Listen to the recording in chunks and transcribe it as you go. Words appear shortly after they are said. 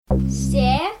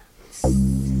6,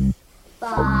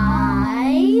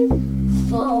 5,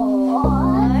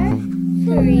 4,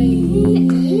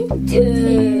 3,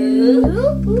 2, 1.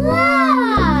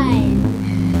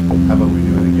 How about we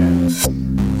do it again? 6,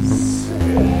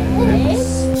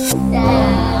 7,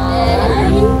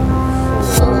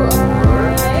 4,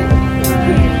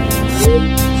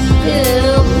 3, 2,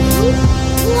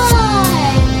 1.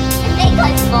 I think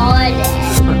I fought it.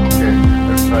 Okay,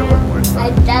 let's try one more I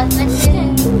time. definitely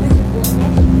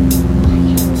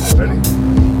Ready?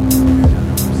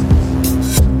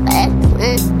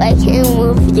 I can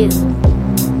move you.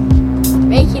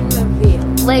 Making review.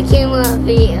 Making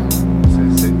review. Say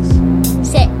 6,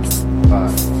 6,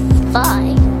 5,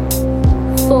 5,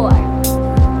 4,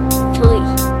 3,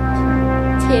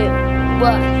 2,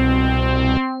 1.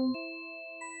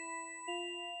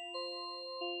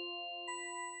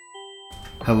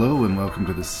 Hello and welcome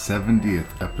to the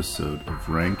 70th episode of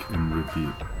Rank and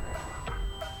Review.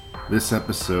 This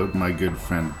episode, my good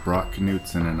friend Brock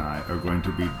Knutson and I are going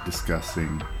to be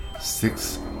discussing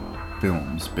 6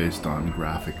 films based on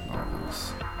graphic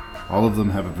novels. All of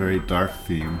them have a very dark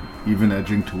theme, even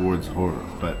edging towards horror,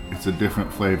 but it's a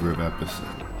different flavor of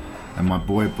episode. And my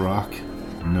boy Brock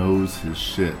knows his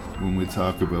shit when we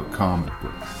talk about comic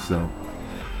books, so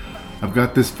I've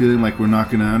got this feeling like we're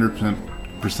not going to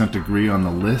 100% agree on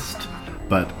the list,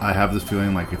 but I have this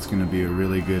feeling like it's going to be a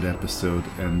really good episode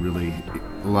and really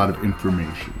a lot of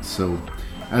information. So,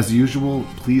 as usual,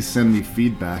 please send me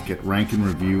feedback at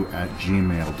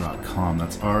rankandreview@gmail.com.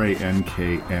 That's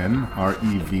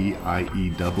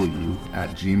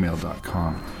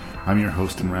ranknreview@gmail.com. I'm your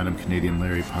host and random Canadian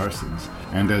Larry Parsons,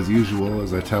 and as usual,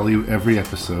 as I tell you every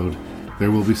episode,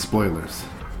 there will be spoilers,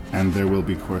 and there will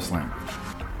be coarse language.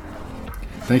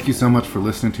 Thank you so much for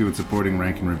listening to and supporting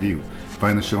Rank and Review.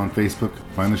 Find the show on Facebook,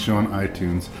 find the show on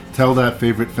iTunes, tell that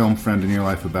favorite film friend in your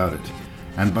life about it,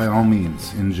 and by all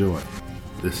means, enjoy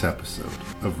this episode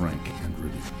of Rank and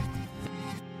Review.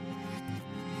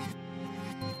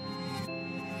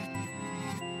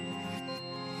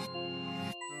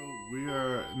 So we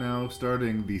are now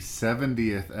starting the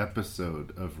 70th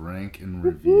episode of Rank and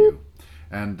Review,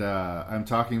 and I'm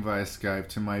talking via Skype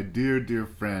to my dear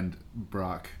friend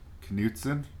Brock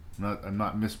Knutson. I'm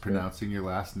not mispronouncing your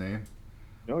last name.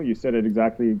 No, you said it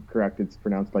exactly correct. It's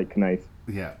pronounced like knife.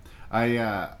 Yeah.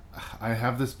 I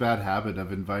have this bad habit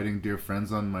of inviting dear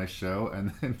friends on my show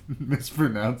and then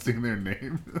mispronouncing their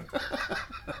name.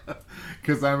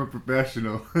 Because I'm a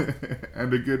professional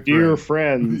and a good Dear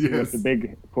friend. friends, Yes. with the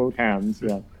big quote hands,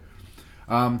 yeah.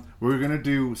 We're going to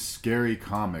do scary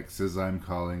comics, as I'm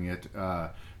calling it.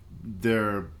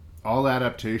 They're all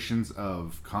adaptations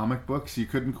of comic books. You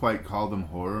couldn't quite call them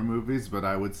horror movies, but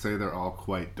I would say they're all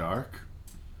quite dark.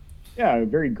 Yeah,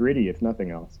 very gritty, if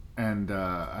nothing else. And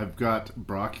I've got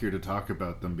Brock here to talk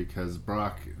about them because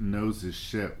Brock knows his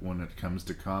shit when it comes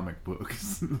to comic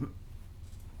books.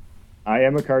 I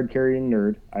am a card-carrying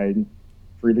nerd. I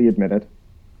freely admit it.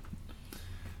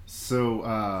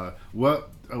 So,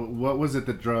 what was it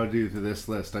that drew you to this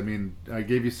list? I mean, I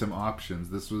gave you some options.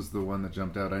 This was the one that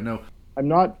jumped out. I know. I'm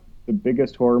not the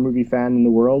biggest horror movie fan in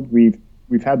the world. We've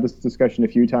had this discussion a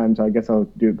few times. I guess I'll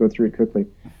go through it quickly.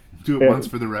 Do it once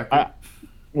for the record.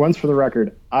 Once for the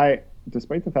record,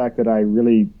 despite the fact that I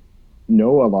really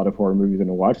know a lot of horror movies and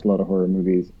have watched a lot of horror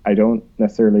movies, I don't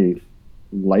necessarily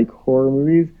like horror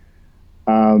movies.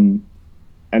 And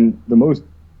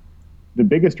the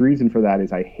biggest reason for that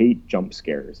is I hate jump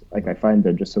scares. Like, I find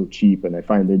they're just so cheap, and I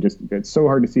find it's so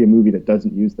hard to see a movie that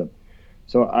doesn't use them.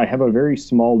 So I have a very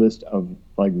small list of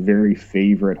like very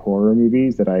favorite horror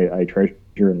movies that I treasure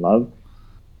and love.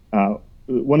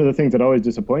 One of the things that always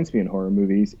disappoints me in horror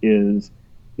movies is,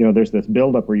 there's this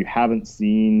buildup where you haven't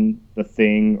seen the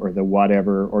thing or the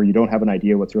whatever, or you don't have an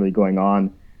idea what's really going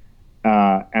on,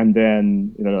 and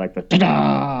then like the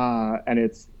ta-da, and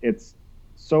it's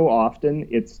so often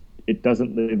it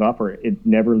doesn't live up, or it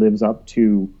never lives up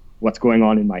to what's going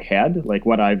on in my head, like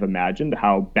what I've imagined,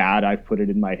 how bad I've put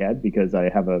it in my head, because I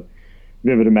have a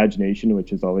vivid imagination, which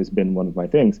has always been one of my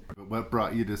things. What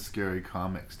brought you to scary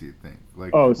comics, do you think?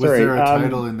 Like, was there a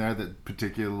title in there that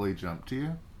particularly jumped to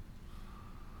you?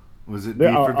 Was it There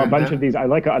are a bunch of these. I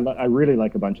really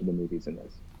like a bunch of the movies in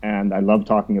this, and I love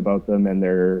talking about them. And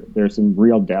there's some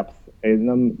real depth in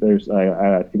them.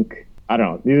 I think, I don't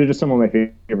know. These are just some of my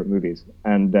favorite movies,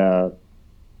 and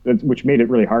which made it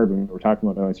really hard when we were talking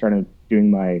about. I was starting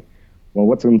doing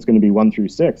what's going to be 1 through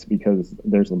 6, because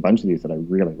there's a bunch of these that I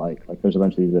really like. Like, there's a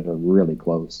bunch of these that are really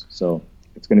close. So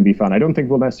it's going to be fun. I don't think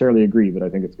we'll necessarily agree, but I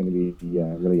think it's going to be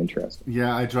really interesting.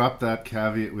 Yeah, I dropped that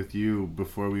caveat with you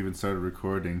before we even started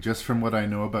recording. Just from what I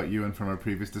know about you and from our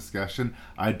previous discussion,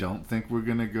 I don't think we're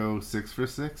going to go 6 for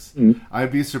 6.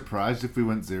 I'd be surprised if we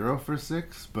went 0 for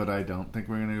 6, but I don't think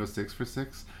we're going to go 6 for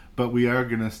 6. But we are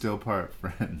going to still part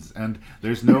friends. And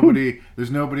there's nobody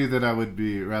that I would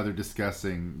be rather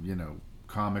discussing,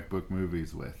 comic book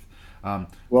movies with.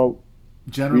 Well,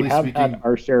 generally we have speaking, had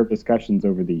our share of discussions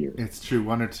over the years. It's true,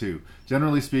 1 or 2.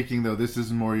 Generally speaking, though, this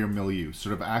is more your milieu.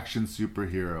 Sort of action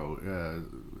superhero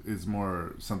is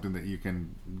more something that you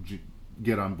can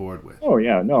get on board with. Oh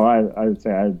yeah, no, I would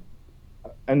say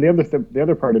and the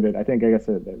other part of it, I guess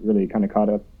that really kind of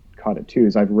caught it too,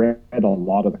 is I've read a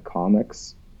lot of the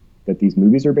comics that these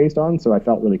movies are based on, so I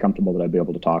felt really comfortable that I'd be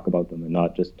able to talk about them and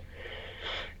not just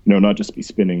be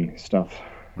spinning stuff,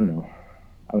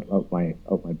 out my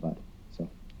butt.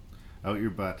 Out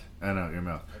your butt and out your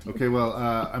mouth. Okay, well,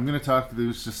 I'm going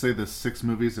to just say the 6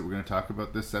 movies that we're going to talk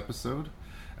about this episode,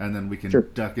 and then we can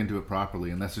duck into it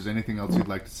properly, unless there's anything else you'd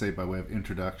like to say by way of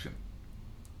introduction.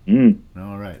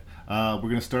 All right. We're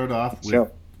going to start off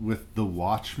with The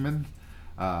Watchmen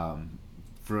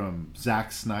from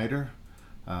Zack Snyder,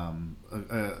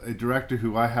 a director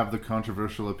who I have the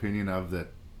controversial opinion of that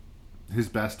his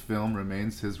best film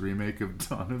remains his remake of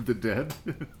Dawn of the Dead.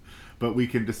 But we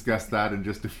can discuss that in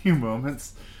just a few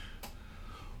moments.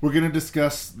 We're going to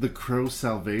discuss The Crow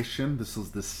Salvation. This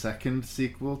was the second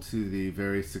sequel to the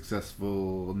very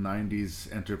successful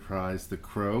 90s enterprise The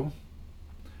Crow.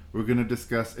 We're going to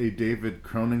discuss a David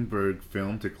Cronenberg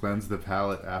film to cleanse the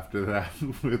palate after that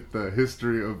with The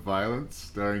History of Violence,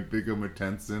 starring Viggo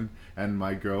Mortensen and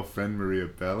my girlfriend Maria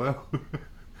Bello.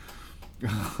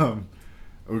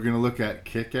 We're going to look at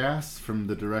Kick-Ass from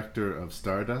the director of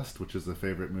Stardust, which is a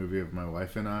favorite movie of my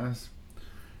wife and I's.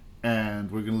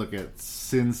 And we're going to look at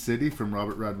Sin City from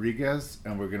Robert Rodriguez,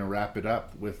 and we're going to wrap it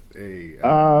up with a...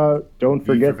 Don't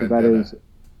forget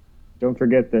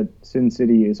that Sin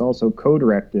City is also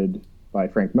co-directed by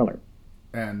Frank Miller.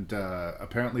 And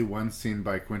apparently one scene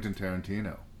by Quentin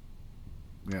Tarantino.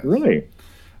 Yes. Really?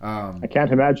 I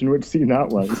can't imagine which scene that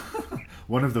was.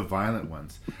 One of the violent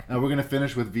ones. We're going to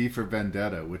finish with V for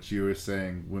Vendetta, which you were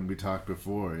saying when we talked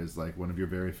before is like one of your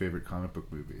very favorite comic book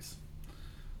movies.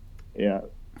 Yeah.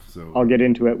 So I'll get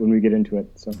into it when we get into it.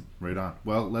 So right on.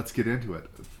 Well, let's get into it.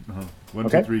 1,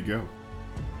 okay. 2, 3, go.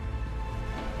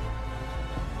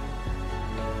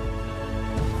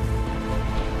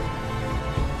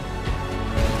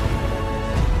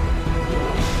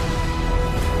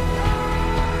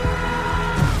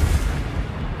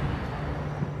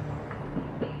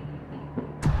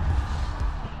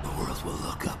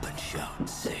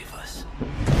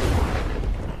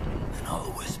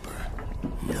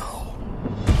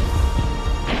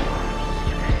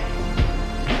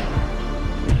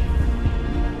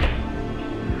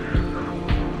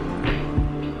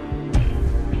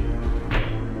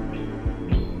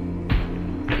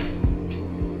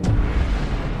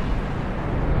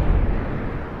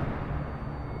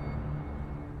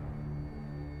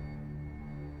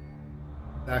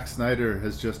 Zack Snyder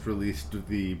has just released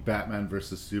the Batman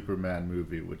vs. Superman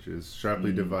movie, which is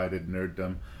sharply divided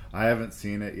nerddom. I haven't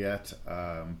seen it yet,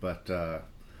 but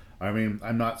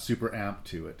I'm not super amped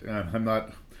to it.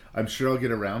 I'm sure I'll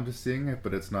get around to seeing it,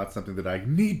 but it's not something that I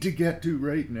need to get to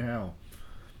right now.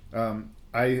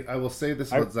 I will say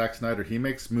this about Zack Snyder: he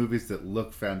makes movies that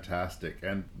look fantastic,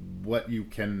 and what you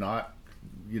cannot,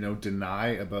 deny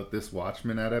about this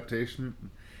Watchmen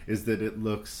adaptation is that it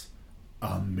looks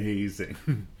amazing.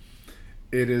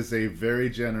 It is a very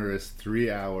generous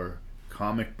 3-hour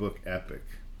comic book epic,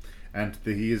 and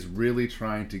he is really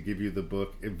trying to give you the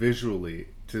book visually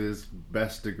to his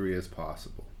best degree as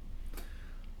possible.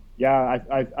 Yeah,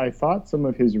 I thought some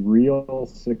of his real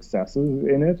successes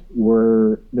in it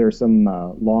were there's some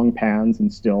long pans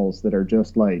and stills that are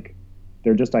just like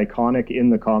they're just iconic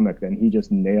in the comic. Then he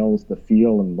just nails the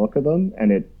feel and look of them,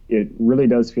 and it really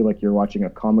does feel like you're watching a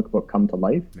comic book come to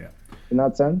life. Yeah. In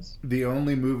that sense. The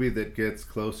only movie that gets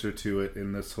closer to it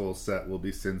in this whole set will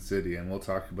be Sin City, and we'll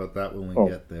talk about that when we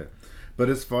get there. But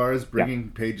as far as bringing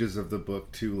pages of the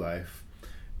book to life,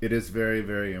 it is very,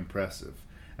 very impressive.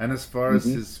 And as far as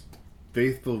his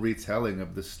faithful retelling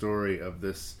of the story of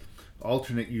this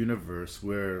alternate universe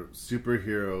where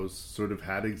superheroes sort of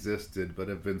had existed but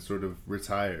have been sort of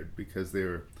retired because they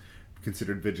were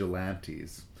considered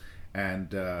vigilantes.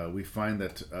 And we find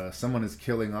that someone is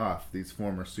killing off these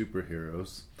former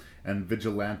superheroes, and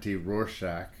Vigilante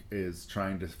Rorschach is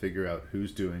trying to figure out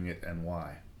who's doing it and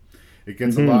why. It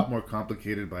gets a lot more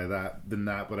complicated than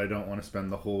that, but I don't want to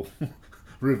spend the whole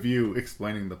review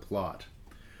explaining the plot.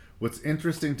 What's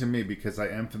interesting to me, because I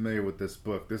am familiar with this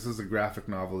book, this is a graphic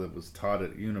novel that was taught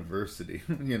at university.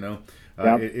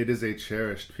 It is a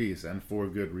cherished piece, and for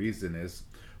good reason. Is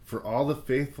for all the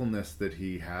faithfulness that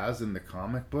he has in the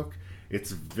comic book,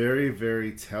 it's very,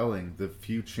 very telling the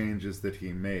few changes that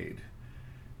he made.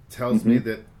 Tells me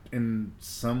that in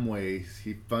some ways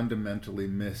he fundamentally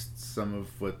missed some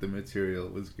of what the material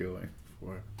was going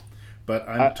for. But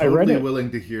I'm totally willing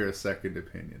to hear a second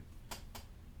opinion.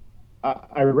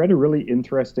 I read a really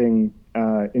interesting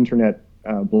internet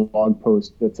blog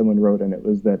post that someone wrote, and it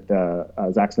was that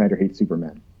Zack Snyder hates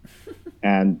Superman.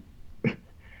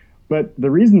 But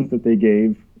the reasons that they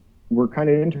gave were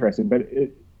kind of interesting. But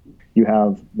you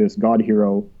have this god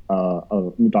hero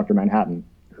of Dr. Manhattan,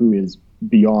 who is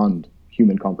beyond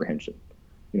human comprehension.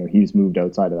 He's moved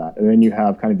outside of that. And then you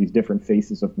have kind of these different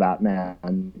faces of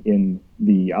Batman in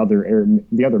the other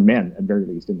men, at very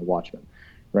least, in the Watchmen,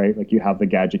 right? Like you have the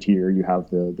gadgeteer, you have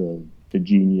the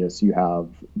genius, you have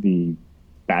the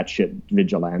batshit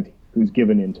vigilante who's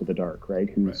given into the dark, right?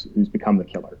 Who's become the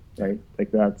killer, right?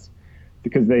 Like that's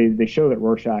because they show that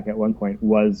Rorschach at one point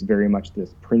was very much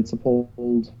this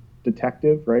principled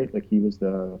detective, right? Like he was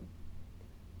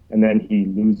and then he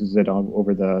loses it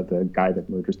over the guy that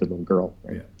murders the little girl,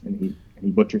 right? Yeah. And he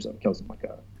butchers him, kills him like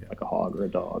a hog or a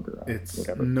dog or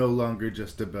whatever. No longer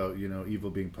just about evil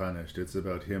being punished. It's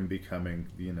about him becoming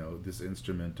this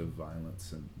instrument of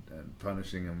violence and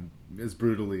punishing him as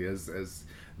brutally as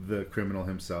the criminal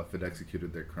himself had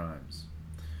executed their crimes.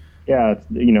 Yeah,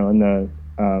 and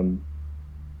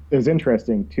it was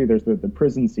interesting too. There's the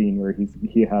prison scene where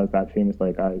he has that famous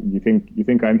you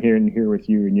think I'm here with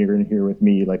you and you're in here with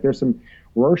me. Like there's some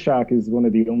Rorschach is one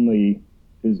of the only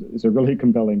is a really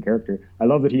compelling character. I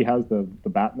love that he has the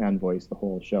Batman voice the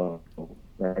whole show,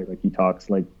 right? Like he talks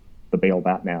like the Bale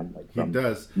Batman, like from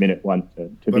minute 1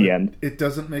 to the end. It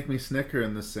doesn't make me snicker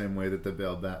in the same way that the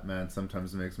Bale Batman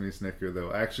sometimes makes me snicker,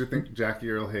 though. I actually think Jackie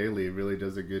Earle Haley really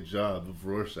does a good job of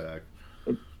Rorschach.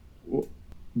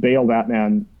 Bale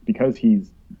Batman, because he's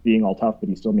being all tough, but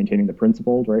he's still maintaining the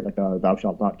principles, right? Like the "thou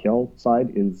shalt not kill"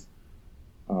 side is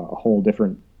a whole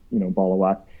different, ball of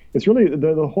wax. It's really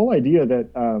the whole idea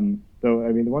that, though.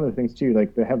 I mean, one of the things too,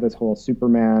 like they have this whole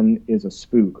Superman is a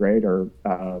spook, right? Or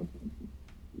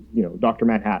Dr.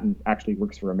 Manhattan actually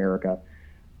works for America.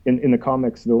 In the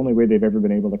comics, the only way they've ever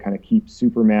been able to kind of keep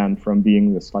Superman from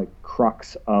being this like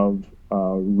crux of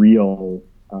real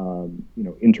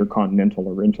intercontinental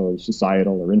or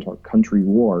inter-societal or inter-country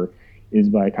war is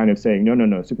by kind of saying,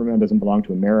 no, Superman doesn't belong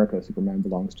to America. Superman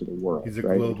belongs to the world. He's a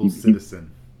global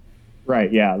citizen.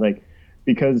 Right, yeah. Like,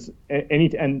 because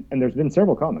and there's been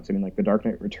several comics. I mean, like The Dark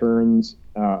Knight Returns,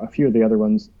 a few of the other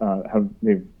ones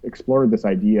they've explored this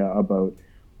idea about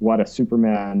what a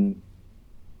Superman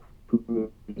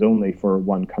who is only for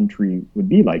one country would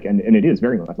be like. And it is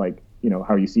very much like,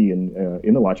 how you see in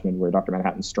The Watchmen, where Dr.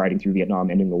 Manhattan's striding through Vietnam,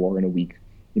 ending the war in a week,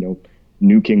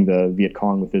 nuking the Viet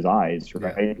Cong with his eyes,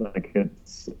 right? Yeah. Like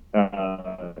it's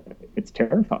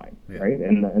terrifying, yeah. Right?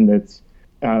 And it's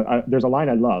there's a line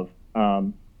I love,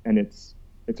 and it's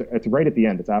right at the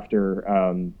end. It's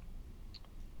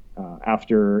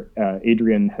after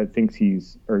Adrian thinks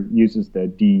uses the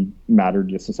D-matter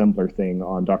disassembler thing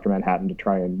on Dr. Manhattan to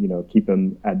try and keep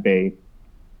him at bay,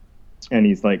 and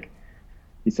he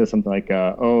says something like,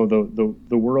 the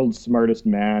world's smartest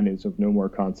man is of no more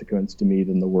consequence to me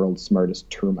than the world's smartest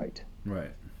termite. Right.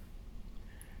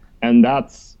 And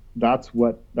that's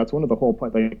one of the whole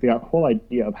point, like the whole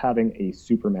idea of having a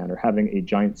Superman or having a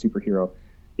giant superhero,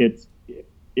 it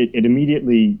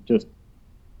immediately just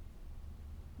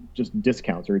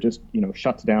discounts or just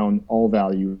shuts down all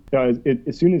value.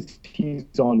 As soon as he's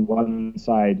on one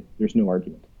side, there's no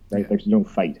argument, right? Yeah. There's no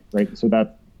fight, right? So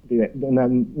and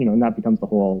then and that becomes the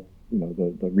whole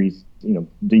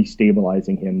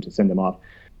destabilizing him to send him off.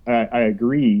 I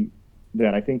agree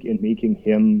that I think in making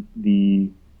him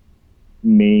the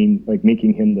main, like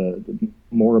making him the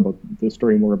more about the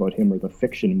story more about him, or the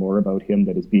fiction more about him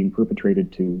that is being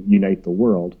perpetrated to unite the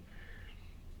world,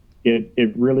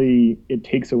 it really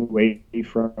takes away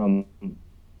from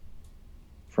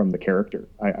the character.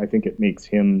 I think it makes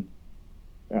him.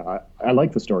 I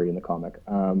like the story in the comic,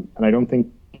 and I don't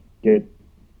think it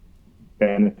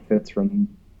benefits from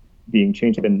being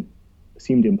changed. It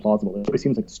seemed implausible. It always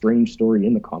seems like a strange story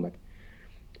in the comic,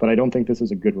 but I don't think this is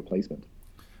a good replacement.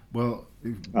 Well,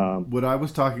 what I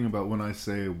was talking about when I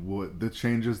say the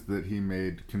changes that he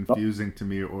made confusing to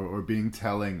me or being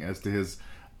telling as to his,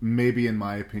 maybe in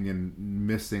my opinion,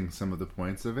 missing some of the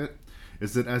points of it,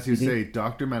 is that, as you say,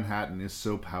 Dr. Manhattan is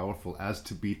so powerful as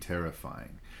to be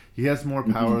terrifying. He has more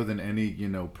power than any,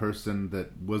 person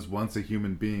that was once a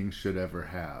human being should ever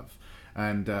have.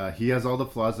 And he has all the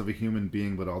flaws of a human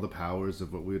being, but all the powers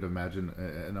of what we would imagine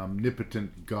an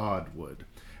omnipotent God would.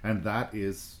 And that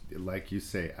is, like you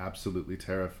say, absolutely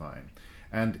terrifying.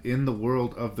 And in the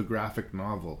world of the graphic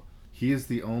novel, he is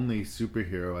the only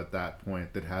superhero at that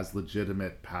point that has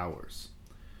legitimate powers.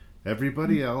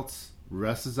 Everybody else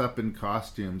dresses up in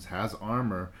costumes, has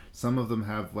armor. Some of them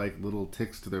have like little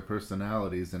ticks to their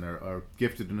personalities and are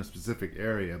gifted in a specific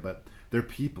area, but they're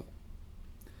people.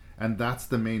 And that's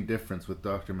the main difference with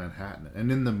Dr. Manhattan.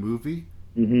 And in the movie,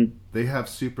 they have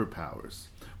superpowers.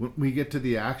 When we get to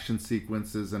the action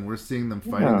sequences and we're seeing them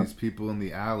fighting these people in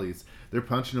the alleys, they're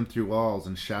punching them through walls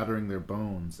and shattering their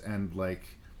bones, and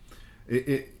like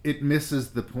it misses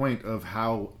the point of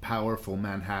how powerful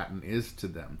Manhattan is to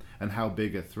them and how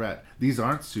big a threat. These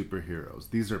aren't superheroes.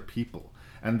 These are people.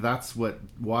 And that's what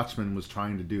Watchmen was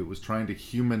trying to do. It was trying to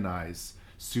humanize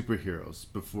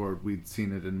superheroes before we'd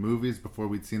seen it in movies, before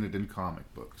we'd seen it in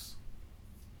comic books.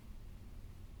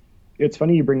 It's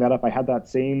funny you bring that up. I had that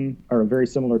same or a very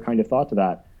similar kind of thought to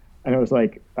that. And I was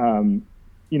like, it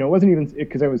wasn't even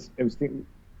because I was thinking,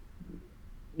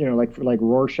 like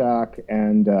Rorschach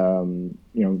and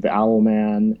the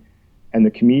Owlman and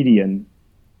the comedian.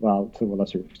 Well, to a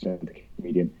lesser extent, the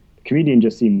comedian. The comedian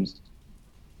just seems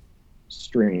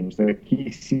strange. Like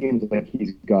he seems like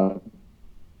he's got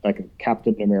like a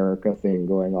Captain America thing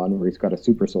going on, where he's got a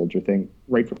super soldier thing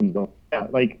right from the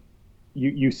like.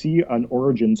 You see an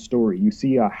origin story. You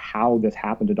see how this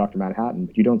happened to Dr. Manhattan,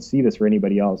 but you don't see this for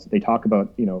anybody else. They talk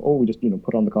about, we just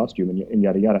put on the costume and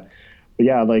yada yada. But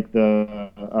yeah, like the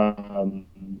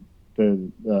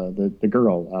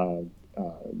girl,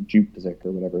 Jupizik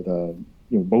or whatever,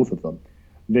 both of them,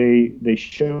 they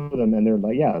show them and they're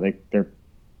like, yeah,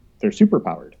 they're super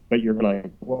powered. But you're like,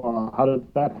 well, how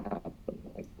did that happen?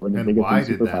 Like, where did they get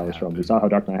these superpowers from? We saw how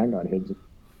Dr. Manhattan got his.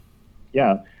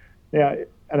 Yeah.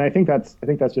 And I think that's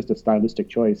just a stylistic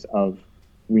choice of,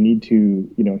 we need to,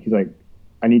 he's like,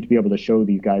 I need to be able to show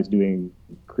these guys doing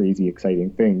crazy,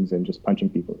 exciting things, and just punching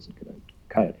people isn't going to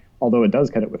cut it. Although it does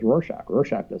cut it with Rorschach.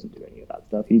 Rorschach doesn't do any of that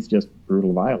stuff. He's just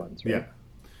brutal violence, right? Yeah.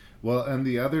 Well, and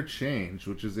the other change,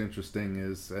 which is interesting,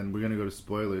 is, and we're going to go to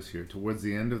spoilers here, towards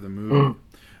the end of the movie,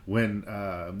 when,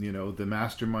 the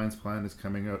mastermind's plan is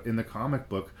coming out. In the comic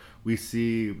book, we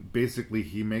see, basically,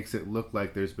 he makes it look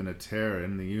like there's been a tear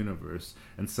in the universe,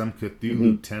 and some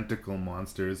Cthulhu tentacle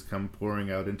monsters come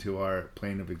pouring out into our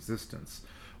plane of existence.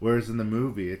 Whereas in the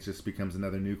movie, it just becomes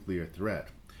another nuclear threat.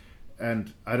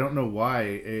 And I don't know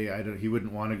why he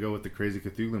wouldn't want to go with the crazy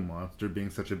Cthulhu monster,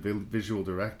 being such a visual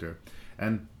director.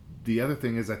 And the other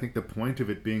thing is, I think the point of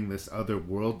it being this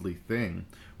otherworldly thing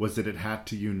was that it had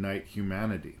to unite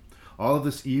humanity. All of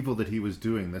this evil that he was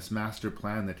doing, this master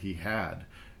plan that he had,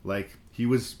 like, he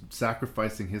was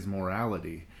sacrificing his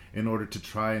morality in order to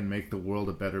try and make the world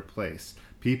a better place.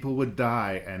 People would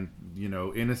die, and,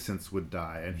 innocents would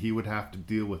die, and he would have to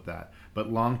deal with that.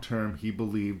 But long term, he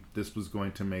believed this was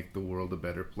going to make the world a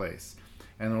better place.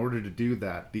 And in order to do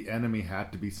that, the enemy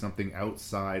had to be something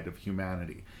outside of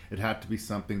humanity. It had to be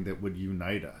something that would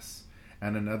unite us.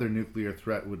 And another nuclear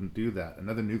threat wouldn't do that.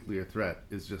 Another nuclear threat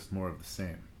is just more of the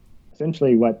same.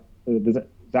 Essentially, what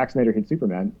Zack Snyder hates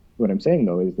Superman, what I'm saying,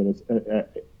 though, is that it's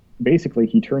basically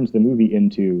he turns the movie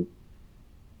into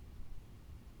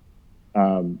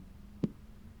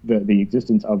the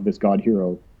existence of this god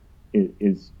hero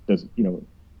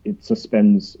it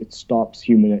stops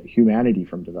humanity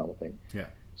from developing. Yeah.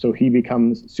 So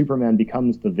Superman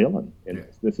becomes the villain in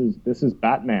this. This is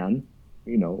Batman,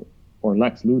 or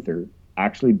Lex Luthor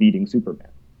actually beating Superman.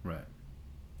 Right.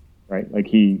 Right? Like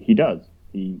he does.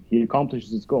 He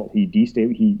accomplishes his goal.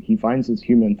 He finds his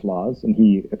human flaws and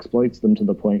he exploits them to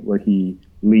the point where he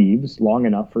leaves long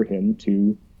enough for him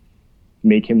to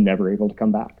make him never able to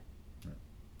come back. Right.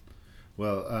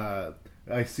 Well,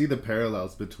 I see the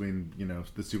parallels between,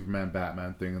 the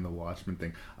Superman-Batman thing and the Watchmen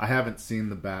thing. I haven't seen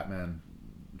the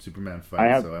Batman-Superman fight.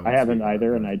 I haven't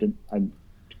either, and I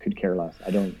could care less.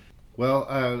 I don't. Well,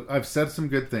 I've said some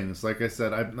good things. Like I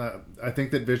said, I think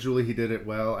that visually he did it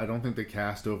well. I don't think the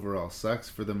cast overall sucks.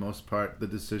 For the most part, the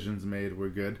decisions made were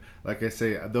good. Like I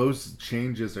say, those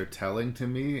changes are telling to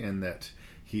me in that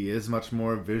he is much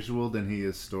more visual than he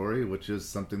is story, which is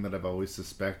something that I've always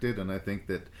suspected. And I think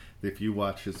that if you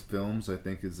watch his films, I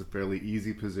think is a fairly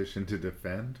easy position to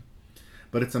defend.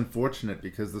 But it's unfortunate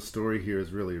because the story here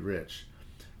is really rich.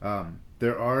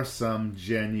 There are some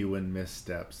genuine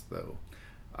missteps, though.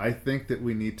 I think that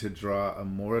we need to draw a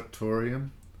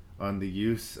moratorium on the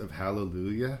use of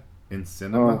Hallelujah in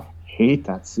cinema. Oh, I hate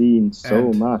that scene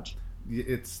so much.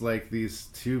 it's like these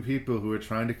two people who are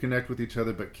trying to connect with each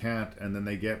other but can't, and then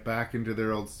they get back into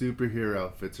their old superhero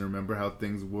outfits and remember how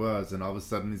things was, and all of a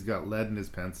sudden he's got lead in his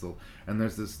pencil, and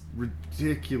there's this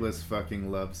ridiculous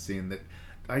fucking love scene that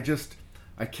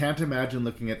I can't imagine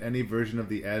looking at any version of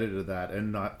the edit of that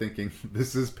and not thinking,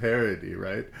 this is parody,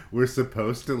 right? We're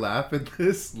supposed to laugh at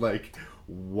this? Like,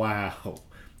 wow.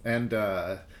 And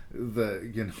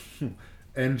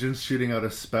engines shooting out a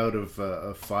spout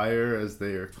of fire as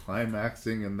they are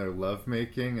climaxing in their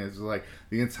lovemaking. It's like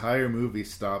the entire movie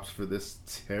stops for this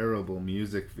terrible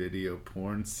music video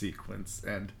porn sequence,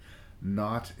 and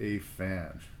not a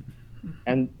fan.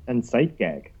 And sight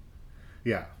gag.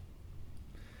 Yeah.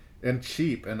 And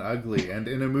cheap and ugly, and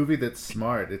in a movie that's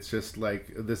smart, it's just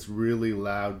like this really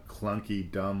loud,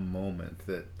 clunky, dumb moment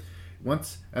that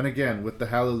once, and again, with the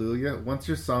Hallelujah, once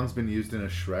your song's been used in a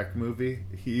Shrek movie,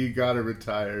 you gotta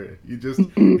retire it. You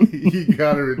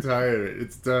gotta retire it.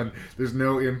 It's done. There's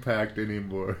no impact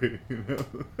anymore, you know?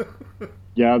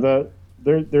 Yeah,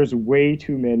 there's way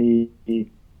too many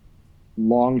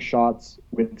long shots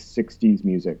with 60s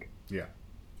music. Yeah.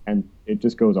 And it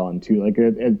just goes on too. Like,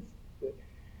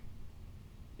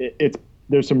 it's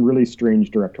there's some really strange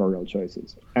directorial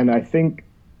choices. And I think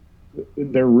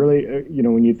they're really,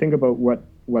 when you think about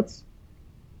what's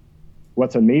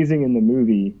amazing in the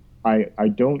movie, I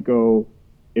don't go,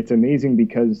 it's amazing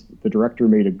because the director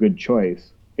made a good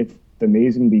choice. It's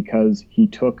amazing because he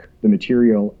took the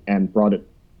material and brought it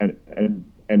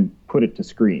and put it to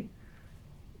screen.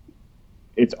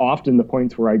 It's often the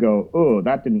points where I go, oh,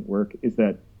 that didn't work, is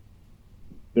that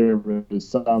there was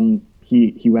some,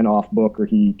 he went off book, or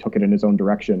he took it in his own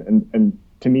direction. And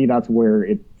to me, that's where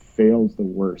it fails the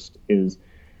worst. Is,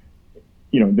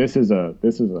 this is a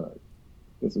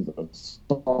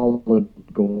solid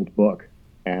gold book,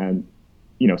 and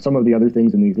some of the other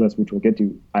things in these lists, which we'll get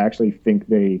to, I actually think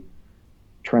they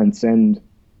transcend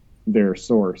their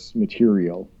source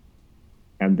material,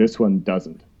 and this one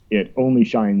doesn't. It only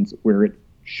shines where it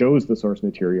shows the source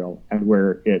material, and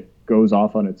where it goes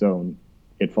off on its own,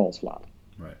 it falls flat.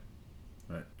 Right.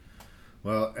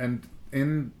 Well, and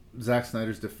in Zack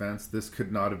Snyder's defense, this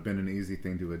could not have been an easy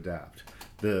thing to adapt.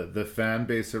 The fan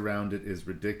base around it is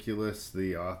ridiculous.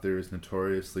 The author is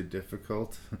notoriously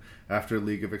difficult. After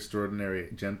League of Extraordinary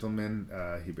Gentlemen,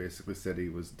 he basically said he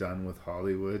was done with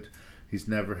Hollywood. He's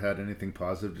never had anything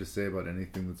positive to say about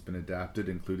anything that's been adapted,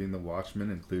 including The Watchmen,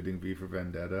 including V for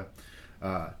Vendetta.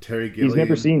 Terry Gilliam... He's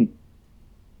never seen...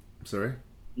 Sorry?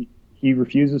 He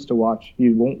refuses to watch. He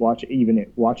won't watch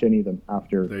any of them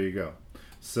after... There you go.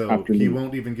 So he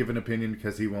won't even give an opinion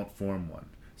because he won't form one.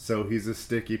 So he's a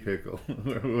sticky pickle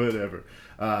or whatever.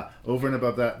 Over and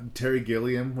above that, Terry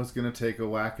Gilliam was going to take a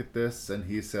whack at this, and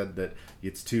he said that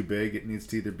it's too big. It needs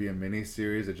to either be a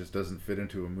mini-series. It just doesn't fit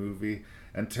into a movie.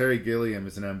 And Terry Gilliam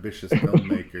is an ambitious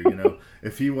filmmaker.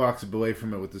 If he walks away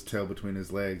from it with his tail between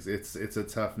his legs, it's a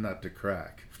tough nut to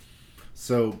crack.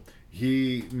 So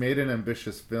he made an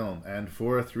ambitious film, and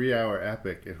for a 3-hour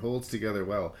epic, it holds together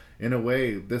well. In a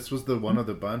way, this was the one of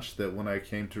the bunch that when I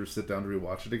came to sit down to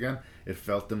rewatch it again, it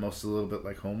felt the most a little bit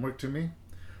like homework to me.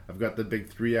 I've got the big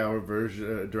 3-hour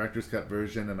version, director's cut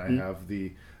version, and I have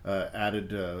the added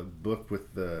book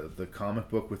with the comic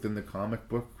book within the comic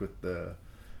book with the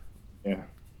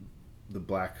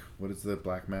black, what is the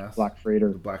Black Mass? Black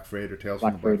Freighter. The Black Freighter, Tales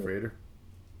from the Black Freighter.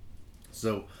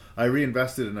 So I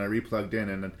reinvested and I replugged in,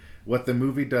 and what the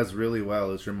movie does really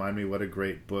well is remind me what a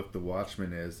great book The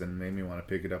Watchmen is, and made me want to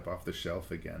pick it up off the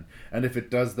shelf again. And if it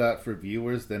does that for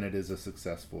viewers, then it is a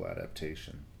successful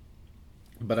adaptation.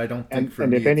 But I don't think it's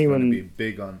going to be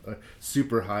big on,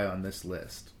 super high on this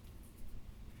list.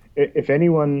 If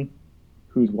anyone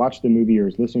who's watched the movie or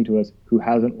is listening to us who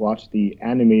hasn't watched the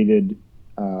animated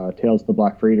Tales of the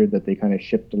Black Freighter that they kind of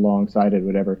shipped alongside it,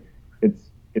 whatever,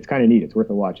 it's kind of neat. It's worth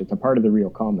a watch. It's a part of the real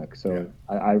comic. So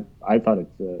yeah. I thought it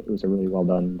was a really well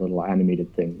done little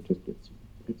animated thing.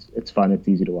 It's fun. It's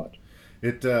easy to watch.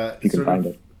 It if you can find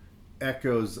it.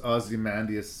 Echoes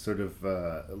Ozymandias' sort of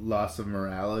loss of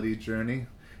morality journey,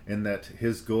 in that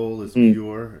his goal is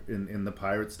pure. In the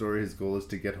pirate story, his goal is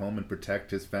to get home and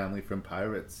protect his family from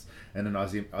pirates, and in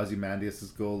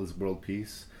Ozymandias' goal is world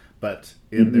peace. But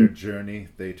in their journey,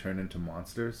 they turn into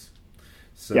monsters.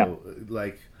 So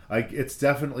it's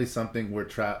definitely something where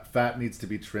fat needs to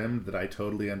be trimmed, that I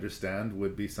totally understand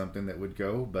would be something that would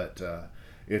go, but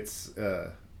it's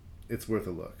worth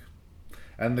a look.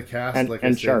 And the cast, I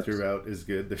said sharks throughout, is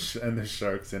good. And the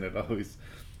sharks in it always,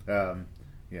 I'm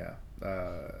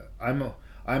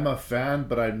a fan,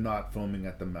 but I'm not foaming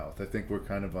at the mouth. I think we're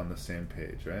kind of on the same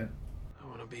page, right? I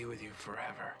want to be with you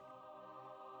forever.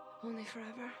 Only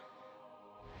forever?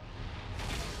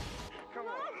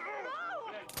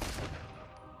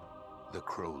 The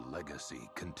Crow legacy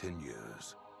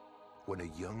continues when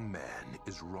a young man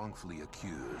is wrongfully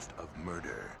accused of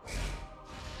murder.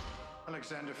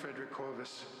 Alexander Frederick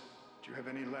Corvus, do you have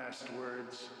any last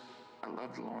words? I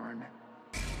love Lauren.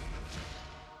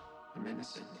 I'm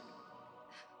innocent.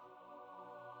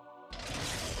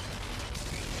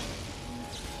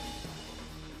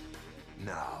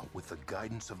 Now, with the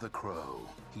guidance of the Crow,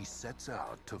 he sets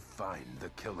out to find the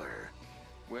killer.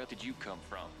 Where did you come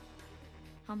from?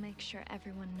 I'll make sure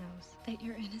everyone knows that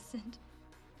you're innocent,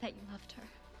 that you loved her.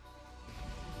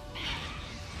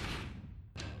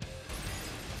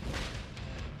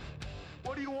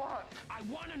 What do you want? I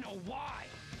want to know why.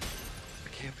 I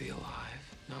can't be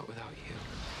alive, not without you.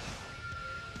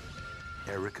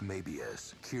 Eric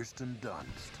Mabius, Kirsten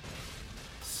Dunst.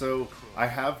 So, I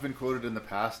have been quoted in the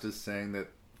past as saying that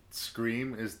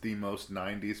Scream is the most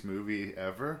 90s movie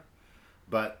ever.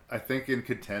 But I think in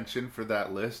contention for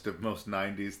that list of most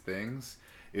 90s things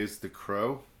is The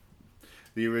Crow.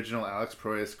 The original Alex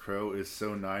Proyas Crow is so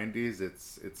 90s,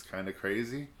 it's kind of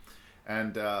crazy.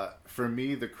 And for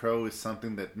me, The Crow is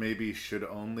something that maybe should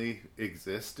only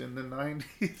exist in the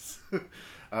 90s.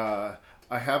 I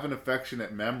have an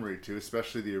affectionate memory to,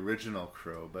 especially the original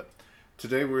Crow. But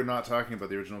today we're not talking about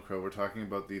the original Crow. We're talking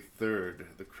about the third,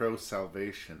 The Crow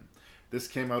Salvation. This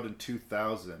came out in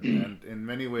 2000, and in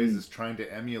many ways is trying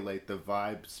to emulate the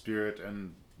vibe, spirit,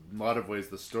 and in a lot of ways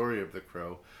the story of The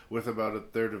Crow, with about a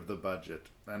third of the budget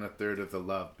and a third of the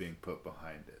love being put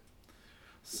behind it.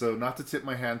 So, not to tip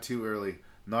my hand too early,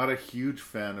 not a huge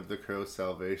fan of The Crow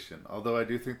Salvation, although I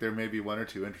do think there may be one or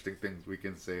two interesting things we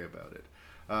can say about it.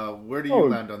 Where do you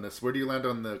land on this? Where do you land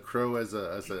on The Crow as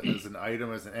an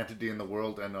item, as an entity in the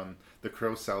world, and on The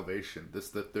Crow Salvation? This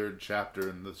is the third chapter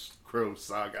in this Crow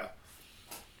saga.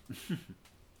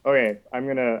 Okay, I'm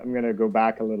gonna go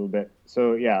back a little bit.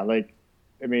 So yeah, like,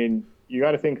 I mean, you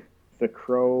got to think The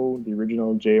Crow, the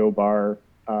original J.O. Barr,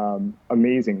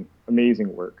 amazing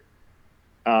work.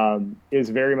 Is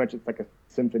very much, it's like a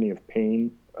symphony of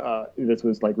pain. This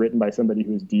was like written by somebody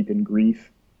who's deep in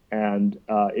grief, and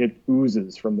it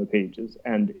oozes from the pages,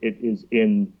 and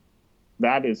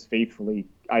that is faithfully,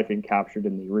 I think, captured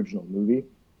in the original movie.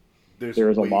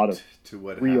 There's a lot of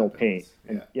real pain,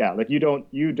 and like you don't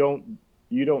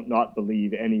not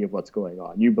believe any of what's going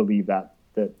on. You believe that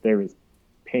there is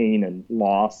pain and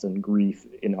loss and grief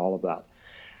in all of that.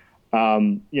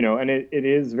 And it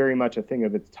is very much a thing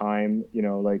of its time.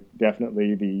 Like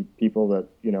definitely the people that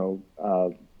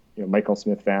Michael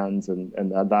Smith fans and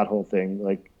that whole thing.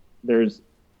 Like there's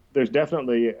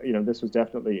definitely this was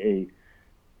definitely a.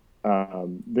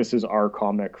 This is our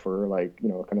comic for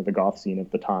kind of the goth scene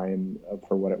at the time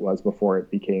for what it was before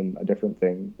it became a different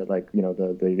thing. That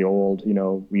the old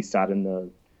we sat in the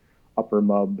upper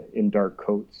mub in dark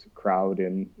coats crowd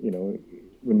in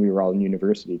when we were all in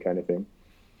university kind of thing.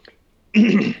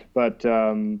 But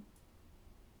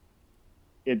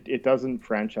it doesn't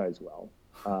franchise well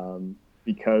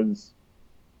because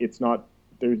it's not.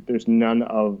 There's none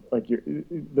of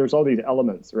there's all these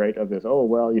elements, right, of this. Oh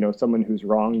well, someone who's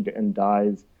wronged and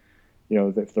dies.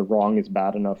 If the wrong is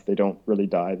bad enough, they don't really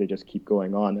die. They just keep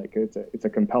going on. Like it's a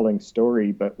compelling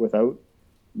story, but without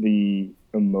the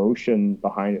emotion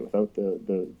behind it, without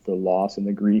the loss and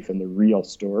the grief and the real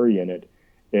story in it,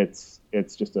 it's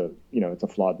just it's a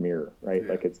flawed mirror, right?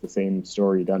 Yeah. Like it's the same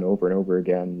story done over and over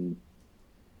again,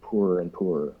 poorer and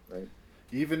poorer, right?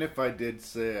 Even if I did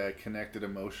say I connected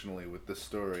emotionally with the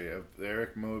story of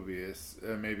Eric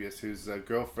Mabius, whose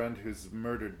girlfriend who's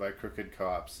murdered by crooked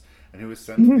cops and who was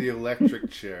sent to the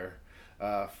electric chair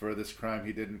for this crime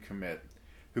he didn't commit,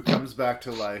 who comes back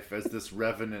to life as this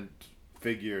revenant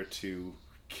figure to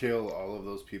kill all of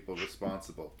those people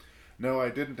responsible. No, I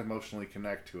didn't emotionally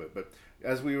connect to it, but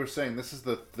as we were saying, this is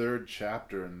the third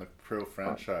chapter in the Crow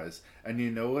franchise, and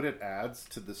you know what it adds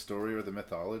to the story or the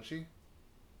mythology?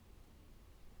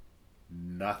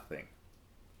 Nothing.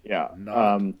 Yeah.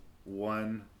 Not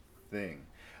one thing.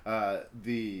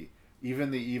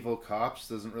 Even the evil cops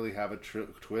doesn't really have a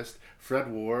twist.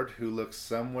 Fred Ward, who looks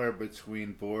somewhere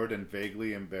between bored and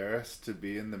vaguely embarrassed to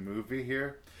be in the movie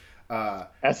here,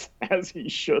 as he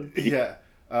should be. Yeah,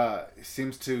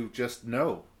 seems to just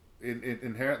know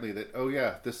inherently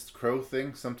that this crow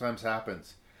thing sometimes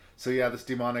happens. So yeah, this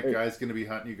demonic guy is going to be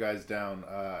hunting you guys down,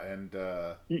 and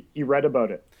he read about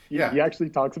it. He actually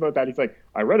talks about that. He's like,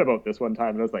 I read about this one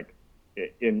time, and I was like,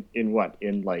 in what?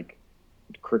 In like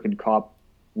Crooked Cop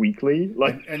Weekly,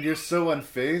 like, and you're so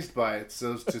unfazed by it,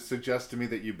 so to suggest to me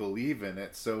that you believe in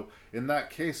it. So in that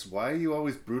case, why are you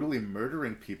always brutally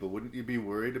murdering people? Wouldn't you be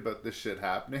worried about this shit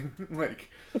happening?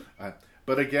 But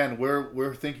But again,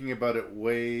 we're thinking about it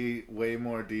way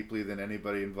more deeply than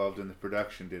anybody involved in the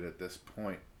production did at this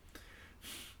point.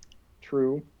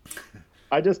 True.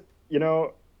 I just, there's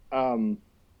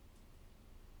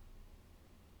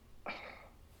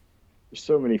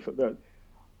so many. I'm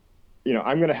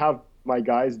going to have my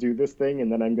guys do this thing, and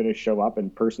then I'm going to show up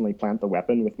and personally plant the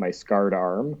weapon with my scarred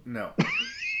arm. No.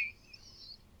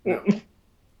 No.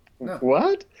 No.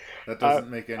 What? That doesn't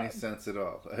make any sense at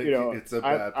all. It's a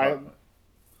bad plot.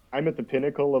 I'm at the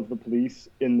pinnacle of the police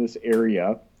in this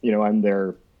area. I'm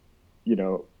their,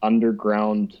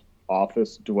 underground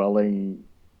office dwelling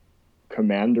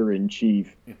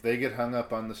commander-in-chief. If they get hung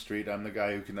up on the street, I'm the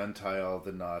guy who can untie all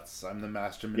the knots. I'm the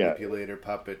master manipulator,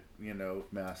 puppet,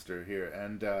 master here.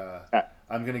 And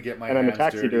I'm going to get my hands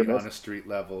dirty on a street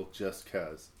level just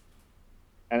because.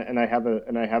 And I have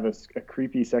a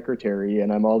creepy secretary,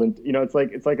 and I'm all in. It's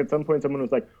like at some point someone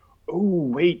was like, "Oh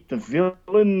wait, the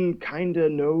villain kind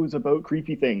of knows about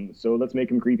creepy things, so let's make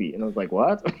him creepy." And I was like,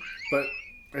 "What?" But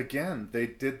again, they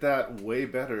did that way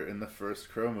better in the first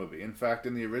Crow movie. In fact,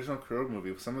 in the original Crow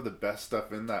movie, some of the best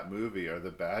stuff in that movie are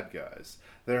the bad guys.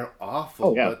 They're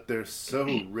awful, but they're so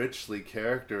richly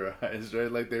characterized,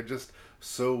 right? Like they're just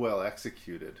so well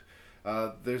executed.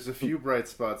 There's a few bright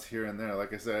spots here and there.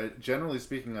 Like I said, generally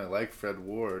speaking, I like Fred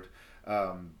Ward.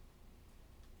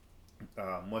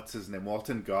 What's his name?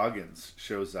 Walton Goggins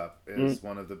shows up as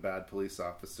one of the bad police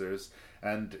officers,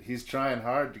 and he's trying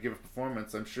hard to give a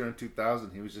performance. I'm sure in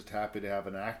 2000 he was just happy to have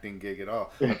an acting gig at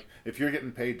all. If you're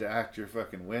getting paid to act, you're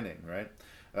fucking winning, right?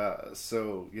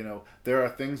 So there are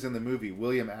things in the movie.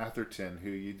 William Atherton,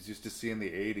 who you used to see in the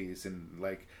 80s in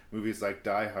like movies like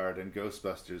Die Hard and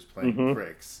Ghostbusters playing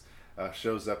pricks,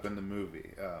 shows up in the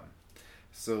movie.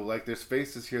 So like there's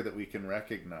faces here that we can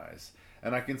recognize.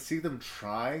 And I can see them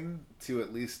trying to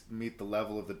at least meet the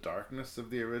level of the darkness of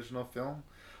the original film.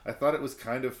 I thought it was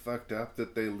kind of fucked up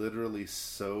that they literally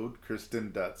sewed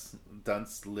Kirsten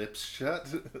Dunst's lips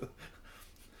shut.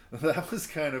 That was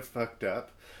kind of fucked up.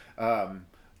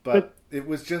 But it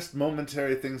was just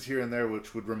momentary things here and there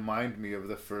which would remind me of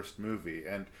the first movie.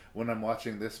 And when I'm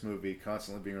watching this movie,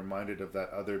 constantly being reminded of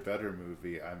that other better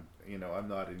movie, I'm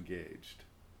not engaged.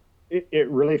 It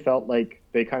really felt like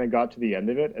they kind of got to the end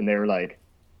of it and they were like,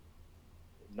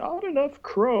 not enough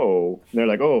Crow. And they're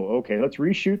like, oh, okay, let's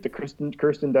reshoot the Kirsten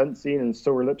Dunst scene and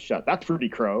sew her lips shut. That's pretty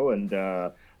Crow. And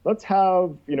let's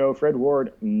have, Fred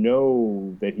Ward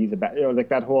know that he's a bad, like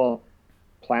that whole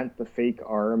plant the fake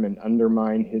arm and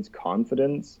undermine his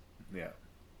confidence. Yeah.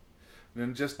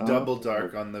 And just double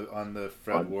dark on the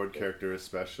Fred Ward character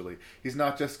especially. He's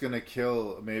not just gonna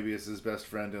kill maybe as his best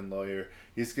friend and lawyer.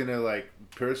 He's gonna like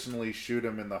personally shoot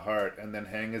him in the heart and then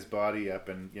hang his body up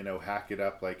and hack it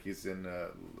up like he's in a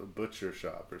butcher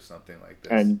shop or something like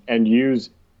this. And use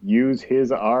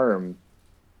his arm.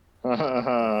 Ha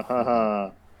ha ha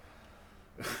ha.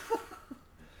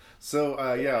 So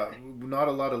not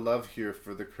a lot of love here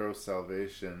for the Crow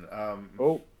salvation.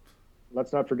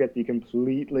 Let's not forget the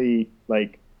completely,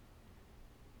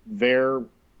 there,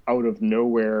 out of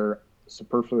nowhere,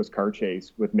 superfluous car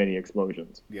chase with many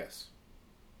explosions. Yes.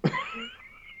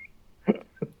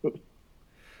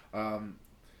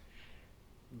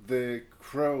 The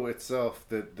Crow itself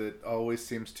that always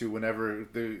seems to, whenever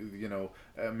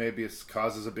maybe it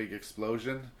causes a big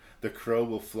explosion, the Crow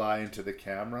will fly into the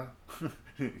camera.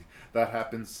 That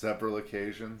happens several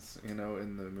occasions, in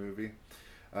the movie.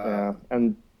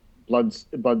 And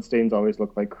bloodstains always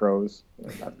look like crows,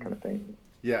 that kind of thing.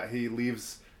 Yeah, he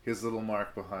leaves his little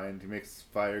mark behind. He makes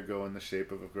fire go in the shape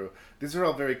of a crow. These are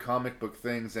all very comic book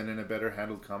things, and in a better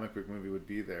handled comic book movie would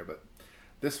be there. But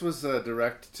this was a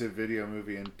direct-to-video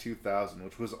movie in 2000,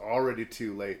 which was already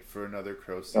too late for another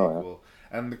Crow sequel.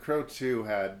 And the Crow 2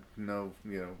 had no,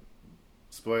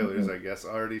 spoilers, I guess,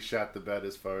 already shot the bed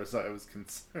as far as I was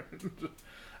concerned.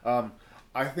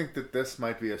 I think that this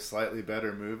might be a slightly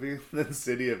better movie than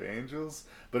City of Angels,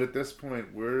 but at this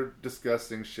point, we're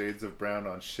discussing shades of brown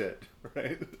on shit,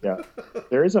 right? Yeah.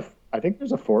 I think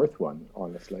there's a fourth one,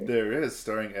 honestly. There is,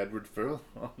 starring Edward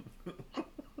Furlong.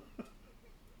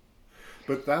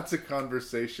 But that's a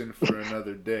conversation for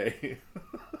another day.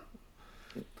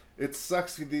 It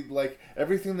sucks,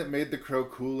 everything that made The Crow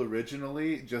cool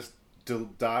originally just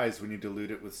dies when you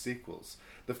dilute it with sequels.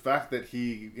 The fact that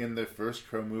he, in the first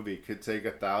Crow movie, could take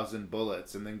 1,000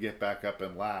 bullets and then get back up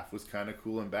and laugh was kind of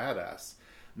cool and badass.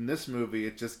 In this movie,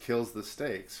 it just kills the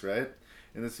stakes, right?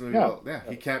 In this movie,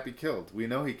 he can't be killed. We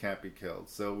know he can't be killed,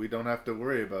 so we don't have to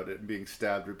worry about it being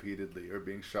stabbed repeatedly or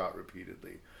being shot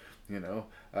repeatedly.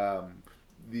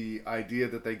 The idea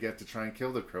that they get to try and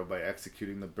kill the Crow by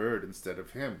executing the bird instead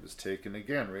of him is taken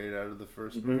again right out of the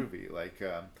first movie.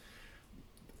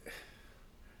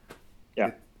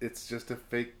 Yeah. It's just a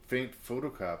faint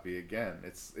photocopy again.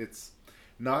 It's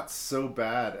not so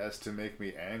bad as to make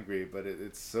me angry, but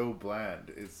it's so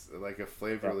bland. It's like a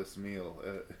flavorless meal.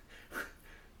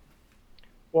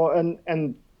 Well,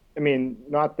 and I mean,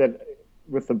 not that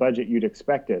with the budget you'd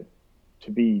expect it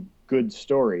to be good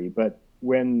story, but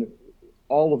when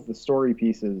all of the story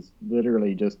pieces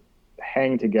literally just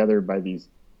hang together by these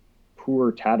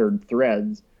poor tattered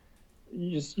threads,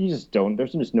 you just don't.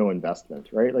 There's just no investment,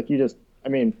 right? Like I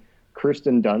mean,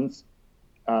 Kirsten Dunst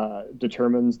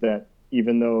determines that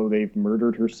even though they've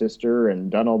murdered her sister and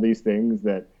done all these things,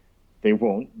 that they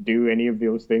won't do any of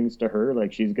those things to her.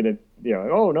 Like she's gonna,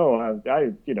 oh no,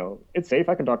 I it's safe.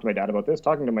 I can talk to my dad about this.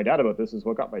 Talking to my dad about this is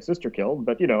what got my sister killed.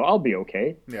 But I'll be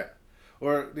okay. Yeah.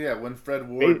 Or, yeah, when Fred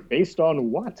Ward... Based on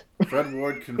what? Fred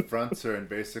Ward confronts her and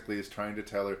basically is trying to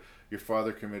tell her, your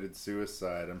father committed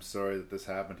suicide. I'm sorry that this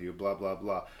happened to you, blah, blah,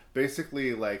 blah.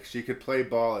 Basically, like, she could play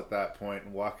ball at that point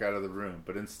and walk out of the room.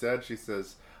 But instead she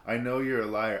says, I know you're a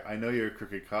liar. I know you're a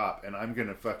crooked cop. And I'm going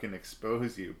to fucking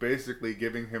expose you. Basically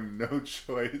giving him no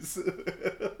choice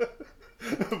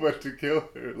but to kill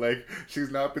her. Like, she's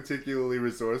not particularly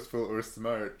resourceful or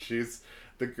smart. She's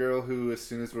the girl who, as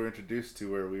soon as we're introduced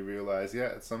to her, we realize,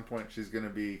 at some point she's going to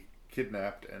be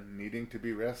kidnapped and needing to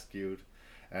be rescued,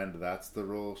 and that's the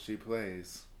role she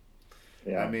plays.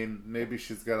 Yeah. I mean, maybe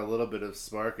she's got a little bit of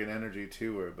spark and energy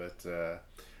to her, but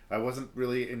I wasn't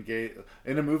really engaged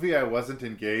in a movie I wasn't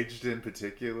engaged in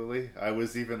particularly. I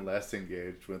was even less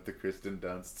engaged with the Kirsten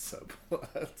Dunst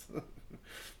subplot.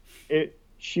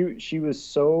 She was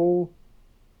so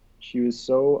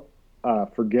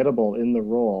forgettable in the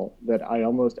role that I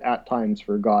almost at times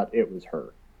forgot it was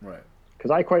her. Right. Because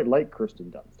I quite like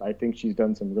Kirsten Dunst. I think she's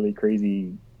done some really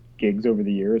crazy gigs over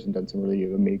the years and done some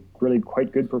really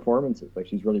quite good performances. Like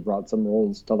she's really brought some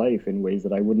roles to life in ways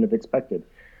that I wouldn't have expected.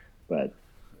 But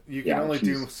you can only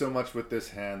do so much with this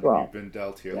hand that you've been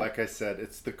dealt here. Like I said,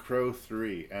 it's The Crow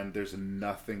 3, and there's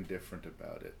nothing different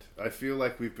about it. I feel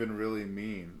like we've been really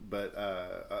mean, but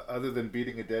other than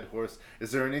beating a dead horse,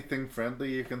 is there anything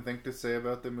friendly you can think to say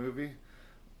about the movie?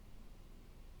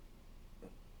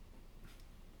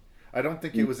 I don't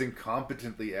think it was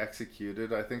incompetently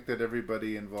executed. I think that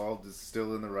everybody involved is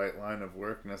still in the right line of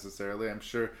work necessarily. I'm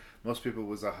sure most people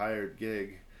was a hired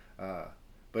gig.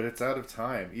 But it's out of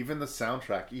time. Even the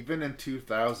soundtrack, even in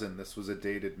 2000, this was a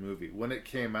dated movie. When it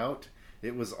came out,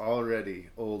 it was already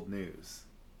old news.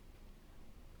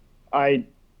 I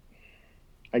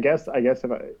guess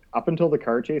if up until the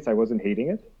car chase, I wasn't hating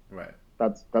it. Right.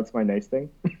 That's my nice thing.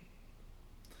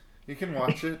 You can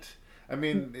watch it. I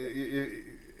mean,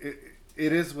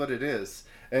 it is what it is.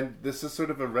 And this is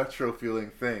sort of a retro feeling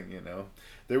thing,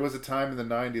 There was a time in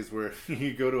the 90s where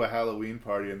you go to a Halloween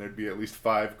party and there'd be at least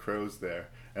 5 crows there.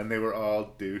 And they were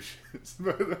all douches.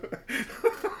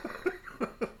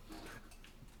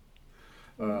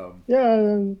 Yeah,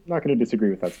 I'm not going to disagree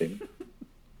with that statement.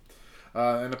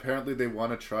 And apparently they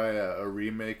want to try a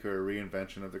remake or a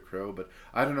reinvention of The Crow. But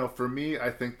I don't know. For me, I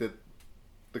think that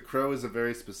The Crow is a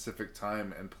very specific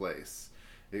time and place.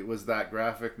 It was that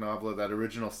graphic novel, that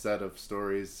original set of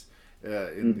stories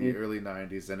in the early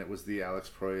 90s. And it was the Alex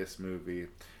Proyas movie.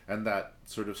 And that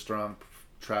sort of strong,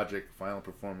 tragic final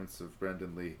performance of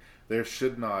Brendan Lee. There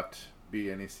should not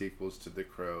be any sequels to The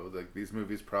Crow. Like, these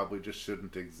movies probably just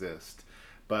shouldn't exist.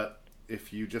 But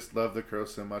if you just love The Crow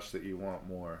so much that you want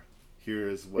more, here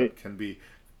is what can be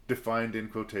defined in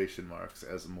quotation marks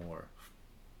as more.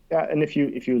 Yeah, and if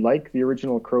you like the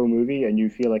original Crow movie and you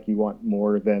feel like you want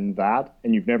more than that,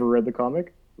 and you've never read the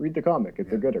comic, read the comic.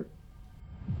 It's a gooder.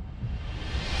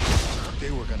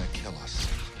 They were gonna kill us.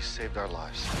 You saved our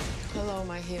lives. Hello,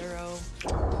 my hero.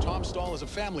 Tom Stahl is a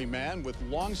family man with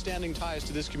long-standing ties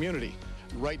to this community.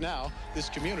 Right now, this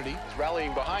community is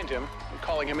rallying behind him and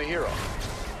calling him a hero.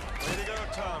 Way to go,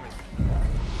 Tommy.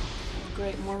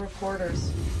 Great, more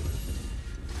reporters.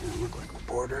 You look like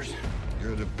reporters.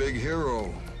 You're the big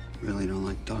hero. Really don't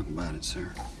like to talk about it,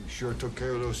 sir. You sure took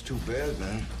care of those two bad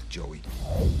men, Joey.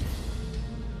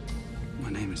 My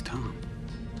name is Tom.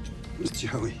 It's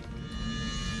Joey.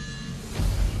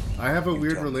 I have a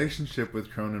weird relationship with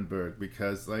Cronenberg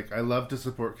because, like, I love to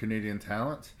support Canadian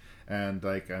talent, and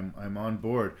like I'm on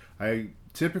board.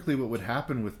 Typically what would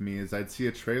happen with me is I'd see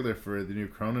a trailer for the new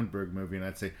Cronenberg movie and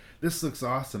I'd say, this looks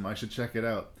awesome, I should check it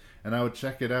out. And I would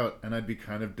check it out and I'd be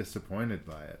kind of disappointed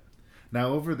by it. Now,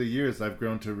 over the years, I've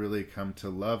grown to really come to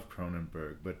love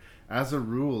Cronenberg, but as a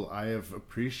rule, I have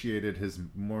appreciated his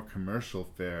more commercial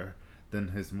fare than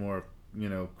his more,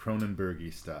 Cronenberg-y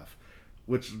stuff.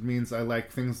 Which means I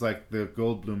like things like the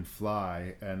Goldblum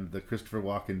Fly and the Christopher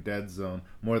Walken Dead Zone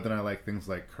more than I like things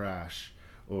like Crash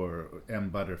or M.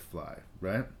 Butterfly,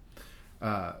 right?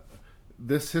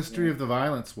 This History of the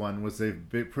Violence one was a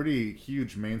pretty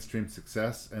huge mainstream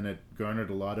success, and it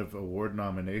garnered a lot of award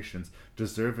nominations,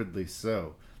 deservedly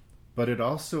so. But it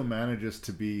also manages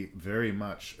to be very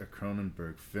much a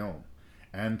Cronenberg film.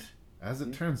 And as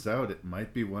it turns out, it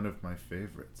might be one of my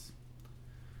favorites.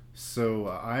 So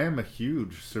I am a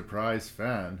huge surprise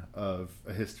fan of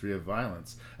A History of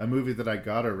Violence, a movie that I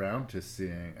got around to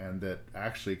seeing and that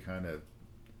actually kind of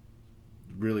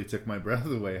really took my breath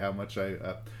away how much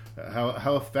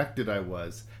how affected I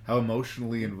was, how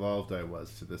emotionally involved I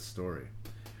was to this story.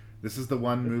 This is the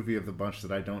one movie of the bunch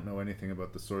that I don't know anything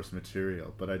about the source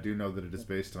material, but I do know that it is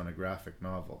based on a graphic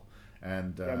novel.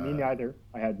 And yeah, me neither.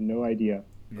 I had no idea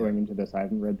going into this. I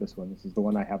haven't read this one. This is the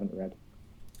one I haven't read.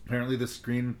 Apparently the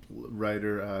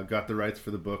screenwriter got the rights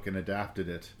for the book and adapted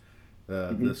it.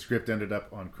 The script ended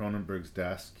up on Cronenberg's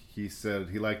desk. He said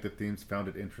he liked the themes, found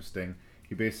it interesting.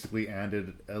 He basically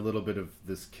added a little bit of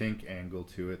this kink angle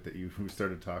to it that we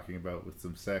started talking about with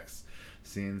some sex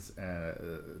scenes,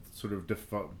 sort of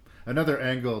another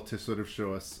angle to sort of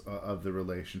show us of the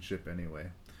relationship anyway,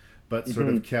 but sort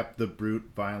of kept the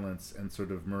brute violence and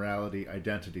sort of morality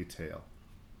identity tale.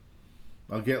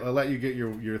 I'll let you get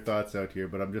your thoughts out here,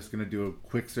 but I'm just going to do a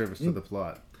quick service to the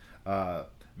plot.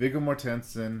 Viggo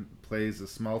Mortensen plays a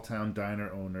small town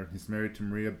diner owner. He's married to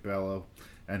Maria Bello,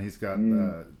 and he's got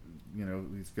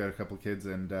he's got a couple kids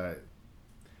and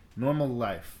normal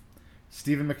life.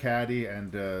 Stephen McHattie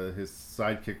and his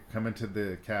sidekick come into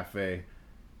the cafe,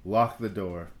 lock the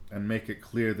door, and make it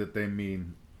clear that they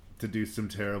mean to do some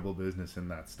terrible business in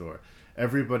that store.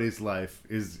 Everybody's life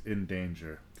is in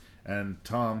danger. And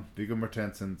Tom, Viggo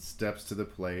Mortensen, steps to the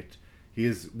plate. He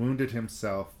is wounded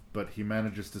himself, but he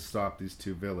manages to stop these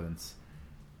two villains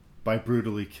by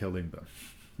brutally killing them.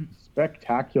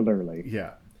 Spectacularly.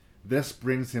 Yeah. This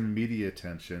brings him media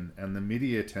attention, and the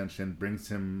media attention brings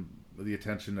him the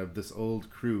attention of this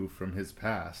old crew from his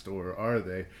past, or are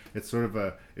they? It's sort of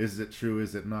a, is it true,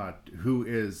 is it not? Who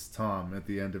is Tom at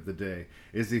the end of the day?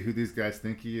 Is he who these guys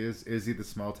think he is? Is he the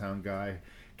small town guy?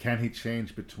 Can he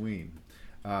change between?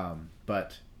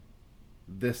 But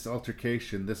this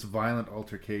altercation, this violent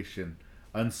altercation,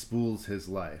 unspools his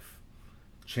life,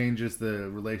 changes the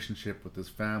relationship with his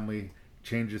family,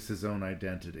 changes his own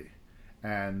identity.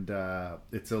 And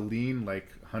it's a lean,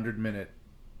 100-minute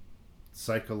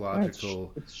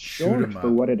psychological it's short for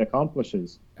what it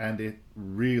accomplishes, and it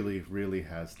really, really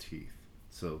has teeth.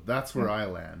 So that's where I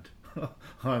land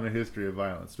on A History of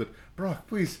Violence. But Brock,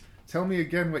 please tell me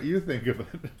again what you think of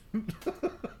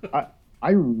it.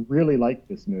 I really like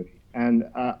this movie, and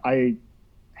I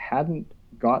hadn't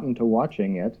gotten to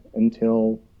watching it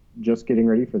until just getting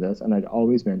ready for this, and I'd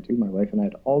always meant to. My wife and I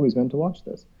had always meant to watch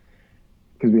this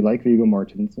because we like Viggo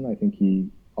Mortensen. I think he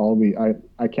always.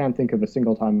 I can't think of a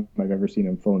single time I've ever seen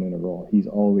him phone in a role. He's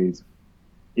always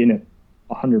in it,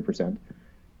 100%.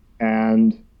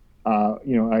 And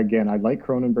again, I like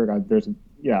Cronenberg.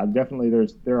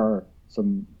 There are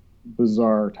some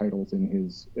bizarre titles in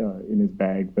his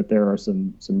bag, but there are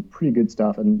some pretty good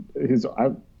stuff, and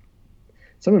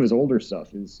some of his older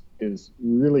stuff is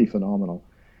really phenomenal.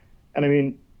 And I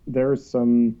mean, there's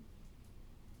some,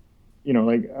 I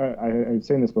was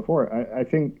saying this before. I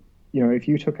think if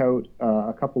you took out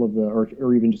a couple of the,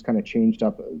 or even just kind of changed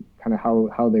up kind of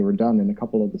how they were done in a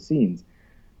couple of the scenes,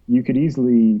 this could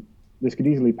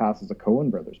easily pass as a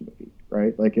Coen Brothers movie,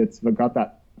 right? Like it's got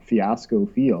that fiasco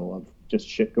feel of just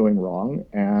shit going wrong,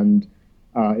 and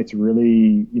it's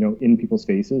really in people's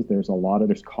faces. There's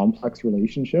complex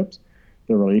relationships.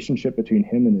 The relationship between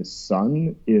him and his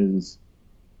son is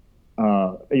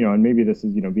and maybe this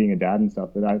is being a dad and stuff,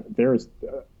 but there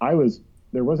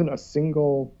wasn't a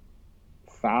single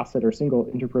facet or single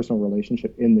interpersonal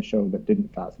relationship in the show that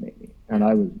didn't fascinate me, and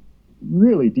I was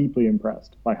really deeply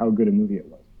impressed by how good a movie it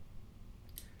was.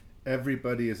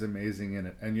 Everybody is amazing in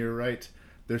it, and you're right.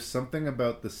 There's something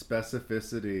about the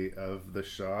specificity of the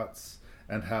shots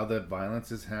and how that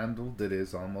violence is handled that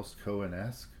is almost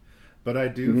Coen-esque. But I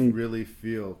do really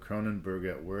feel Cronenberg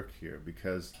at work here,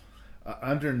 because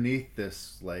underneath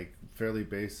this fairly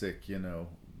basic,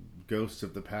 Ghosts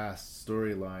of the Past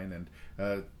storyline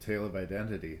and Tale of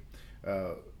Identity,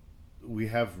 we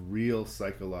have real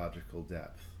psychological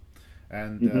depth.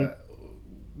 And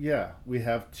we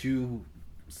have two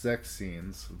sex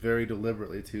scenes, very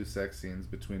deliberately two sex scenes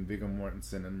between Viggo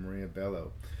Mortensen and Maria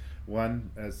Bello. One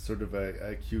as sort of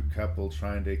a cute couple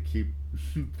trying to keep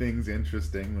things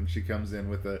interesting when she comes in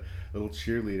with a little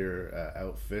cheerleader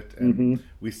outfit, and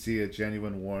we see a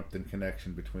genuine warmth and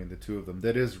connection between the two of them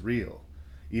that is real,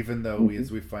 even though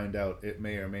as we find out, it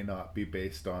may or may not be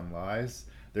based on lies.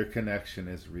 Their connection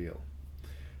is real.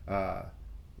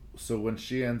 So when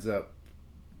she ends up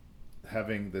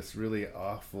having this really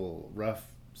awful, rough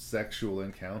sexual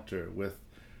encounter with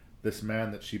this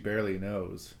man that she barely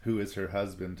knows, who is her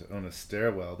husband, on a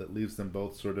stairwell that leaves them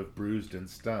both sort of bruised and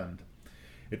stunned,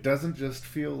 it doesn't just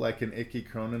feel like an icky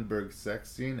Cronenberg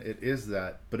sex scene. It is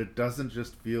that, but it doesn't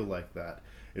just feel like that.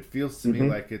 It feels to me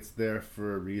like it's there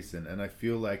for a reason, and I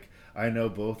feel like I know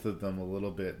both of them a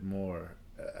little bit more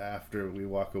after we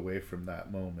walk away from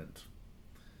that moment.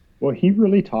 Well, he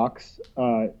really talks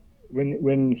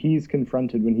when he's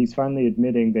confronted, when he's finally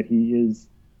admitting that he is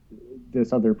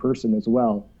this other person as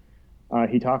well.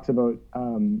 He talks about,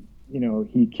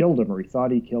 he killed him, or he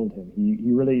thought he killed him.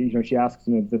 He really, she asks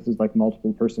him if this is like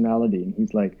multiple personality, and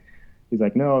he's like,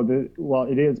 no, well,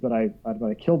 it is, but I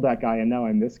killed that guy, and now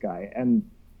I'm this guy, and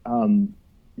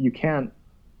you can't.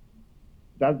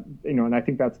 That, and I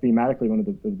think that's thematically one of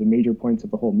the major points of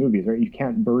the whole movie, is, right? You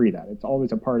can't bury that. It's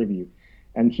always a part of you,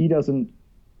 and he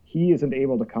isn't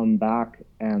able to come back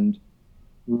and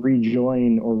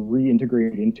rejoin or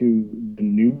reintegrate into the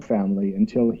new family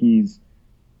until he's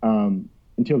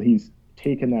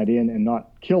taken that in and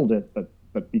not killed it,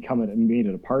 but become it and made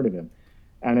it a part of him.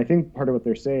 And I think part of what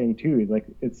they're saying too is, like,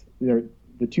 it's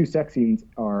the two sex scenes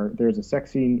are, there's a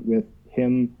sex scene with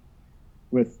him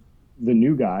with the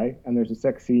new guy, and there's a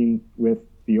sex scene with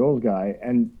the old guy,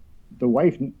 and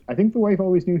I think the wife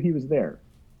always knew he was there.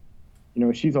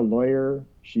 She's a lawyer,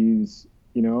 she's,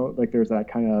 like, there's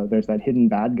that hidden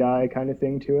bad guy kind of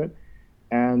thing to it.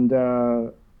 And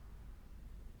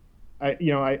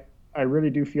I really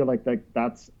do feel like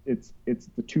it's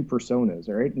the two personas,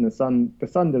 right? And the son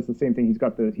does the same thing.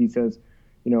 He says,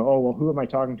 oh, well, who am I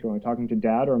talking to? Am I talking to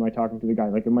Dad, or am I talking to the guy?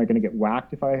 Like, am I going to get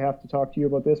whacked if I have to talk to you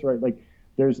about this, right? Like,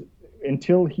 there's,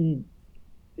 until he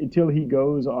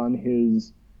goes on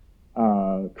his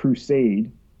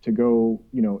crusade to go,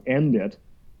 end it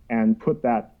and put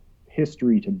that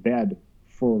history to bed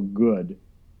for good,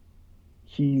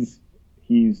 he's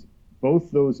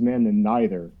both those men and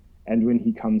neither. And when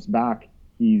he comes back,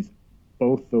 he's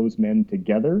both those men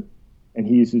together, and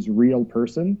he's his real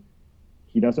person.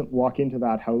 He doesn't walk into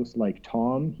that house like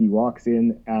Tom. He walks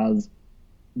in as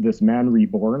this man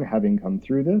reborn, having come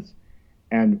through this.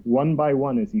 And one by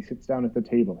one, as he sits down at the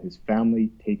table, his family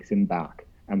takes him back.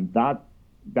 And that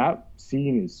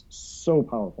scene is so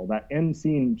powerful. That end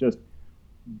scene just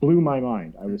blew my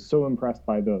mind. I was so impressed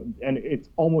by and it's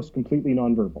almost completely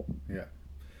nonverbal. Yeah.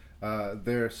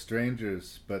 They're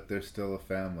strangers, but they're still a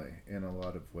family in a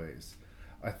lot of ways.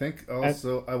 I think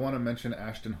also I want to mention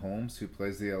Ashton Holmes, who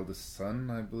plays the eldest son,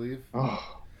 I believe.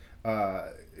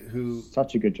 Who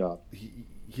such a good job.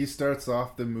 He starts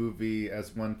off the movie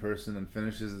as one person and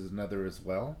finishes as another as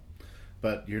well,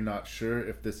 but you're not sure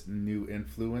if this new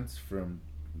influence from,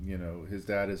 his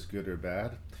dad is good or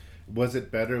bad. Was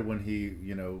it better when he,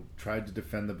 tried to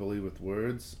defend the bully with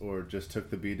words, or just took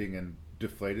the beating and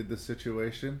deflated the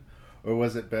situation? Or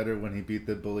was it better when he beat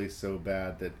the bully so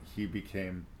bad that he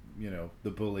became, the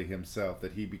bully himself,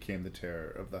 that he became the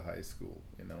terror of the high school,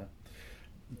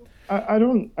 I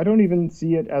don't even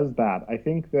see it as that. I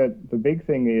think that the big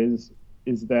thing is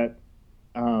that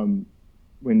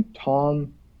when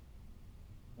Tom,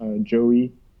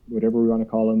 Joey, whatever we want to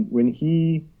call him, when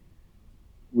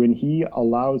he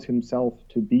allows himself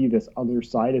to be this other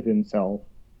side of himself,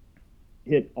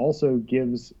 it also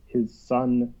gives his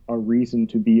son a reason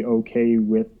to be okay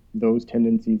with those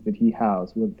tendencies that he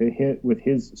has, with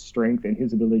his strength and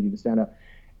his ability to stand up.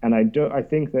 And I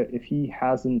think that if he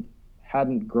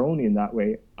hadn't grown in that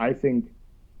way, I think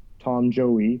Tom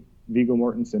Joey, Viggo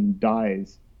Mortensen,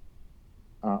 dies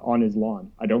on his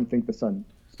lawn. I don't think the son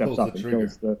steps up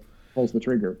and pulls the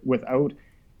trigger without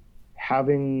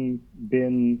having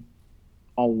been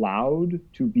allowed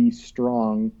to be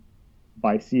strong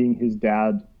by seeing his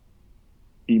dad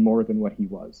be more than what he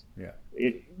was. Yeah.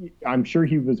 I'm sure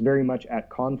he was very much at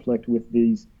conflict with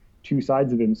these two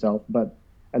sides of himself,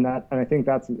 and I think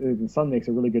that's, the son makes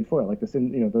a really good foil. Like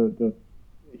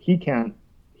he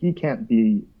can't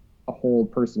be a whole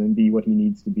person and be what he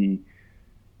needs to be,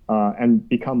 and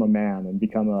become a man and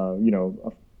become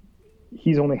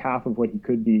he's only half of what he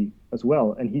could be as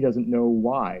well, and he doesn't know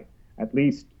why. At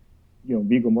least,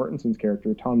 Viggo Mortensen's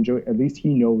character, Tom Joey, at least he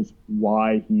knows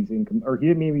why he's incomplete, or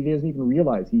maybe he doesn't even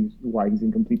realize why he's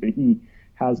incomplete, but he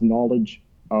has knowledge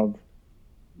of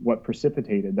what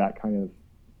precipitated that kind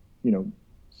of,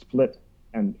 split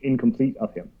and incomplete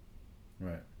of him.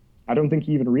 Right. I don't think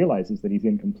he even realizes that he's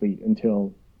incomplete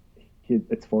until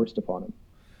it's forced upon him.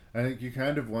 I think you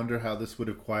kind of wonder how this would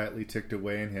have quietly ticked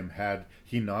away in him had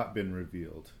he not been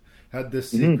revealed. Had the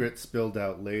secret spilled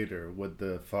out later, would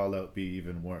the fallout be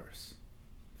even worse?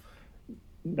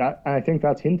 That I think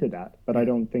that's hinted at, but I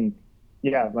don't think.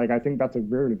 Yeah, like I think that's a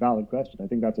very valid question. I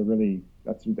think that's a really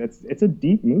it's a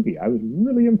deep movie. I was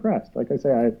really impressed. Like I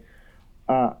say,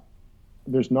 I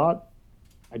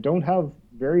don't have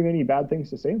very many bad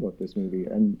things to say about this movie,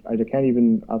 and I can't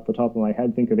even off the top of my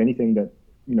head think of anything that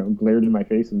glared in my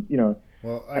face. And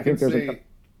well, I think there's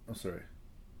I'm sorry.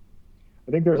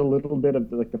 I think there's a little bit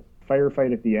of like the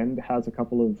firefight at the end has a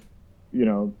couple of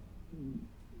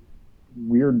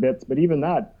weird bits, but even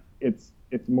that it's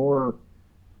more.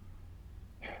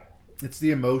 It's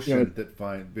the emotion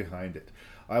behind it.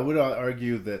 I would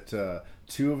argue that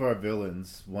two of our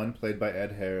villains, one played by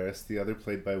Ed Harris, the other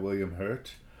played by William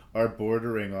Hurt, are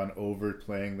bordering on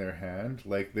overplaying their hand.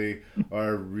 Like they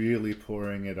are really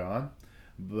pouring it on.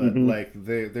 But like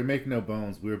they make no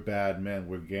bones. We're bad men.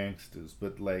 We're gangsters.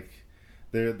 But like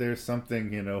there's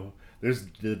something, there's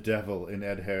the devil in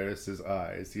Ed Harris's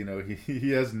eyes.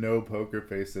 He has no poker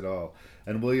face at all.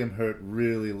 And William Hurt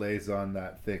really lays on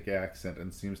that thick accent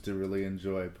and seems to really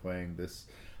enjoy playing this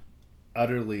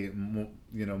utterly,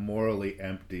 morally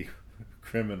empty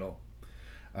criminal.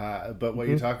 But when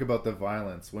you talk about the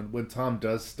violence, when Tom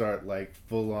does start like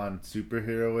full on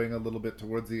superheroing a little bit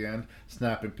towards the end,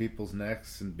 snapping people's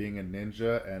necks and being a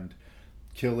ninja and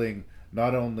killing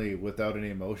not only without any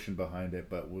emotion behind it,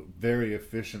 but very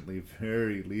efficiently,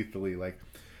 very lethally. Like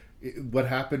what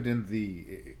happened in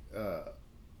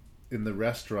the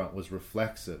restaurant was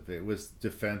reflexive. It was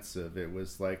defensive. It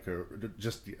was like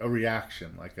just a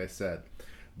reaction. Like I said,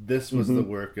 this was the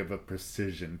work of a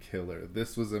precision killer.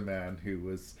 This was a man who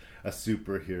was a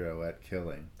superhero at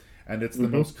killing. And it's the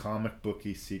most comic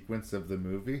booky sequence of the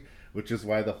movie, which is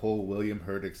why the whole William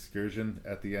Hurt excursion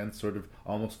at the end sort of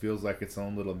almost feels like its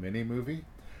own little mini movie.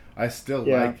 I still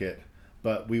like it,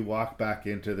 but we walk back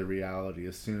into the reality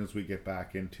as soon as we get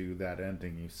back into that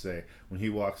ending, you say, when he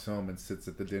walks home and sits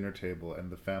at the dinner table and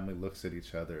the family looks at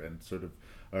each other and sort of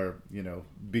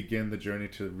begin the journey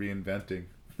to reinventing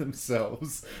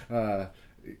themselves.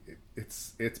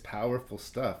 It's powerful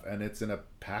stuff, and it's in a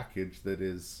package that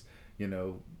is,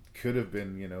 could have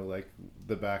been, like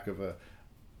the back of a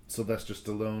Sylvester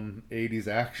Stallone 80s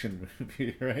action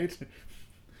movie, right?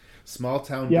 Small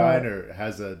Town Diner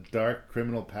has a dark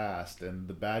criminal past, and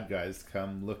the bad guys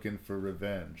come looking for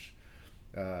revenge.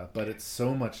 But it's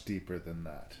so much deeper than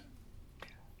that.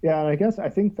 Yeah, and I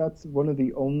think that's one of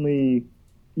the only,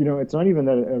 it's not even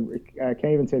that, I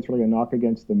can't even say it's really a knock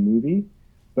against the movie,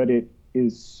 but it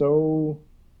is so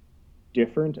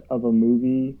different of a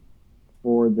movie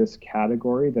for this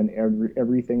category than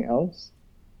everything else.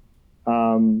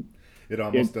 It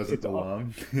almost doesn't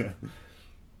belong.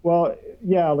 Well,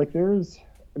 yeah, like there's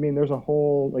a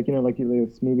whole, like,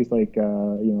 there's movies like,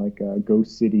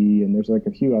 Ghost City, and there's like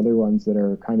a few other ones that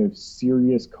are kind of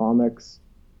serious comics.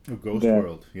 Oh, Ghost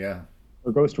World, yeah.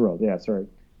 Or Ghost World, yeah, sorry.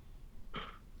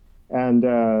 And,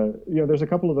 there's a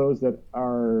couple of those that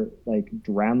are like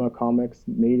drama comics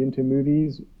made into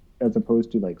movies as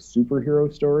opposed to like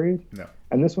superhero stories. No.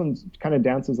 And this one kind of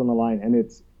dances on the line, and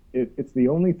it's the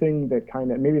only thing that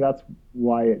kind of, maybe that's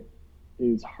why it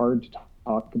is hard to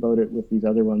talk about it with these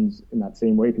other ones in that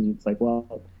same way, because it's like,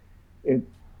 well,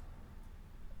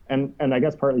 and I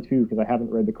guess partly too because I haven't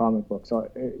read the comic book, so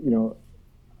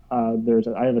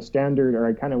I have a standard, or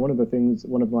I kind of one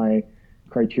of my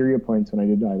criteria points when I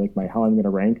did how I'm going to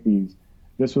rank these.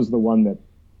 This was the one that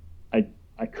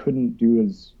I couldn't do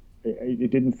it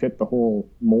didn't fit the whole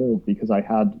mold, because I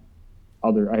had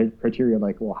criteria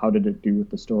like, well, how did it do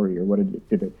with the story, or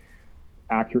did it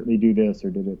accurately do this, or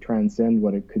did it transcend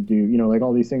what it could do? Like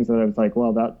all these things that I was like,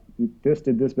 well, this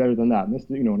did this better than that. And this,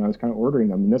 when I was kind of ordering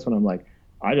them, and this one I'm like,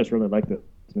 I just really like this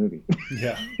movie.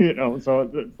 Yeah. So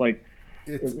it's like,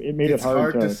 it made it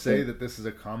hard to say that this is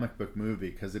a comic book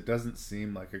movie, because it doesn't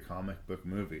seem like a comic book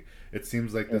movie. It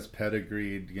seems like this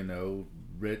pedigreed,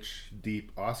 rich,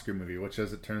 deep Oscar movie, which,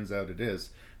 as it turns out, it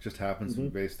is. Just happens to be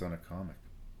based on a comic.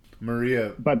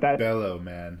 Maria Bello,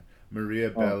 man. Maria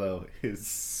Bello is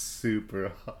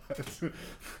super hot.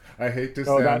 I hate to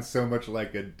sound so much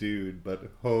like a dude, but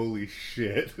holy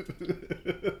shit.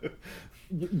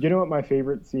 You know what my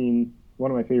favorite scene,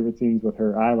 one of my favorite scenes with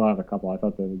her, I have a couple. I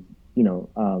thought that was,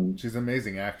 she's an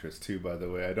amazing actress too, by the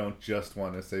way. I don't just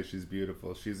want to say she's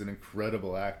beautiful. She's an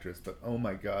incredible actress, but oh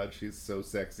my god, she's so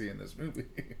sexy in this movie.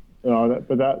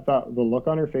 The look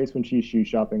on her face when she's shoe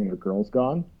shopping and her girl's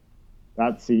gone,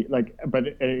 and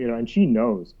she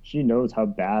knows how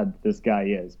bad this guy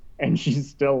is, and she's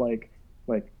still like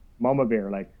mama bear,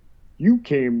 like, you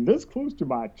came this close to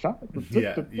my child.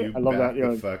 Yeah, you I love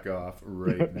that. Fuck off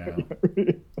right now.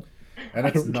 And I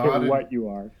it's don't not care what you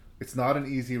are. It's not an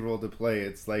easy role to play.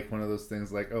 It's like one of those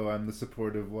things like, oh, I'm the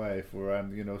supportive wife, or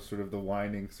I'm, sort of the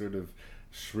whining, sort of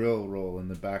shrill role in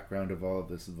the background of all of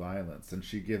this violence. And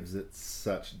she gives it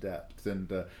such depth.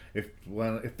 And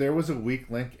if there was a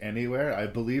weak link anywhere, I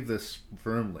believe this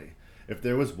firmly. If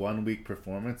there was one weak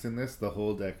performance in this, the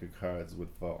whole deck of cards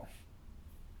would fall.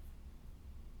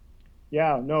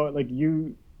 Yeah, no, like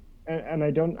you, and I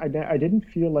didn't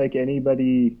feel like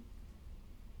anybody.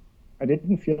 I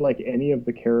didn't feel like any of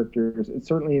the characters. It's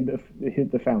certainly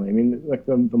the family. I mean, like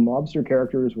the mobster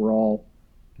characters were all.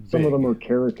 Some of them were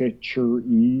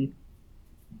caricature-y,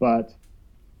 but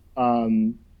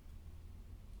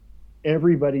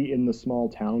everybody in the small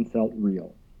town felt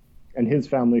real, and his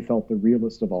family felt the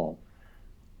realest of all.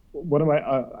 One of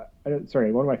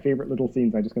my favorite little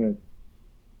scenes. I'm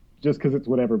just because it's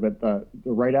whatever. But the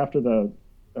right after the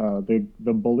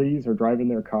bullies are driving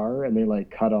their car and they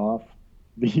like cut off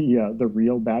the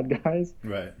real bad guys,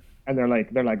 right? And they're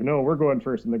like, no, we're going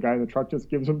first, and the guy in the truck just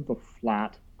gives him the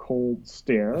flat, cold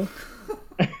stare,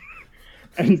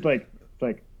 and he's like,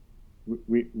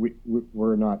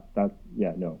 we're not that,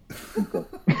 yeah, no, go.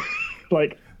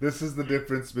 Like, this is the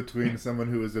difference between someone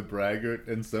who is a braggart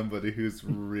and somebody who's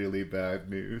really bad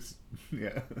news.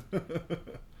 Yeah.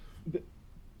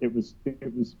 It was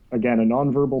again a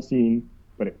nonverbal scene.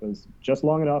 But it was just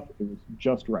long enough. It was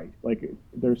just right. Like,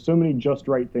 there's so many just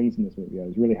right things in this movie. I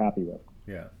was really happy with.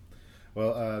 Yeah.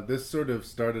 Well, this sort of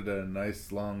started a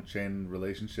nice long chain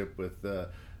relationship with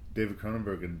David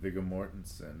Cronenberg and Viggo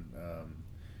Mortensen.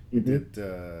 He did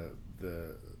the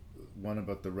one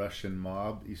about the Russian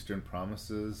mob, Eastern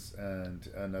Promises, and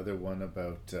another one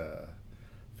about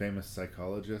famous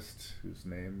psychologist whose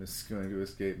name is going to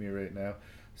escape me right now.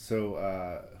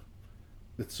 So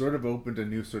it sort of opened a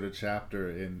new sort of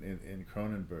chapter in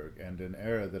Cronenberg and an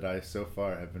era that I so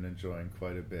far have been enjoying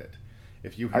quite a bit.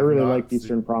 I really like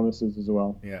Eastern Promises as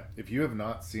well. Yeah, if you have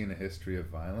not seen A History of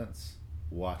Violence,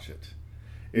 watch it.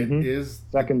 It is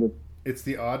seconded. It's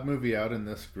the odd movie out in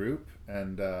this group,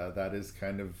 and that is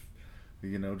kind of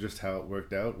just how it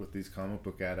worked out with these comic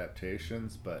book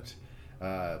adaptations. But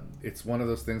it's one of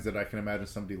those things that I can imagine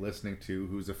somebody listening to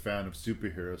who's a fan of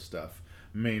superhero stuff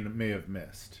may have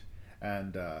missed.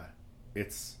 And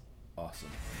it's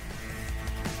awesome.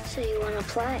 So you want to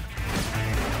play?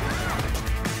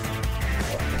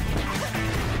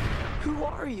 Who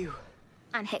are you?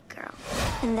 I'm Hit Girl.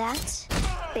 And that's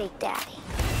Big Daddy.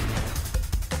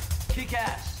 Kick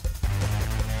ass.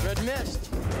 Red Mist.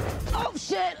 Oh,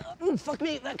 shit! Fuck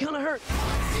me, that kind of hurt.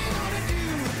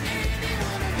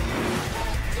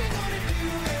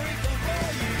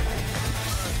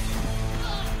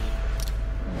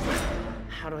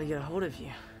 How do I get a hold of you?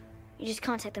 You just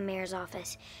contact the mayor's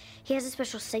office. He has a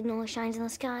special signal that shines in the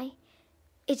sky.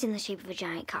 It's in the shape of a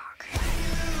giant cock.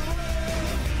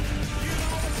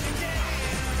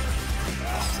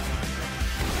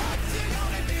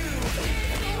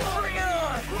 Bring it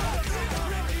on!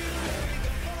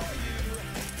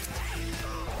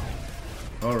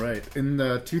 All right. In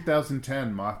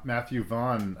 2010, Matthew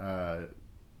Vaughn,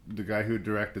 the guy who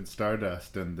directed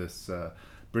Stardust and this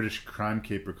British crime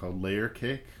caper called Layer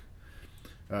Cake.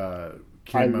 I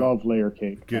love Layer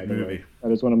Cake. Good movie.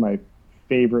 That is one of my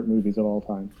favorite movies of all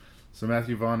time. So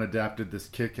Matthew Vaughn adapted this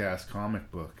kick-ass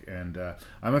comic book, and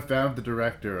I'm a fan of the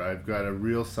director. I've got a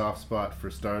real soft spot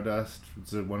for Stardust.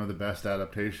 It's one of the best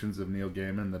adaptations of Neil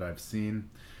Gaiman that I've seen.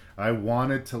 I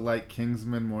wanted to like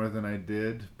Kingsman more than I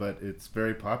did, but it's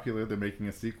very popular. They're making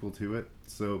a sequel to it.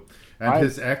 So, and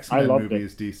his X-Men movie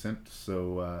is decent.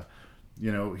 So,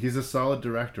 he's a solid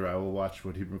director. I will watch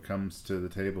what he comes to the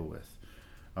table with.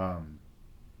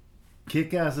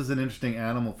 Kick-Ass is an interesting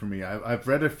animal for me. I've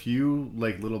read a few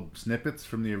little snippets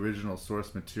from the original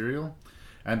source material,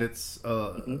 and it's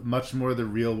much more the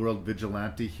real-world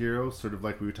vigilante hero, sort of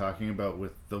like we were talking about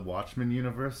with the Watchmen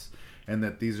universe, and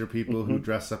that these are people who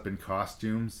dress up in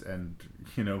costumes and,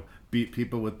 beat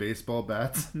people with baseball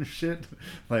bats and shit.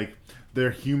 Like,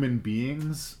 they're human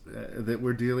beings that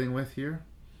we're dealing with here.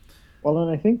 Well, and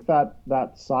I think that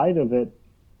side of it,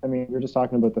 I mean, we were just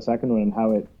talking about the second one and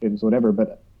how it was whatever,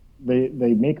 but they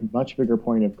make a much bigger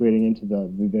point of getting into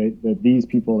that these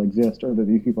people exist, or that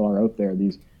these people are out there.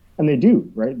 And they do,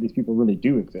 right? These people really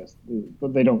do exist.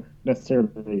 But they don't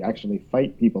necessarily actually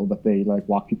fight people, but they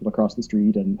walk people across the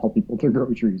street and help people with their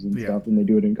groceries and stuff, and they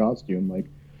do it in costume.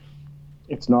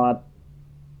 It's not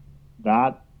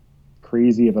that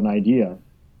crazy of an idea,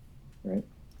 right?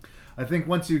 I think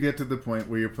once you get to the point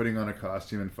where you're putting on a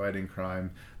costume and fighting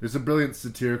crime, there's a brilliant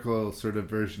satirical sort of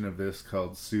version of this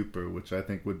called Super, which I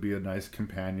think would be a nice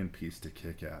companion piece to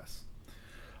Kick-Ass.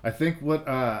 I think what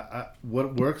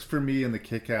works for me in the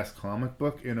Kick-Ass comic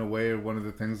book, in a way, are one of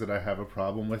the things that I have a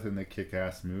problem with in the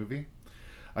Kick-Ass movie.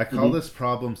 I call this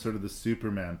problem sort of the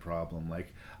Superman problem.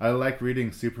 Like, I like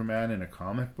reading Superman in a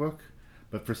comic book,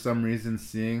 but for some reason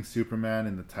seeing Superman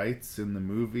in the tights in the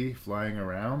movie flying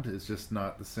around is just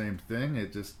not the same thing.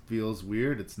 It just feels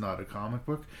weird. It's not a comic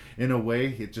book. In a way,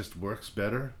 it just works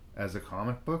better as a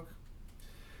comic book.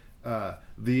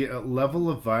 The level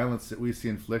of violence that we see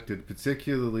inflicted,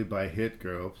 particularly by Hit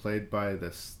Girl, played by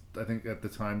this, I think at the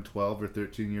time, 12 or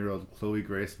 13-year-old Chloe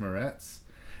Grace Moretz,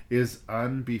 is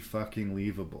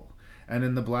unbe-fucking-leavable. And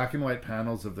in the black and white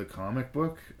panels of the comic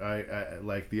book, I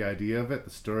like the idea of it, the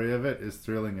story of it is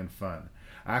thrilling and fun.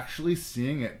 Actually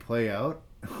seeing it play out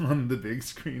on the big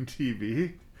screen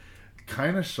TV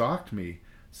kind of shocked me.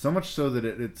 So much so that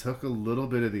it took a little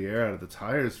bit of the air out of the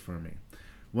tires for me.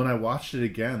 When I watched it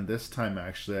again this time,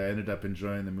 actually, I ended up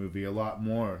enjoying the movie a lot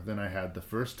more than I had the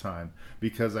first time,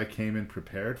 because I came in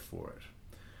prepared for it.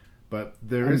 But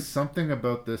there is something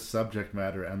about this subject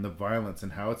matter and the violence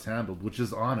and how it's handled, which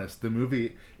is honest. The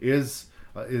movie is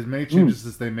many changes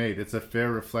as they made. It's a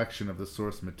fair reflection of the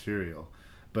source material.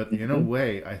 But in a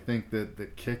way, I think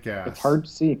that Kick-Ass... It's hard to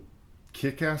see.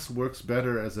 Kick-Ass works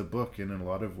better as a book in a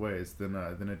lot of ways than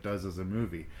it does as a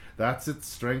movie. That's its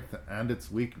strength and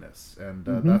its weakness, and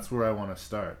that's where I want to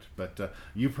start. But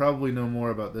you probably know more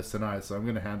about this than I, so I'm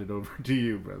going to hand it over to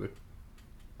you, brother.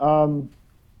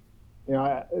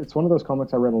 It's one of those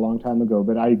comics I read a long time ago,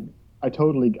 but I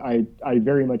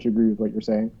very much agree with what you're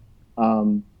saying.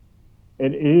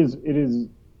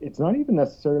 It's not even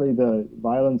necessarily the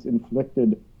violence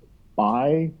inflicted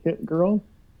by Hit Girl.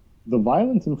 The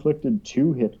violence inflicted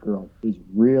to Hit Girl is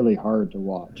really hard to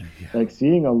watch. Yeah. Like,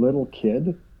 seeing a little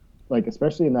kid, like,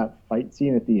 especially in that fight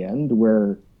scene at the end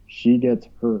where she gets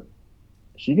hurt.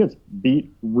 She gets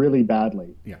beat really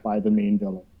badly by the main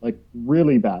villain. Like,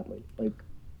 really badly.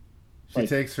 She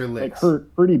takes her licks. Like,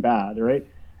 hurt pretty bad, right?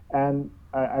 And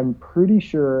I'm pretty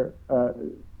sure,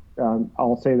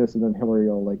 I'll say this and then Hillary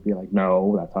will be like,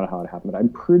 no, that's not how it happened. But I'm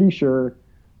pretty sure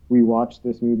we watched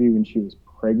this movie when she was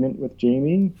pregnant with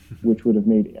Jamie, which would have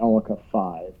made Elika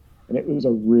 5. And it was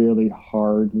a really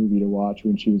hard movie to watch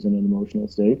when she was in an emotional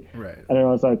state. Right. And I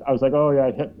was like, oh yeah,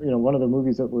 one of the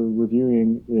movies that we're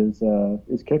reviewing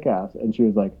is Kick-Ass. And she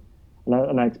was like,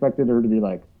 and I expected her to be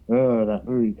like, oh, that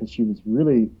movie, because she was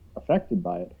really affected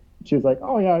by it. She was like,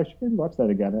 oh yeah, I should maybe watch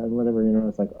that again, and whatever,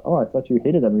 It's like, oh, I thought you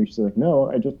hated that movie. She's like, no,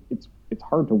 it's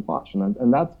hard to watch,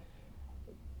 and that's,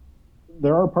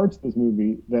 there are parts of this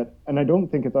movie that, and I don't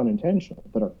think it's unintentional,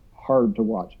 that are hard to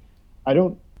watch. I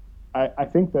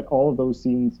think that all of those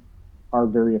scenes are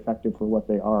very effective for what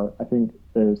they are. I think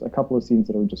there's a couple of scenes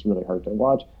that are just really hard to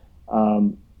watch.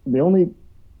 The only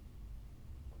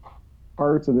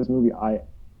parts of this movie I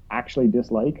actually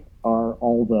dislike are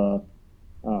all the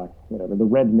the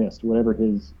red mist, whatever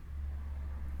Christopher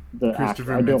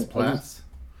Mintz-Plasse.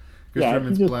 Christopher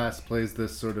Mintz-Plasse plays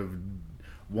this sort of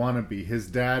wannabe. His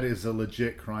dad is a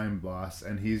legit crime boss,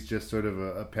 and he's just sort of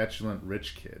a petulant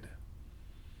rich kid.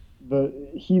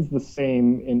 He's the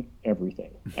same in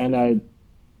everything, and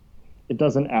it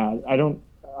doesn't add. I don't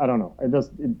know.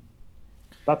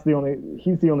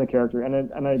 He's the only character,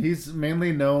 and he's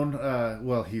mainly known.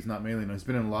 Well, he's not mainly known. He's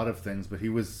been in a lot of things, but he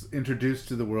was introduced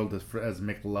to the world as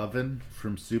McLovin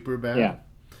from Superbad. Yeah.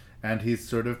 And he's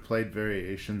sort of played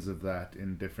variations of that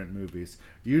in different movies.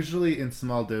 Usually in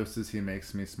small doses, he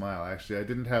makes me smile. Actually, I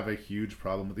didn't have a huge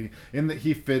problem with him, in that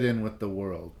he fit in with the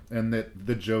world, and that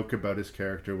the joke about his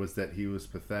character was that he was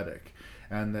pathetic,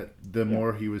 and that the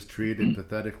more he was treated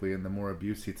pathetically and the more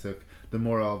abuse he took, the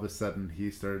more all of a sudden he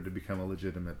started to become a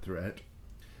legitimate threat.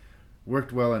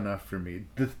 Worked well enough for me.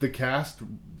 The cast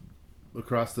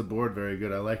across the board, very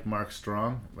good. I like Mark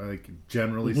Strong.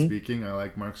 Generally speaking, I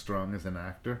like Mark Strong as an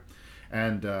actor.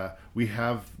 And we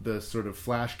have the sort of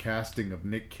flash casting of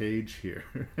Nick Cage here.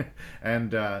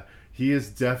 And he is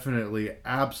definitely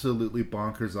absolutely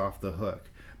bonkers off the hook.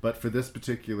 But for this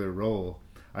particular role,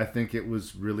 I think it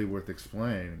was really worth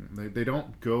explaining. They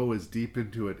don't go as deep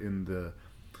into it in the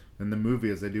movie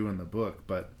as they do in the book,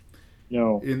 but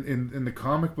no. In the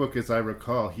comic book, as I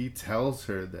recall, he tells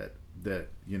her that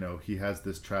he has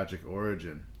this tragic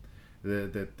origin,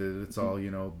 that it's all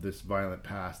this violent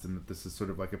past, and that this is sort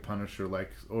of like a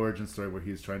Punisher-like origin story where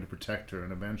he's trying to protect her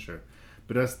and avenge her.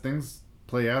 But as things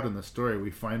play out in the story,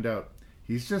 we find out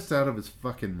he's just out of his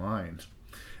fucking mind.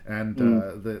 And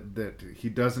that he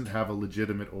doesn't have a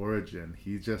legitimate origin.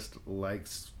 He just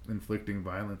likes inflicting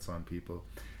violence on people.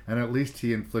 And at least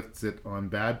he inflicts it on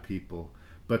bad people.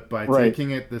 But by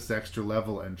taking it this extra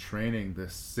level and training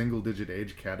this single-digit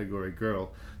age category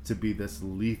girl to be this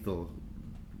lethal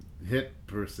hit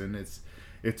person.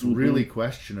 It's really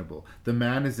questionable. The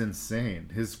man is insane.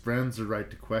 His friends are right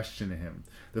to question him.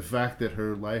 The fact that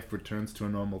her life returns to a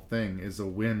normal thing is a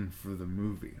win for the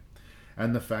movie.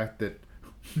 And the fact that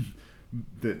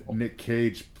that Nick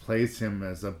Cage plays him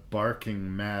as a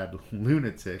barking mad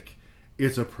lunatic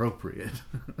is appropriate.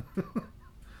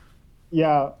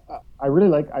 Yeah, I really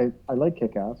like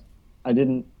Kick-Ass. I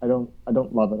don't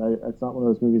love it. It's not one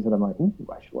of those movies that I'm like, ooh,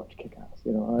 I should watch Kick-Ass.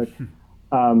 You know,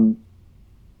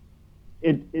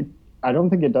 I don't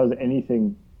think it does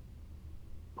anything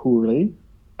poorly.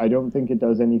 I don't think it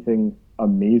does anything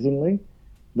amazingly.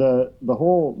 The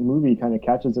whole movie kind of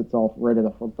catches itself right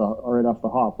off the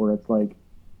hop, where it's like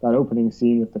that opening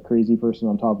scene with the crazy person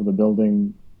on top of the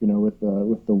building, you know, with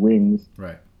the wings,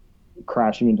 right,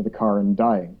 crashing into the car and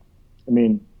dying. I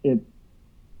mean,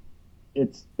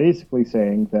 it's basically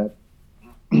saying that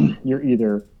you're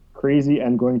either crazy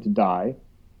and going to die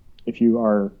if you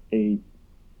are a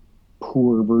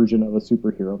poor version of a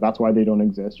superhero. That's why they don't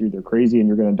exist. You're either crazy and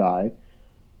you're going to die,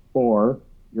 or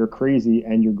you're crazy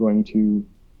and you're going to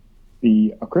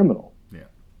be a criminal. Yeah.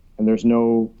 And there's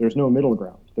no middle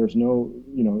ground. There's no,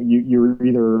 you know, you're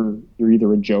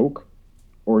either a joke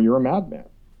or you're a madman.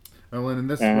 Well, and in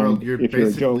this world,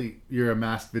 you're a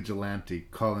masked vigilante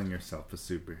calling yourself a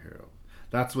superhero.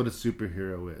 That's what a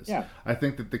superhero is. Yeah. I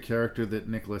think that the character that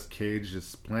Nicolas Cage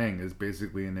is playing is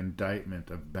basically an indictment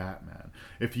of Batman.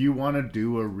 If you want to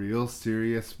do a real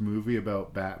serious movie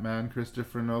about Batman,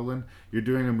 Christopher Nolan, you're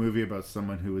doing a movie about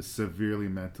someone who is severely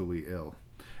mentally ill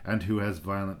and who has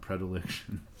violent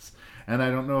predilections. And I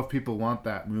don't know if people want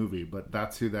that movie, but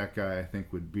that's who that guy, I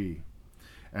think, would be.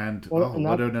 And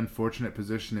what an unfortunate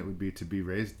position it would be to be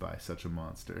raised by such a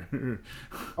monster.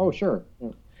 Oh, sure.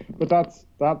 Yeah. But that's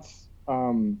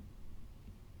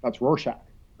Rorschach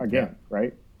again,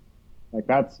 right? Like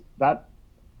that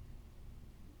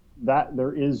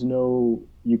there is no,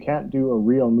 you can't do a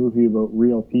real movie about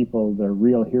real people. They're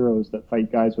real heroes that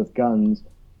fight guys with guns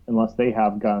unless they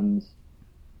have guns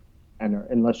and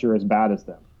unless you're as bad as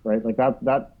them, right? Like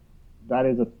that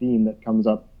is a theme that comes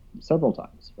up several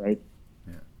times, right?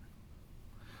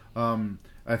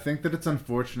 I think that it's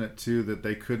unfortunate too that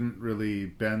they couldn't really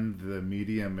bend the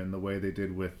medium in the way they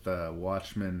did with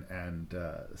Watchmen and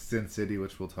Sin City,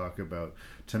 which we'll talk about,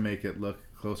 to make it look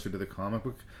closer to the comic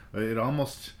book. It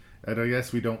almost, and I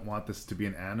guess we don't want this to be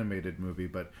an animated movie,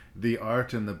 but the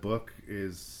art in the book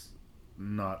is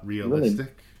not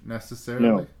realistic necessarily.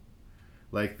 No.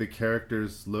 Like, the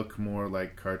characters look more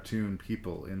like cartoon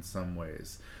people in some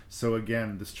ways. So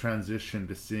again, this transition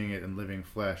to seeing it in living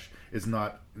flesh is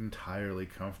not entirely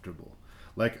comfortable.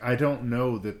 Like, I don't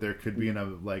know that there could be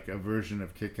a version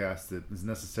of Kick-Ass that is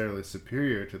necessarily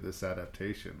superior to this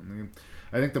adaptation. I mean,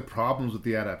 I think the problems with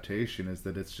the adaptation is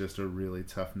that it's just a really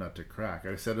tough nut to crack.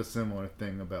 I said a similar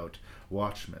thing about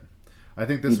Watchmen. I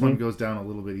think this one goes down a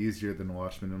little bit easier than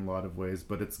Watchmen in a lot of ways,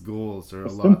 but its goals are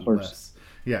a lot less.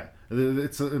 Yeah,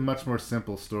 it's a much more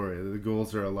simple story. The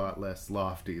goals are a lot less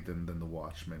lofty than the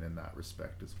Watchmen in that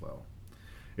respect as well.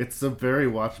 It's a very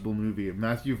watchable movie.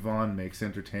 Matthew Vaughn makes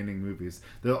entertaining movies.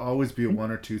 There'll always be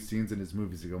one or two scenes in his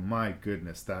movies that go, my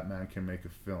goodness, that man can make a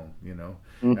film, you know?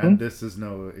 And this is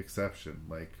no exception.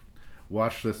 Like,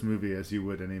 watch this movie as you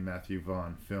would any Matthew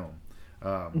Vaughn film.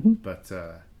 But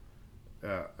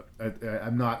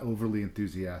I'm not overly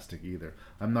enthusiastic either.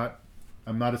 I'm not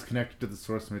as connected to the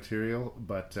source material,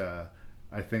 but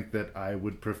I think that I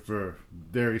would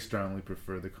very strongly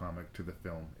prefer the comic to the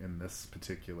film in this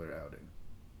particular outing.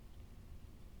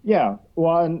 Yeah,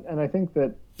 well, and I think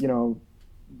that, you know,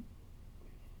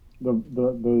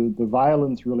 the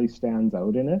violence really stands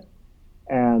out in it.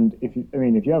 And if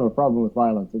you have a problem with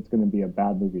violence, it's going to be a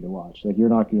bad movie to watch. Like, you're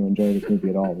not going to enjoy this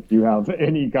movie at all. If you have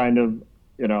any kind of,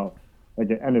 you know,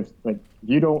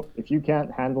 if you can't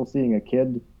handle seeing a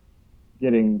kid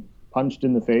getting punched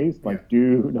in the face,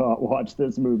 do not watch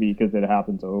this movie, because it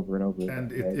happens over and over again.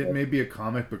 And it may be a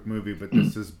comic book movie, but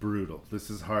this is brutal. This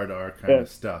is hard R kind of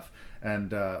stuff.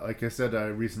 And like I said, I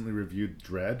recently reviewed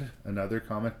Dredd, another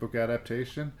comic book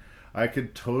adaptation. I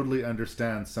could totally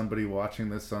understand somebody watching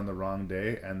this on the wrong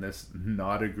day and this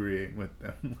not agreeing with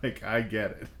them. Like, I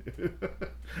get it.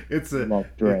 Love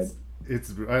Dredd.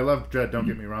 I love Dredd, don't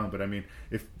get me wrong, but I mean,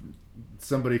 if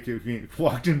somebody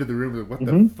walked into the room, like, what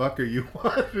the fuck are you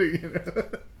watching? You know?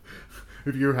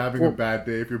 If you're having a bad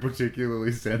day, if you're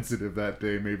particularly sensitive that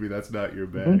day, maybe that's not your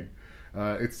bag.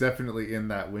 It's definitely in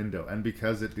that window, and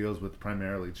because it deals with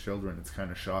primarily children, it's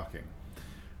kind of shocking.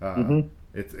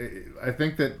 I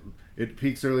think that it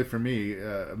peaks early for me,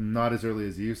 not as early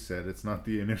as you said. It's not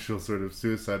the initial sort of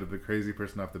suicide of the crazy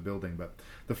person off the building, but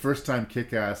the first time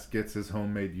Kick-Ass gets his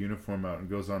homemade uniform out and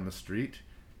goes on the street,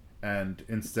 and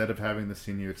instead of having the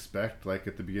scene you expect, like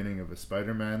at the beginning of a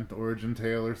Spider-Man origin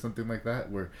tale or something like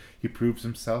that, where he proves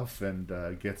himself and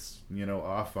gets,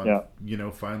 off on,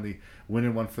 finally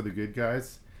winning one for the good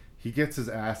guys, he gets his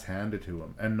ass handed to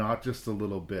him, and not just a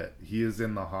little bit. He is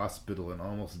in the hospital and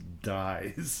almost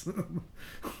dies.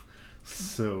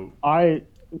 So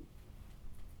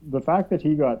the fact that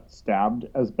he got stabbed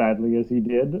as badly as he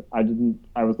did, I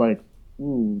was like,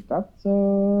 ooh, that's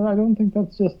I don't think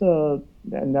that's just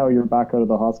and now you're back out of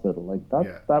the hospital. Like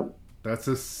that's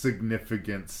a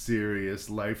significant, serious,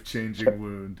 life-changing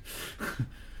wound.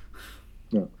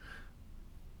 Yeah.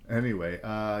 Anyway,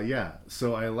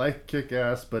 so I like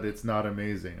Kick-Ass, but it's not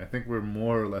amazing. I think we're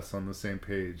more or less on the same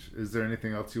page. Is there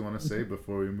anything else you want to say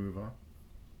before we move on?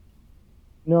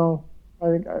 No, I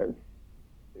think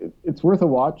it's worth a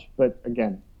watch, but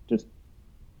again, just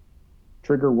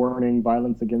trigger warning: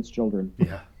 violence against children.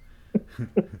 Yeah.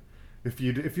 If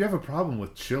you have a problem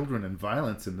with children and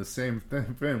violence in the same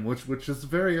film, which is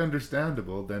very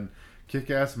understandable, then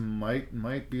Kick-Ass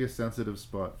might be a sensitive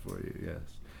spot for you.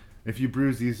 Yes. If you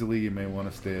bruise easily, you may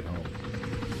want to stay at home.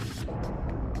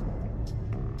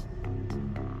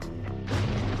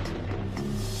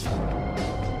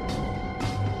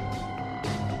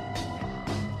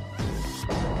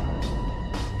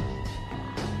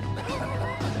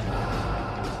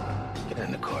 Get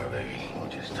in the car, baby. We'll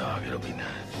just talk. It'll be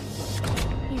nice.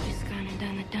 You've just gone and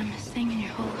done the dumbest thing in your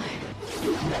whole life.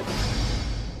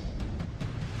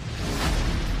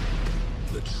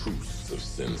 The truths of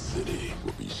Sin City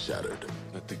will be shattered.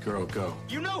 Let the girl go.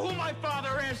 You know who my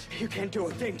father is? You can't do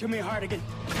a thing to me, Hardigan.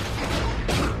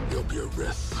 There'll be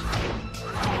arrests.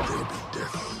 There'll be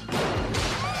death.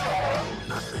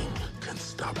 Nothing can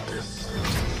stop this.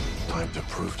 Time to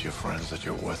prove to your friends that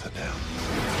you're worth it now.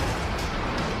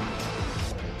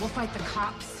 We'll fight the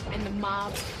cops and the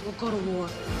mob. We'll go to war.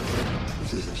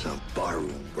 This isn't some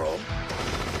barroom, bro.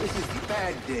 This is the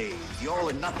bad days, the all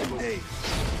or nothing days.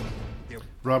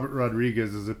 Robert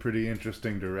Rodriguez is a pretty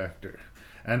interesting director,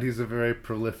 and he's a very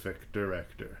prolific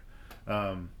director.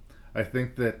 I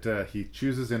think that he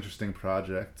chooses interesting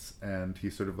projects, and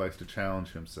he sort of likes to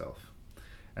challenge himself.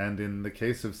 And in the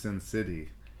case of Sin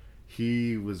City,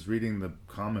 he was reading the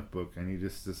comic book, and he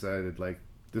just decided, like,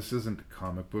 this isn't a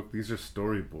comic book, these are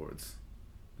storyboards.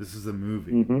 This is a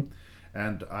movie. Mm-hmm.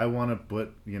 And I want to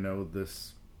put,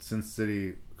 this Sin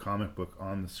City comic book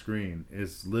on the screen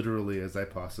as literally as I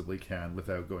possibly can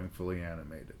without going fully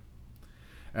animated.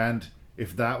 And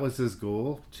if that was his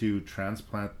goal, to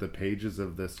transplant the pages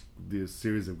of this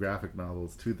series of graphic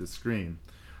novels to the screen,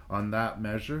 on that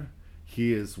measure,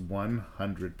 he is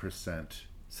 100%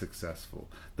 successful.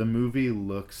 The movie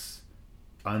looks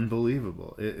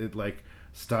unbelievable. It like,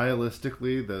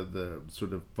 stylistically, the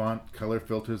sort of font color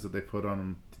filters that they put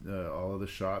on all of the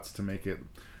shots to make it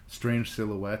strange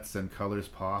silhouettes and colors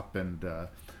pop, and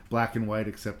black and white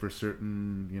except for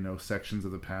certain sections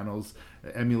of the panels,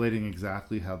 emulating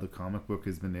exactly how the comic book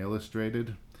has been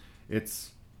illustrated.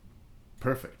 It's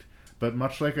perfect. But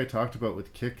much like I talked about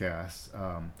with Kick-Ass,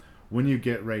 when you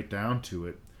get right down to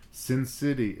it, Sin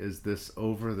City is this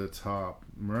over-the-top,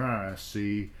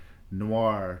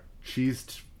 noir,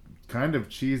 kind of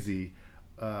cheesy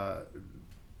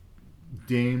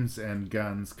dames and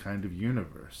guns kind of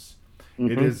universe.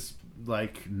 Mm-hmm. It is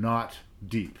like not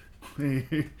deep.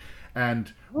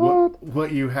 And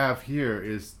what you have here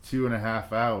is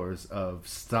 2.5 hours of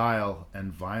style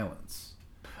and violence.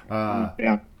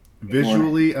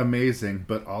 Visually amazing,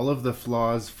 but all of the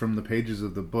flaws from the pages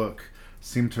of the book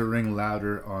seem to ring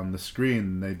louder on the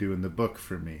screen than they do in the book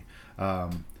for me.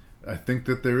 I think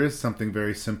that there is something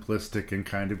very simplistic and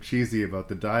kind of cheesy about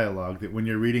the dialogue, that when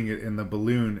you're reading it in the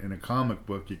balloon in a comic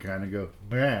book, you kind of go,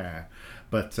 bah.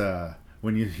 But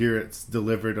when you hear it's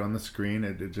delivered on the screen,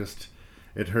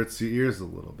 it hurts your ears a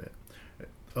little bit.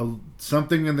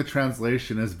 Something in the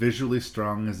translation, as visually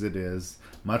strong as it is,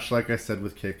 much like I said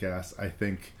with Kick-Ass, I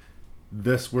think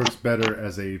this works better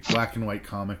as a black and white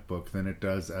comic book than it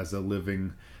does as a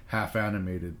living,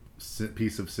 half-animated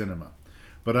piece of cinema.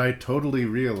 But I totally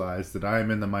realize that I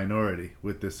am in the minority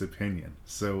with this opinion.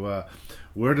 So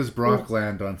where does Brock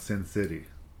land on Sin City?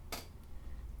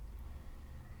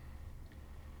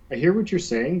 I hear what you're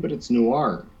saying, but it's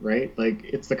noir, right? Like,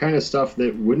 it's the kind of stuff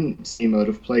that wouldn't seem out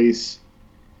of place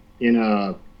in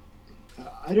a...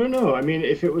 I don't know. I mean,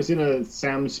 if it was in a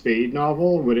Sam Spade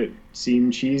novel, would it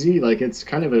seem cheesy? Like, it's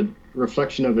kind of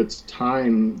reflection of its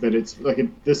time, that it's like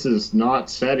this is not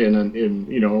set in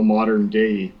a modern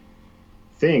day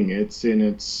thing. It's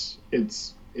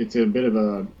a bit of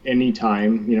a any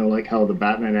time, like how the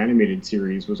Batman animated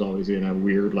series was always in a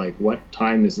weird, like, what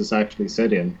time is this actually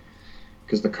set in?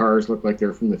 Because the cars look like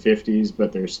they're from the 50s,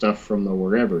 but there's stuff from the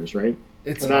wherevers, right?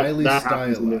 It's highly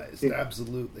stylized,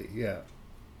 absolutely, yeah.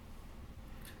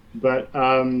 But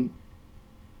to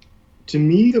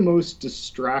me, the most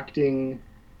distracting,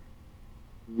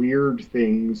 weird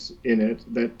things in it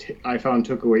that I found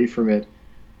took away from it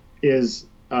is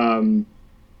a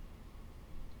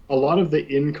lot of the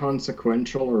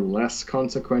inconsequential or less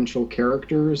consequential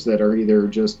characters that are either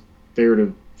just there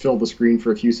to fill the screen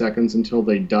for a few seconds until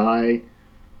they die,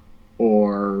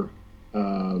 or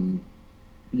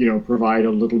provide a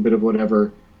little bit of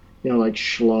whatever, like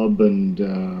Schlub and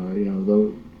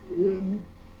the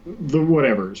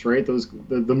whatevers, right?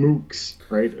 The mooks,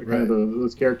 right? Kind of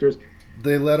those characters.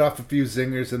 They let off a few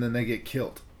zingers and then they get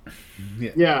killed.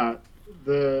 Yeah.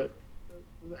 And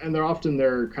they're often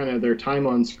their time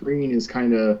on screen is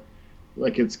kind of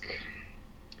like it's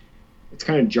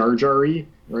kind of Jar Jar-y,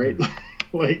 right?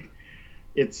 Like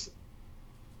it's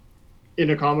in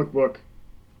a comic book,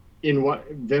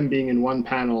 them being in one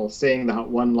panel saying that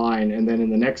one line, and then in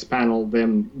the next panel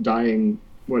them dying,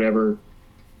 whatever.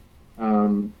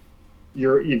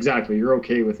 You're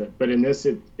okay with it, but in this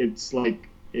it's like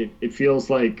it feels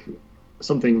like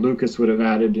something Lucas would have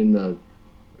added in the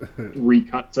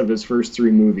recuts of his first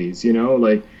 3 movies,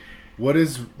 like what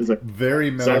is like, very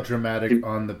melodramatic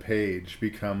on the page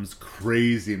becomes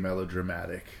crazy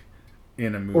melodramatic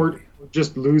in a movie, or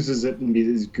just loses it and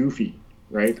is goofy,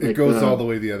 right? It goes all the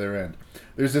way the other end.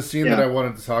 There's a scene that I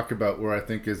wanted to talk about where I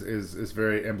think is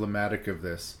very emblematic of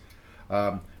this.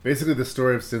 Basically, the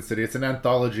story of Sin City. It's an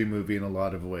anthology movie in a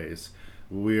lot of ways.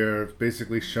 We're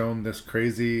basically shown this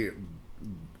crazy,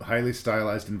 highly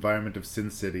stylized environment of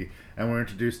Sin City, and we're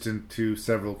introduced into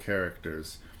several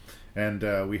characters.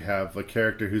 And we have a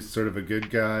character who's sort of a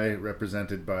good guy,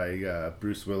 represented by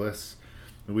Bruce Willis.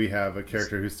 We have a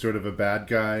character who's sort of a bad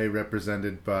guy,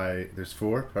 represented by... There's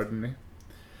 4, pardon me?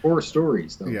 4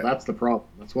 stories, though. Yeah. That's the problem.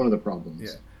 That's one of the problems.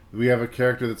 Yeah. We have a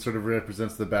character that sort of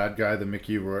represents the bad guy, the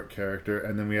Mickey Rourke character,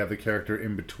 and then we have the character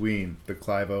in between, the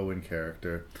Clive Owen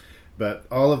character. But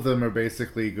all of them are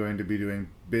basically going to be doing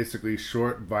basically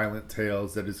short, violent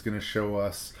tales that is going to show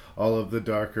us all of the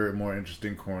darker, more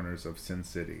interesting corners of Sin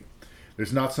City.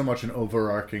 There's not so much an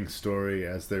overarching story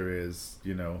as there is,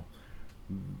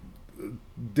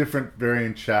 different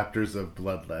varying chapters of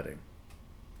bloodletting.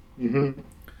 Mm-hmm.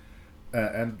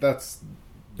 And that's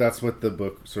what the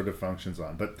book sort of functions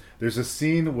on. But there's a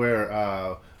scene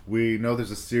where we know there's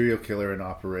a serial killer in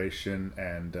operation,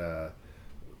 and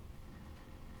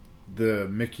the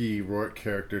Mickey Rourke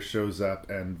character shows up,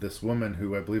 and this woman,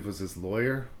 who I believe was his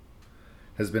lawyer,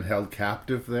 has been held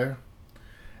captive there.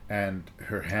 And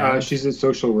her hand... she's a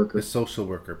social worker. A social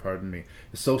worker, pardon me.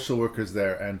 The social worker's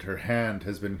there, and her hand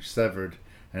has been severed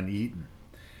and eaten.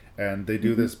 And they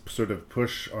do this sort of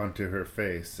push onto her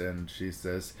face, and she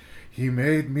says, "He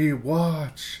made me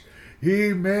watch.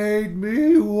 He made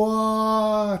me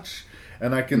watch."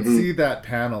 And I can see that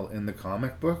panel in the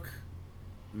comic book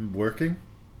working,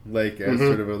 like as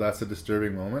sort of that's a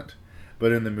disturbing moment.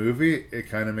 But in the movie, it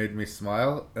kind of made me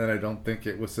smile, and I don't think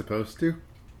it was supposed to.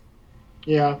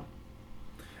 Yeah.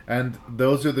 And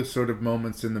those are the sort of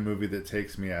moments in the movie that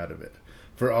takes me out of it.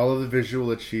 For all of the visual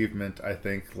achievement, I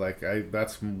think,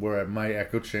 that's where my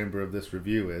echo chamber of this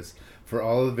review is. For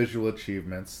all of the visual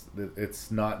achievements,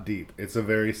 it's not deep. It's a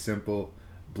very simple,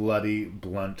 bloody,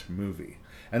 blunt movie.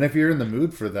 And if you're in the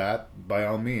mood for that, by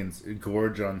all means,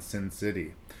 gorge on Sin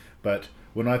City. But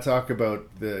when I talk about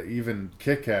even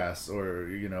Kick-Ass, or,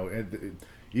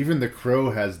 even The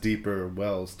Crow has deeper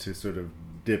wells to sort of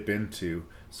dip into,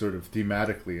 sort of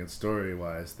thematically and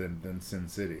story-wise, than Sin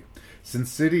City. Sin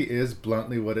City is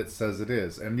bluntly what it says it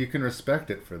is, and you can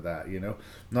respect it for that,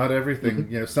 Not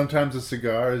everything, sometimes a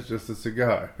cigar is just a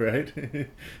cigar, right?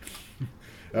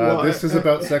 This is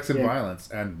about sex and violence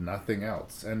and nothing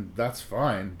else, and that's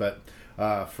fine, but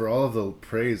for all of the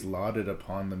praise lauded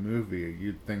upon the movie,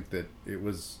 you'd think that there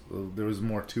was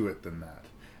more to it than that.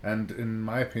 And in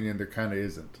my opinion, there kind of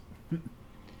isn't.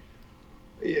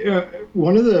 Yeah,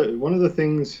 one of the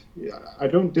things, I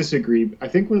don't disagree. I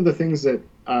think one of the things that,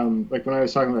 like when I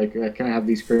was talking, like I kind of have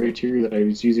these criteria that I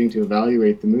was using to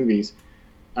evaluate the movies.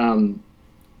 One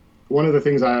of the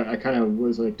things I kind of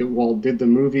was like, did the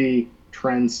movie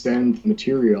transcend the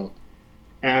material?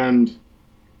 And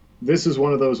this is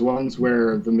one of those ones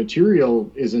where the material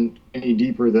isn't any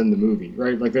deeper than the movie,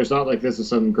 right? Like there's not like this is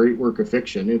some great work of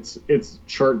fiction. It's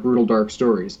short, brutal, dark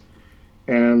stories.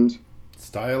 And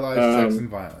stylized sex and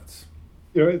violence.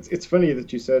 You know, it's funny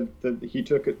that you said that he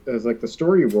took it as like the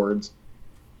storyboards.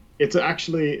 It's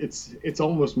actually it's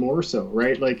almost more so,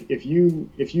 right? Like if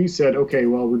you said, okay,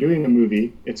 well, we're doing a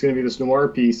movie, it's going to be this noir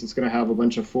piece, it's going to have a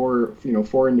bunch of four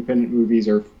independent movies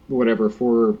or whatever,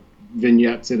 4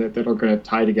 vignettes in it that are going to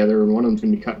tie together, and one of them's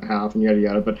going to be cut in half and yada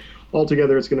yada, but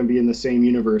altogether it's going to be in the same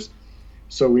universe.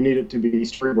 So we need it to be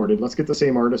storyboarded. Let's get the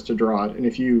same artist to draw it. And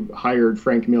if you hired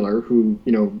Frank Miller, who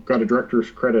got a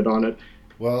director's credit on it.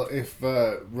 Well, if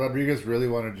Rodriguez really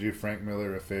wanted to do Frank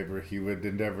Miller a favor, he would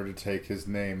endeavor to take his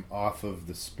name off of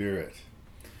The Spirit.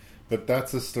 But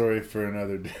that's a story for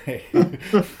another day.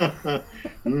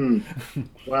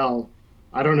 Well,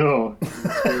 I don't know.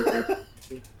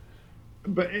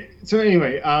 But so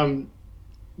anyway,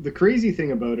 the crazy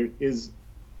thing about it is,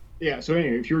 so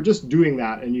anyway, if you were just doing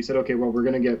that and you said, okay, well, we're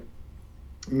going to get,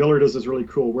 Miller does this really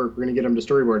cool work, we're going to get him to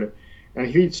storyboard it. And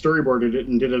he storyboarded it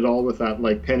and did it all with that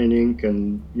like pen and ink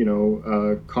and,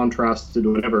 contrasted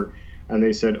whatever. And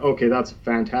they said, okay, that's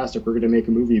fantastic. We're going to make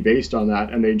a movie based on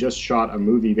that. And they just shot a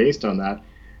movie based on that.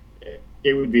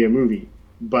 It would be a movie.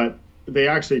 But they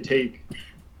actually take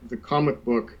the comic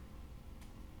book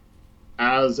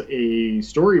as a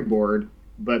storyboard,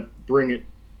 but bring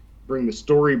the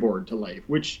storyboard to life,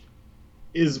 which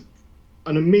is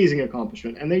an amazing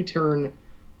accomplishment. And they turn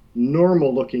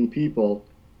normal looking people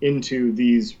into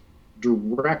these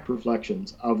direct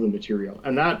reflections of the material.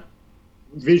 And that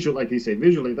like you say,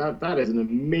 visually, that is an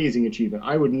amazing achievement.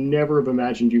 I would never have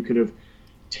imagined you could have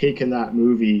taken that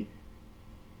movie,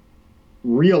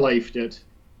 real-lifed it,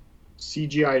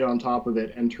 CGI'd on top of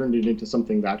it, and turned it into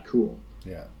something that cool.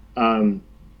 Yeah.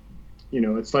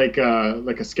 It's like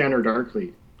a Scanner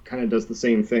Darkly kind of does the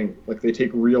same thing. Like they take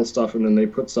real stuff and then they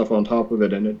put stuff on top of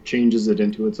it, and it changes it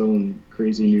into its own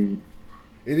crazy new.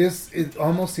 It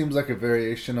almost seems like a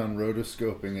variation on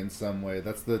rotoscoping in some way.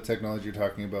 That's the technology you're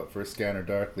talking about for Scanner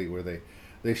Darkly, where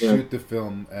they shoot the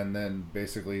film and then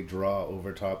basically draw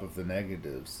over top of the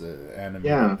negatives,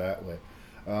 animate it that way.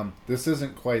 This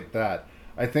isn't quite that.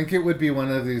 I think it would be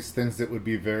one of these things that would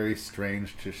be very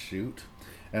strange to shoot,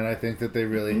 and I think that they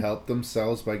really helped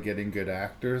themselves by getting good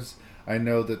actors. I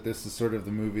know that this is sort of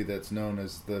the movie that's known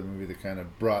as the movie that kind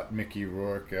of brought Mickey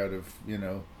Rourke out of,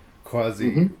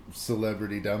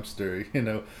 quasi-celebrity dumpster,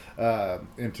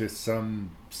 into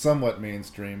somewhat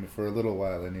mainstream for a little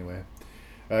while anyway.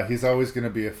 He's always going to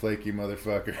be a flaky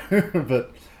motherfucker,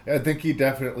 but I think he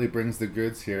definitely brings the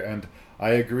goods here, and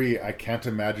I agree, I can't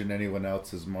imagine anyone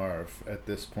else as Marv at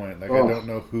this point. Like, I don't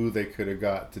know who they could have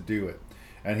got to do it,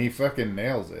 and he fucking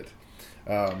nails it.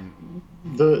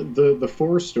 The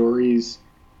 4 stories,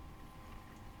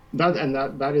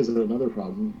 that is another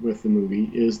problem with the movie,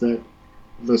 is that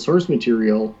the source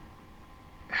material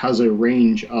has a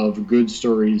range of good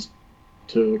stories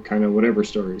to kind of whatever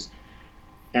stories.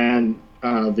 And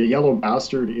The Yellow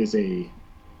Bastard is a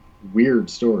weird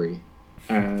story.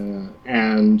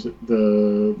 And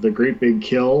the Great Big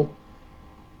Kill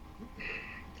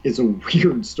is a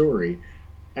weird story.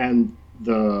 And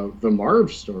the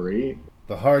Marv story...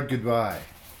 The Hard Goodbye.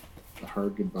 The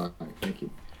Hard Goodbye, thank you.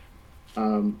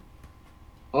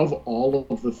 Of all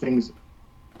of the things...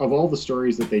 Of all the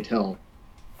stories that they tell,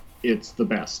 it's the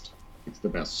best. It's the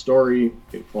best story.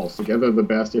 It falls together the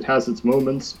best. It has its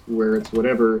moments where it's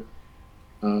whatever,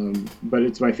 but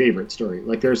it's my favorite story.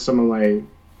 Like there's some of my,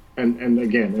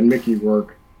 and Mickey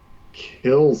Rourke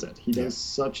kills it. He does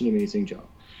such an amazing job.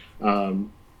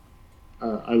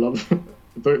 I love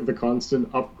the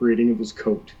constant upgrading of his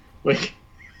coat. Like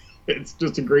it's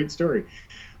just a great story,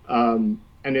 and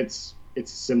it's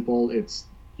simple. It's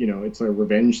it's a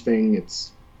revenge thing.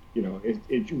 It's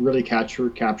it really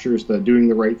captures the doing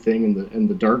the right thing and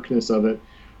the darkness of it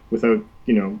without,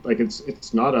 like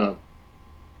it's not a,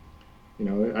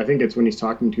 I think it's when he's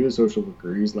talking to a social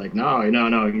worker, he's like, no,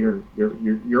 you're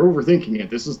overthinking it.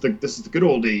 This is the good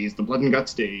old days, the blood and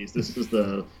guts days. This is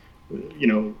the,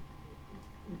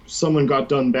 someone got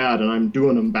done bad and I'm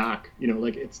doing them back.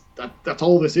 Like that's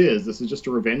all this is. This is just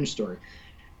a revenge story.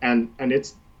 And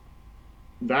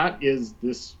that is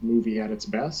this movie at its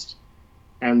best.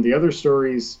 And the other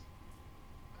stories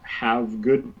have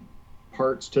good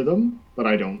parts to them, but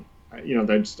I don't, I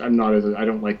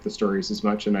don't like the stories as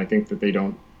much, and I think that they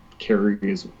don't carry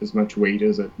as much weight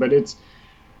as it. But it's,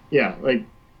 like...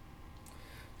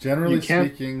 Generally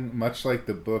speaking, much like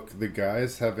the book, the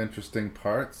guys have interesting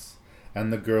parts,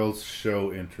 and the girls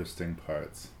show interesting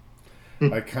parts.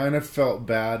 I kind of felt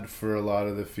bad for a lot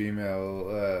of the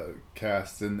female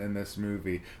cast in this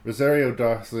movie. Rosario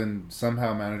Dawson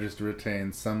somehow manages to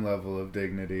retain some level of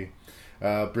dignity.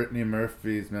 Brittany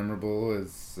Murphy's memorable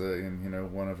as in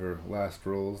one of her last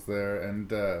roles there,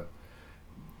 and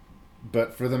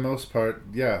but for the most part,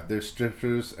 yeah, they're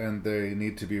strippers and they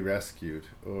need to be rescued,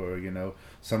 or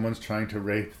someone's trying to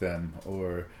rape them,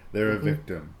 or they're a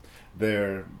victim.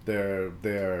 They're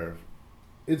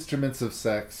instruments of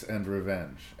sex and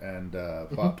revenge and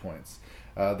plot points.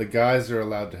 The guys are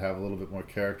allowed to have a little bit more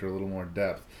character, a little more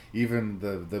depth. Even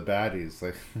the baddies,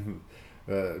 like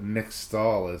Nick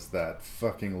Stahl is that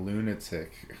fucking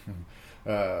lunatic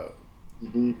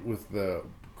with the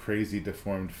crazy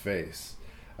deformed face.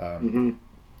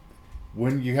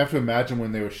 When you have to imagine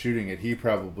when they were shooting it, he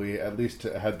probably at least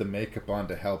had the makeup on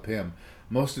to help him.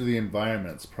 Most of the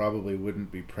environments probably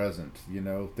wouldn't be present.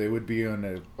 They would be on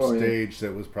a stage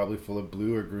that was probably full of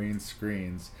blue or green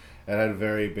screens and had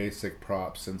very basic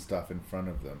props and stuff in front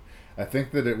of them. I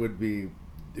think that it would be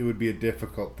a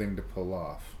difficult thing to pull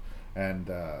off, and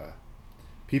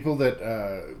people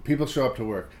show up to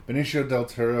work. Benicio del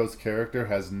Toro's character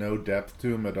has no depth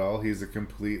to him at all. He's a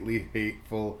completely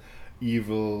hateful,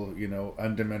 evil,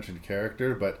 undimensioned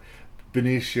character, but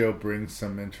Benicio brings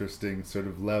some interesting sort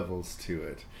of levels to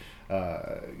it.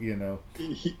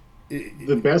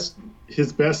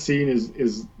 His best scene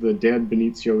is the dead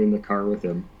Benicio in the car with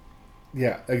him.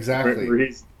 Yeah, exactly. Where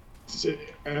he's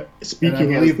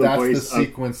speaking as the voice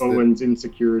of Owen's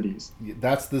insecurities.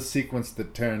 That's the sequence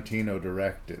that Tarantino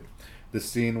directed. The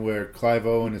scene where Clive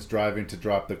Owen is driving to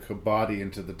drop the body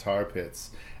into the tar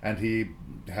pits, and he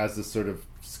has this sort of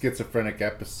schizophrenic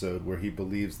episode where he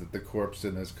believes that the corpse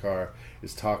in his car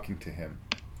is talking to him.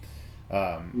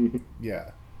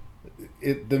 Yeah.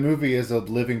 The movie is a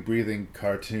living, breathing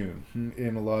cartoon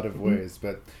in a lot of ways,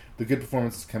 but the good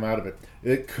performances come out of it.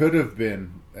 It could have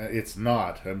been, it's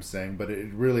not, I'm saying, but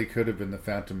it really could have been The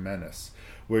Phantom Menace,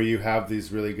 where you have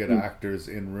these really good actors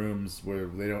in rooms where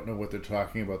they don't know what they're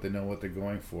talking about, they know what they're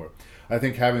going for. I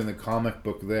think having the comic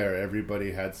book there,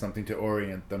 everybody had something to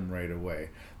orient them right away.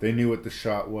 They knew what the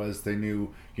shot was, they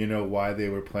knew, why they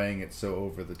were playing it so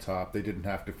over the top. They didn't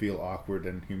have to feel awkward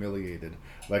and humiliated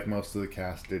like most of the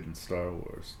cast did in Star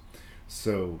Wars.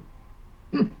 So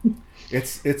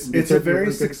it's a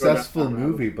very successful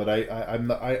movie, but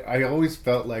I always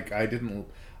felt like I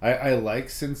like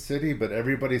Sin City, but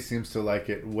everybody seems to like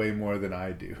it way more than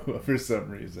I do for some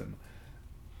reason.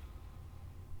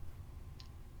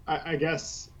 I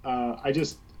guess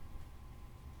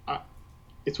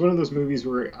it's one of those movies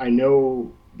where I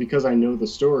know, because I know the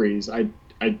stories, I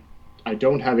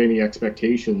don't have any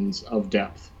expectations of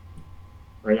depth,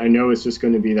 right? I know it's just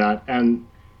going to be that, and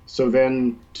so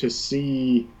then to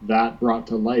see that brought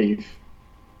to life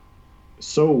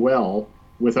so well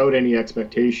without any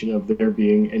expectation of there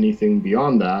being anything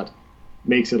beyond that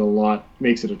makes it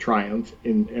a triumph.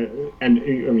 And I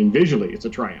mean, visually it's a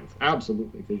triumph.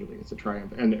 Absolutely, visually it's a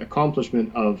triumph. And the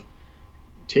accomplishment of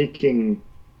taking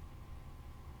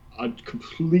a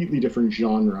completely different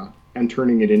genre and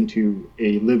turning it into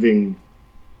a living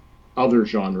other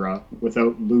genre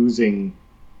without losing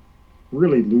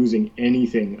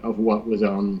anything of what was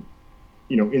on,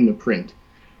 in the print.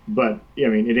 But I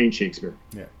mean, it ain't Shakespeare.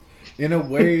 Yeah. In a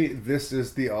way, this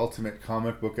is the ultimate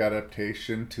comic book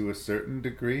adaptation to a certain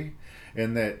degree,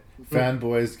 in that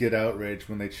fanboys get outraged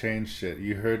when they change shit.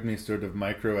 You heard me sort of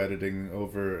micro-editing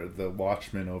over the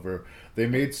Watchmen over, they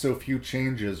made so few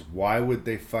changes, why would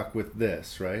they fuck with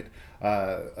this, right?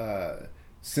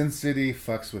 Sin City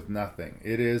fucks with nothing.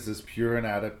 It is as pure an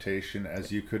adaptation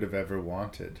as you could have ever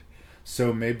wanted.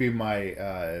 So maybe my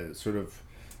sort of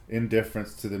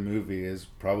indifference to the movie is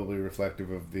probably reflective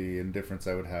of the indifference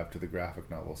I would have to the graphic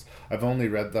novels. I've only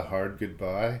read The Hard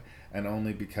Goodbye, and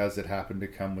only because it happened to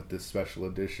come with this special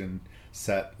edition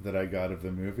set that I got of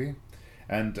the movie.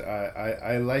 And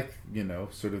I like,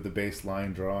 sort of the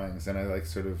baseline drawings, and I like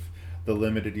sort of the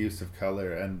limited use of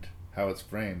color and how it's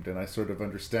framed, and I sort of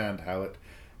understand how it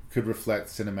could reflect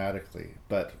cinematically.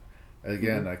 But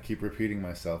again, I keep repeating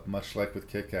myself, much like with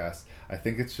Kick-Ass, I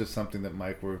think it's just something that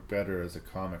might work better as a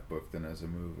comic book than as a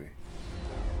movie.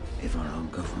 If our own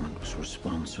government was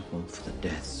responsible for the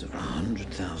deaths of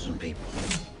 100,000 people,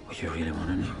 would you really want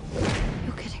to know?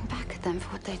 You're getting back at them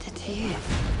for what they did to you.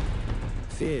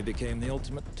 Fear became the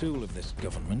ultimate tool of this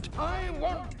government. I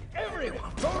want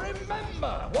everyone to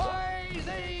remember why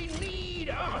they need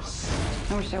us.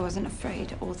 I wish I wasn't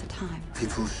afraid all the time.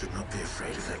 People should not be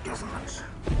afraid of their governments.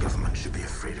 Government should be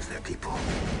afraid of their people.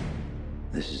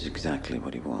 This is exactly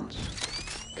what he wants.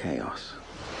 Chaos.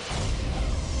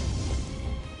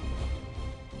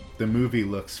 The movie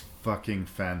looks fucking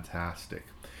fantastic.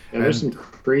 Yeah, there's some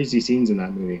crazy scenes in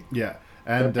that movie. Yeah.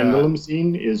 And the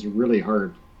limousine is really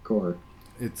hardcore.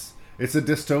 It's a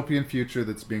dystopian future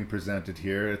that's being presented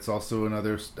here. It's also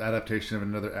another adaptation of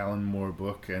another Alan Moore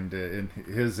book, and in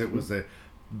his it was a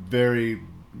very,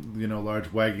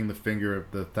 large wagging the finger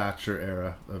of the Thatcher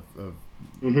era of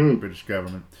the British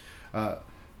government.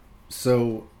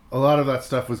 So a lot of that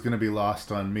stuff was going to be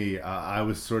lost on me. I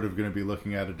was sort of going to be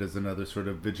looking at it as another sort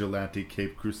of vigilante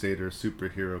Cape Crusader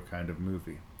superhero kind of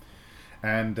movie.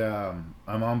 And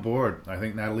I'm on board. I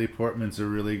think Natalie Portman's a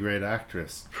really great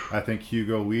actress. I think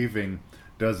Hugo Weaving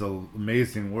does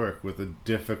amazing work with a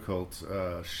difficult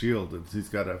shield. He's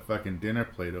got a fucking dinner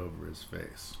plate over his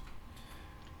face.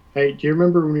 Hey, do you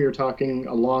remember when we were talking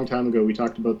a long time ago, we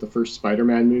talked about the first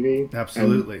Spider-Man movie?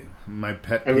 Absolutely. My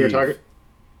pet peeve. And we were talking...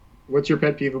 What's your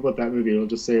pet peeve about that movie? I'll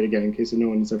just say it again in case no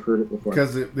one's ever heard it before.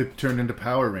 Because it turned into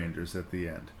Power Rangers at the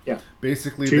end. Yeah.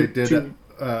 Basically, they did...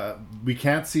 we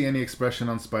can't see any expression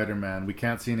on Spider-Man. We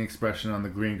can't see any expression on the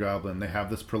Green Goblin. They have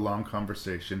this prolonged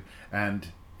conversation, and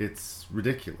it's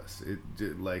ridiculous. We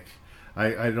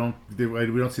don't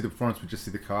see the performance. We just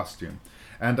see the costume.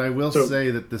 And I will say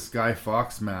that this Guy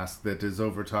Fawkes mask that is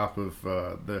over top of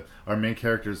our main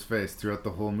character's face throughout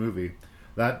the whole movie,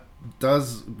 that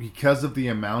does, because of the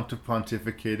amount of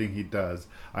pontificating he does,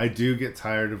 I do get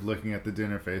tired of looking at the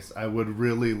dinner face. I would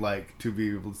really like to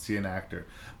be able to see an actor.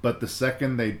 But the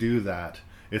second they do that,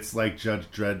 it's like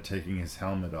Judge Dredd taking his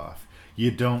helmet off.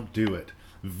 You don't do it.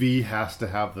 V has to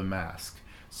have the mask.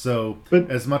 So,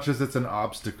 as much as it's an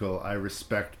obstacle, I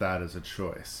respect that as a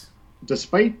choice.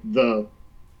 Despite the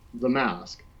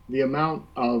mask, the amount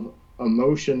of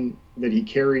emotion that he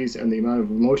carries and the amount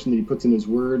of emotion that he puts in his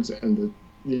words and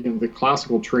the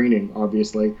classical training,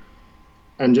 obviously,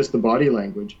 and just the body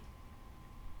language,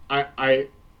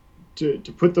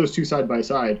 to put those two side by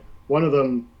side, one of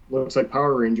them looks like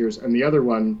Power Rangers and the other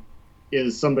one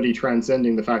is somebody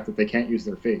transcending the fact that they can't use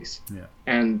their face. Yeah.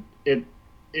 And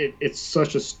it's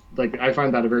such a, I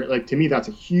find that a very, to me, that's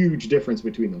a huge difference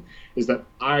between them, is that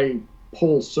I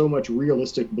pull so much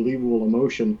realistic, believable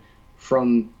emotion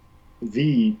from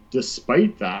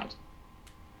despite that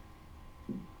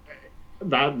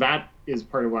is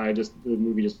part of why the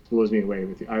movie just blows me away.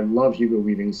 I love Hugo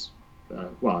Weaving's, I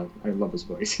love his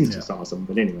voice. He's just awesome.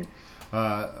 But anyway.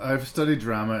 I've studied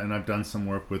drama and I've done some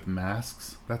work with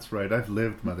masks. That's right. I've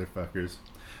lived, motherfuckers.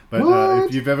 But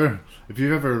if you've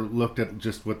ever looked at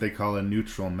just what they call a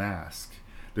neutral mask,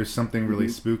 there's something really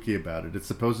spooky about it. It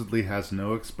supposedly has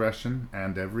no expression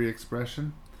and every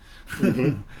expression.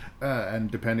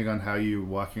 And depending on how you're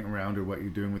walking around or what you're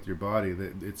doing with your body,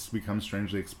 it's become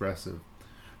strangely expressive.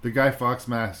 The Guy Fawkes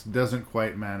mask doesn't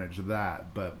quite manage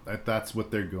that, but that's what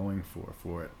they're going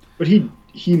for it. But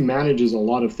he manages a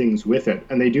lot of things with it,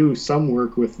 and they do some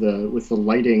work with the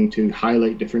lighting to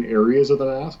highlight different areas of the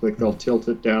mask. Like they'll tilt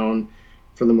it down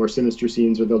for the more sinister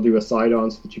scenes, or they'll do a side on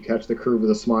so that you catch the curve of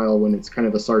the smile when it's kind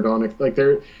of a sardonic.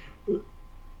 They're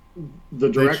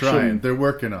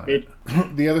working on it.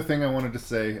 The other thing I wanted to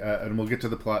say, and we'll get to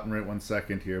the plot in right 1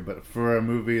 second here, but for a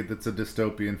movie that's a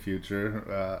dystopian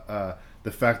future,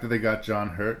 the fact that they got John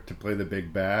Hurt to play the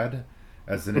big bad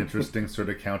as an interesting sort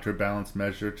of counterbalance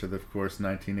measure to the, of course,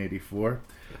 1984,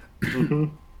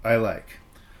 I like.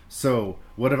 So,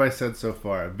 what have I said so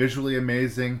far? Visually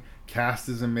amazing, cast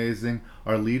is amazing,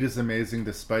 our lead is amazing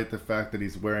despite the fact that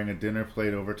he's wearing a dinner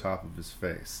plate over top of his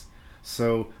face.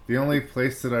 So, the only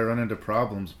place that I run into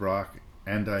problems, Brock,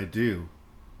 and I do,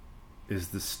 is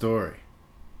the story.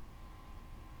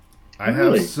 I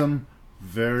have some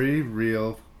very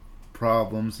real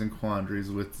problems and quandaries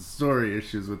with the story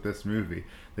issues with this movie.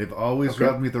 They've always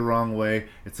rubbed me the wrong way.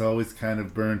 It's always kind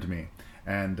of burned me.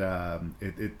 And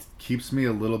it keeps me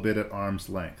a little bit at arm's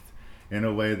length in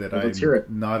a way that I'm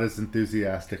not as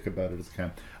enthusiastic about it as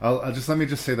Cam. Let me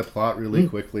just say the plot really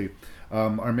quickly.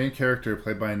 Our main character,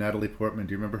 played by Natalie Portman,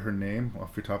 do you remember her name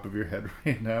off the top of your head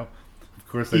right now? Of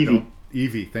course I don't.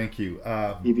 Evie, thank you.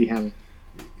 Evie Hammond.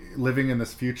 Living in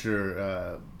this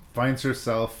future, finds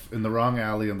herself in the wrong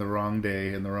alley on the wrong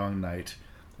day in the wrong night,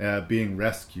 being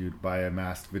rescued by a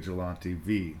masked vigilante,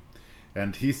 V.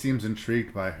 And he seems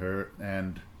intrigued by her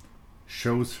and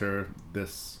shows her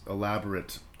this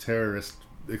elaborate terrorist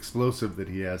explosive that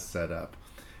he has set up.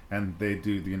 And they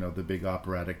do, the big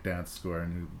operatic dance score,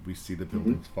 and we see the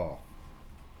buildings fall.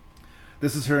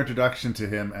 This is her introduction to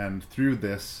him, and through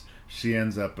this, she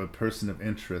ends up a person of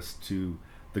interest to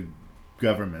the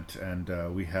government.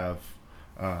 And we have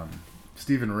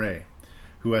Stephen Ray,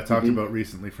 who I talked about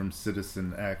recently from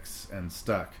Citizen X and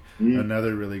Stuck,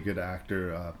 another really good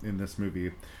actor in this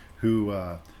movie, who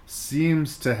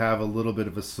seems to have a little bit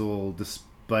of a soul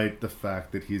despite the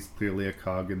fact that he's clearly a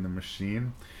cog in the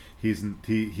machine.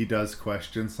 He does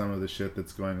question some of the shit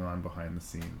that's going on behind the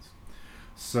scenes.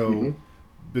 So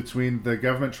between the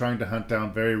government trying to hunt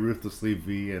down very ruthlessly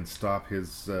V and stop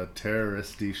his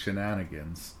terroristy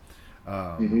shenanigans,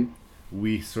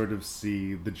 we sort of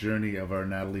see the journey of our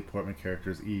Natalie Portman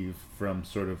character's Eve from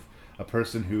sort of a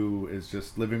person who is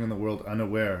just living in the world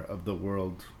unaware of the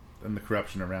world and the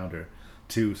corruption around her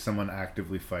to someone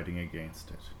actively fighting against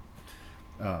it.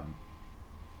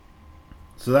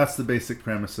 So that's the basic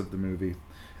premise of the movie,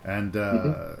 and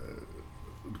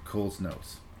Cole's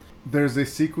notes. There's a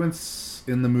sequence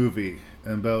in the movie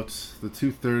about the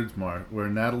 2/3 mark where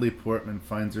Natalie Portman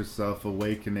finds herself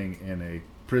awakening in a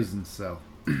prison cell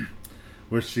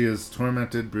where she is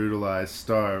tormented, brutalized,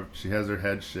 starved, she has her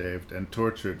head shaved, and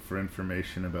tortured for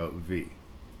information about V.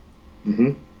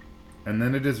 And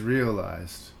then it is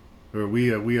realized, or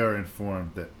we are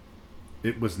informed, that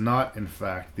it was not, in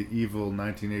fact, the evil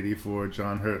 1984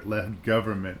 John Hurt-led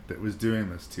government that was doing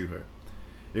this to her.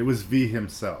 It was V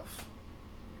himself.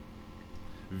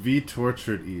 V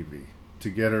tortured Evie to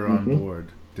get her on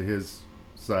board to his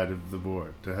side of the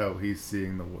board, to how he's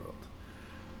seeing the world.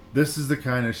 This is the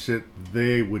kind of shit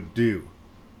they would do.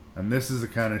 And this is the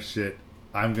kind of shit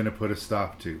I'm going to put a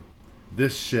stop to.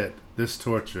 This shit, this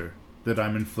torture that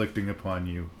I'm inflicting upon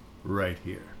you right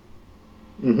here.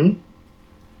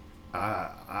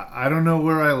 I don't know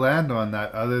where I land on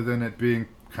that other than it being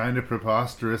kind of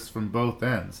preposterous from both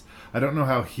ends. I don't know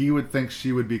how he would think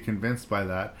she would be convinced by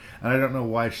that, and I don't know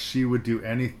why she would do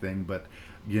anything but,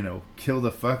 kill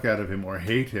the fuck out of him or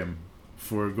hate him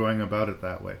for going about it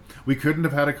that way. We couldn't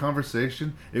have had a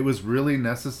conversation. It was really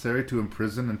necessary to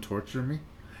imprison and torture me.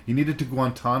 You needed to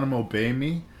Guantanamo Bay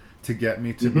me to get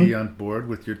me to be on board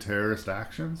with your terrorist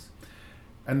actions.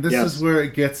 And this is where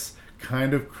it gets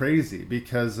kind of crazy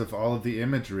because of all of the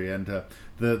imagery, and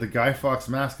the Guy Fawkes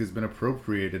mask has been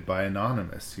appropriated by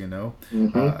Anonymous,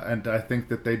 and I think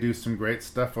that they do some great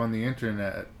stuff on the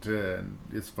internet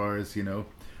as far as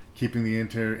keeping the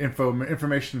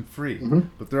information free,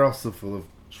 but they're also full of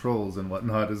trolls and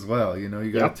whatnot as well.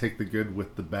 You got to take the good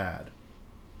with the bad.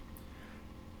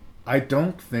 I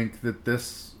don't think that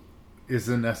this is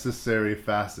a necessary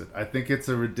facet. I think it's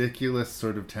a ridiculous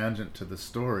sort of tangent to the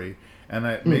story, and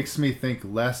it makes me think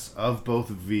less of both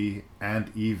V and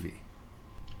Evie.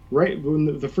 Right.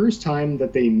 When the first time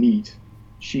that they meet,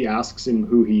 she asks him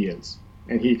who he is.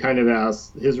 And he kind of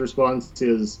asks, his response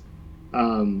is,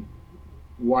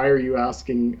 why are you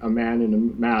asking a man in a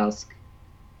mask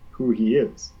who he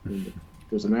is?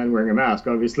 There's a man wearing a mask.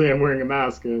 Obviously, I'm wearing a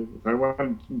mask. If I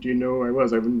wanted you to know who I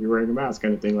was, I wouldn't be wearing a mask,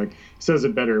 kind of thing. Like, he says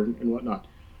it better and whatnot.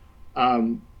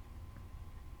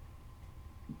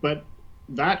 But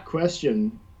that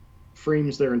question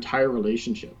frames their entire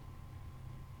relationship.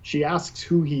 She asks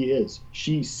who he is.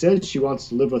 She says she wants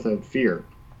to live without fear.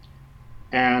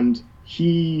 And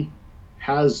he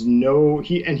has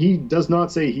he does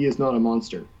not say he is not a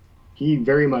monster. He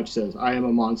very much says, I am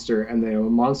a monster, and I am a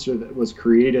monster that was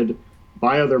created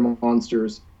by other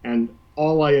monsters, and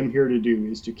all I am here to do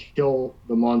is to kill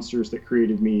the monsters that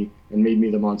created me and made me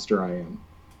the monster I am.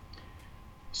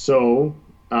 So,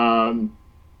 and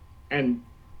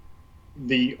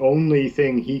the only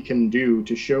thing he can do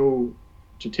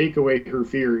to take away her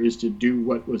fear is to do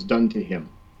what was done to him.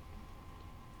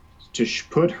 To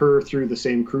put her through the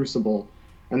same crucible.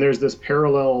 And there's the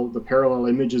parallel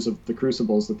images of the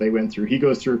crucibles that they went through. He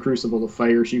goes through a crucible of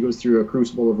fire, she goes through a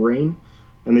crucible of rain,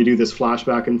 and they do this flash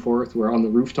back and forth where on the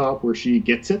rooftop where she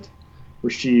gets it,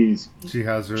 where she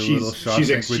has her little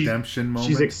Shawshank Redemption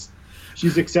moment.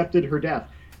 She's accepted her death.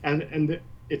 And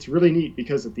it's really neat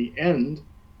because at the end,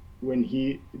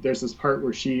 when there's this part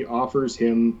where she offers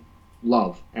him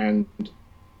love and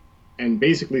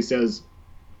basically says,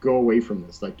 go away from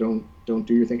this, like don't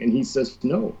do your thing. And he says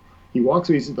no. He walks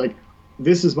away. He's like,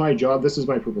 this is my job, this is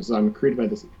my purpose, I'm created by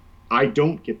this. I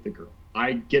don't get the girl,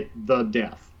 I get the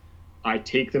death. I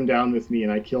take them down with me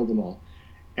and I kill them all.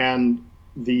 And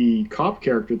the cop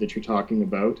character that you're talking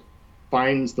about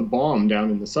finds the bomb down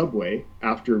in the subway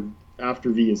after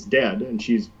V is dead, and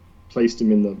she's placed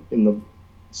him in the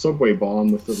subway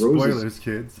bomb with the roses. Spoilers,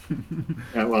 kids.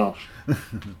 Yeah, well,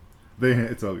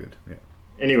 it's all good. Yeah.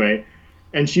 Anyway,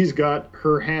 and she's got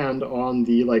her hand on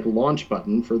the launch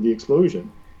button for the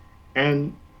explosion,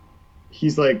 and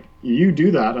he's like, "You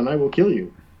do that, and I will kill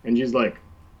you." And she's like,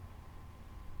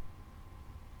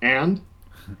 and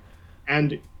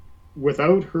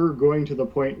without her going to the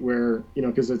point where,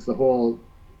 because it's the whole,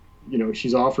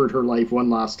 she's offered her life one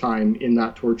last time in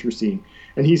that torture scene.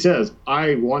 And he says,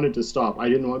 I wanted to stop. I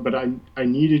didn't want, but I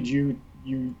needed you.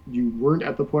 You weren't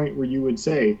at the point where you would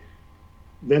say,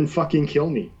 then fucking kill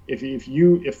me.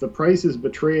 If the price is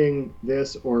betraying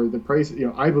this, or the price,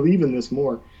 I believe in this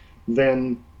more,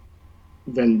 then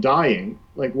than dying.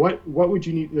 Like what would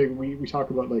you need? Like we talk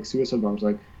about like suicide bombers,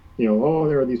 like, you know, oh,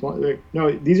 there are these, like,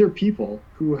 no, these are people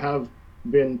who have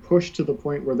been pushed to the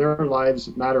point where their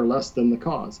lives matter less than the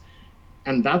cause.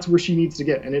 And that's where she needs to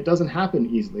get. And it doesn't happen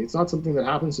easily. It's not something that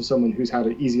happens to someone who's had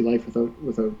an easy life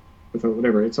without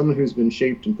whatever. It's someone who's been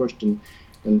shaped and pushed and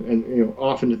you know,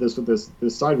 off into this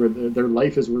side where their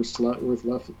life is worth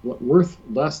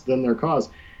less than their cause.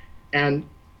 And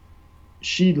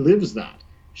she lives that.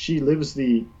 She lives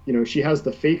the, you know, she has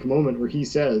the fake moment where he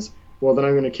says, well, then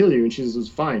I'm going to kill you. And she says,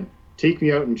 fine, take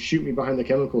me out and shoot me behind the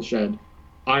chemical shed.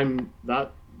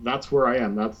 That's where I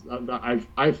am.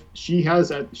 She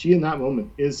in that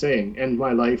moment is saying, end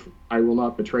my life. I will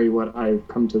not betray what I've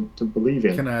come to believe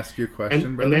in. Can I ask you a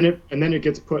question, and then it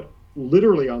gets put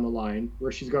literally on the line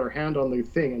where she's got her hand on the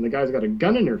thing and the guy's got a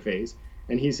gun in her face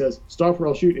and he says, stop or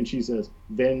I'll shoot. And she says,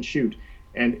 then shoot.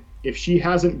 And if she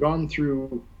hasn't gone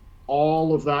through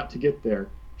all of that to get there,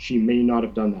 she may not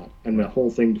have done that. And the whole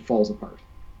thing falls apart.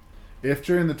 If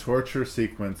during the torture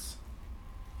sequence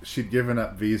she'd given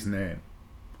up V's name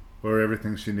or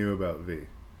everything she knew about V,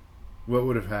 what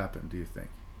would have happened, do you think?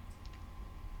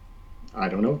 I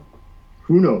don't know.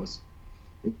 Who knows?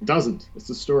 It doesn't. It's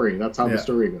the story. That's how the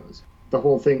story goes. The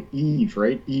whole thing, Eve,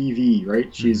 right? EV, right?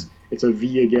 It's a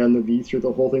V again, the V through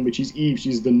the whole thing, but she's Eve.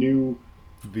 She's the new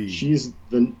V. She's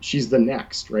the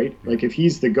next, right? Like if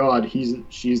he's the god,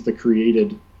 she's the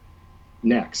created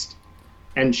next.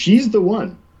 And she's the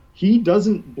one. He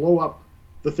doesn't blow up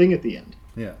the thing at the end.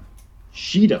 Yeah.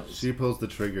 She does. She pulls the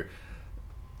trigger.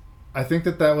 I think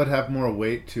that would have more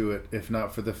weight to it if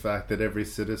not for the fact that every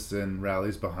citizen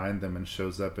rallies behind them and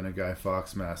shows up in a Guy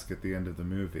Fawkes mask at the end of the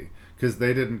movie. Because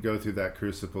they didn't go through that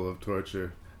crucible of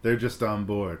torture. They're just on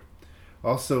board.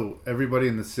 Also, everybody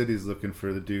in the city's looking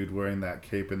for the dude wearing that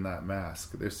cape and that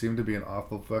mask. There seem to be an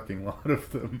awful fucking lot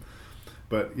of them.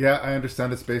 But yeah, I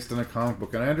understand it's based on a comic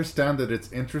book. And I understand that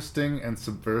it's interesting and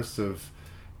subversive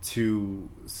to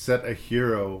set a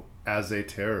hero as a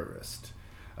terrorist.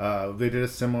 They did a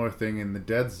similar thing in The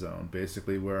Dead Zone,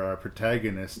 basically, where our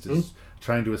protagonist is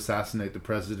trying to assassinate the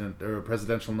president or a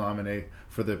presidential nominee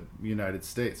for the United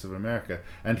States of America,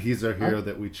 and he's our hero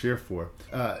that we cheer for.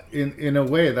 In a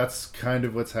way, that's kind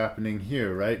of what's happening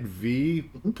here, right? V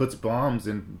puts bombs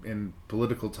in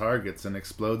political targets and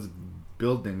explodes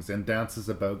buildings and dances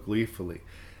about gleefully.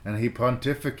 And he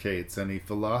pontificates and he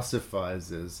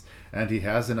philosophizes and he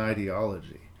has an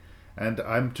ideology. And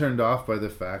I'm turned off by the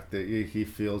fact that he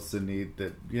feels the need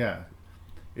that,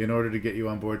 in order to get you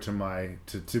on board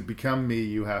to become me,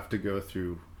 you have to go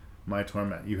through my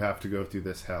torment. You have to go through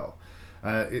this hell.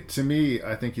 To me,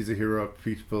 I think he's a heroic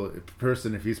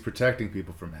person if he's protecting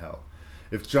people from hell.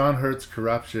 If John Hurt's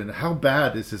corruption, how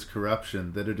bad is his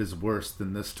corruption that it is worse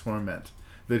than this torment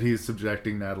that he's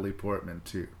subjecting Natalie Portman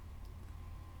to?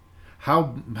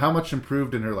 How much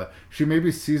improved in her life? She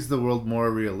maybe sees the world more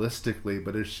realistically,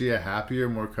 but is she a happier,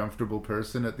 more comfortable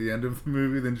person at the end of the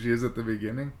movie than she is at the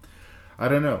beginning? I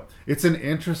don't know. It's an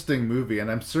interesting movie, and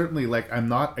I'm certainly, I'm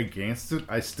not against it.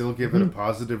 I still give it a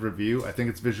positive review. I think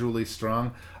it's visually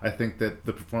strong. I think that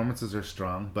the performances are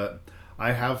strong, but I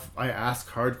ask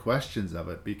hard questions of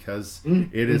it because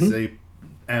it is a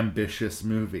ambitious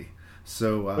movie.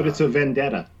 So, but it's a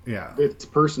vendetta. Yeah, it's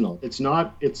personal. It's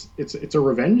not. It's a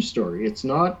revenge story. It's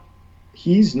not.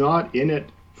 He's not in it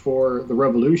for the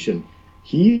revolution.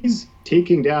 He's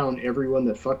taking down everyone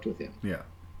that fucked with him. Yeah.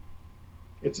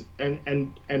 It's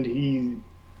and he.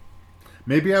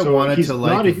 Maybe I wanted to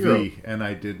like V and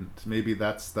I didn't. Maybe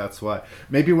that's why.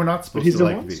 Maybe we're not supposed to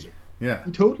like V. Yeah.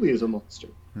 He totally is a monster.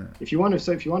 Yeah. If you want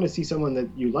to see someone that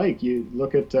you like, you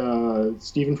look at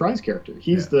Stephen Fry's character.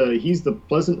 He's the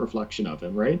pleasant reflection of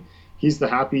him, right? He's the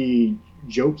happy,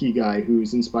 jokey guy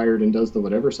who's inspired and does the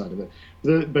whatever side of it.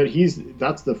 But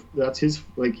that's his,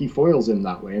 he foils him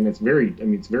that way, and it's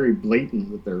very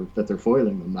blatant that they're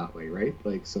foiling them that way, right?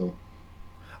 So.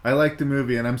 I like the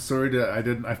movie, and I'm sorry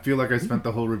I feel like I spent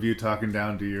the whole review talking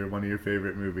down to one of your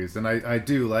favorite movies, and I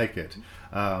do like it,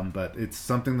 but it's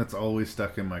something that's always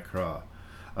stuck in my craw.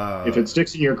 If it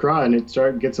sticks in your craw and it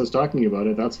gets us talking about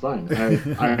it, that's fine.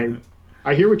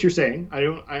 I hear what you're saying.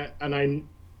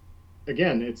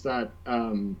 Again, it's that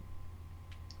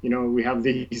we have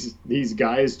these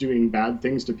guys doing bad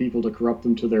things to people to corrupt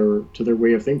them to their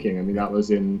way of thinking. I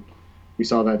mean, we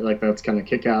saw that that's kind of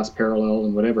Kick-Ass parallel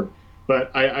and whatever.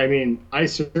 But I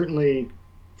certainly,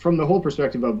 from the whole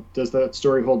perspective of does that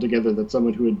story hold together, that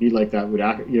someone who would be like that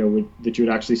that you would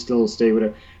actually still stay with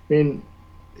it. I mean,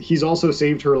 he's also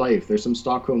saved her life. There's some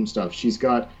Stockholm stuff. She's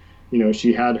got,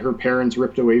 she had her parents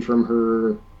ripped away from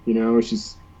her.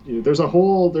 She's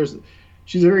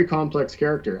a very complex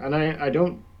character, and I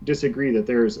don't disagree that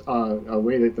there's a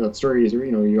way that that story is,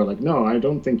 you're like, no, I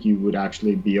don't think you would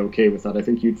actually be okay with that. I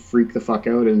think you'd freak the fuck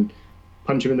out and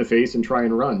punch him in the face and try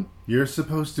and run. You're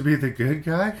supposed to be the good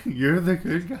guy? You're the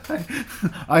good guy?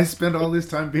 I spent all this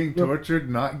time being tortured,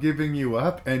 not giving you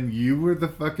up, and you were the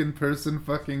fucking person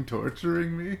fucking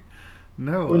torturing me?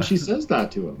 No. When she says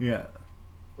that to him. Yeah.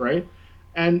 Right?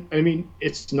 And, I mean,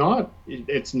 it's not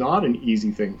an easy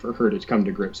thing for her to come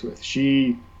to grips with.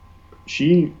 She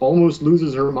almost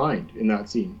loses her mind in that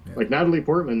scene. Yeah. Like, Natalie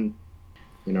Portman,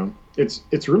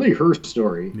 it's really her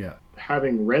story. Yeah.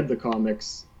 Having read the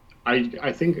comics,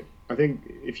 I think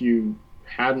if you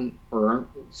hadn't or aren't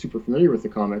super familiar with the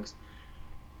comics,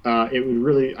 it would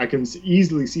really, I can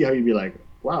easily see how you'd be like,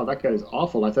 wow, that guy's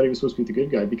awful. I thought he was supposed to be the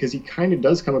good guy, because he kind of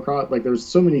does come across, like, there's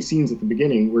so many scenes at the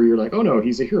beginning where you're like, oh no,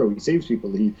 he's a hero. He saves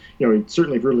people. He's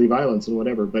certainly brutally violent and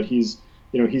whatever, but he's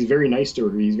very nice to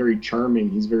her. He's very charming.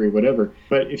 He's very whatever.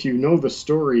 But if you know the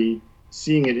story,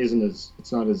 seeing it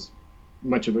it's not as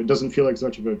much of it doesn't feel like as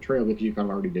much of a trail if you've kind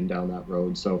of already been down that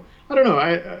road. So I don't know.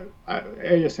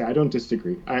 I just say I don't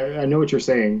disagree. I know what you're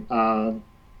saying,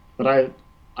 but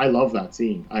I love that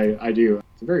scene. I do.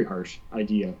 It's a very harsh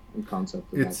idea and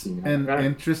concept. That scene. It's an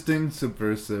interesting,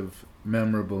 subversive,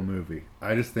 memorable movie.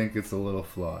 I just think it's a little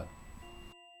flawed.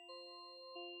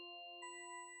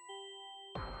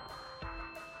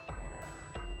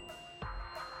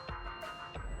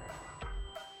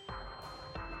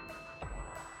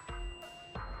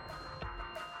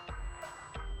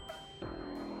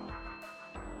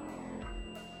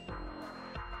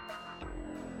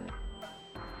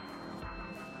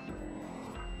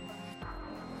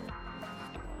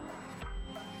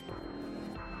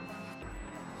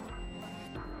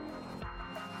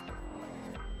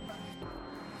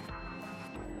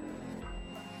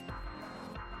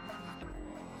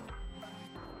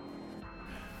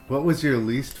 What was your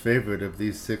least favorite of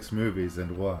these 6 movies,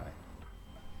 and why?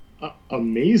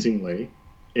 Amazingly,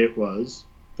 it was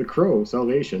The Crow,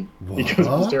 Salvation, because it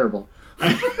was terrible.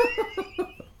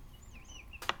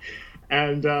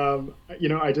 And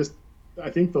I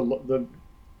think the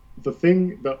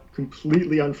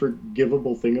completely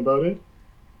unforgivable thing about it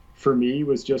for me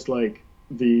was just like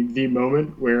the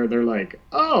moment where they're like,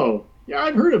 oh yeah,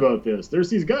 I've heard about this. There's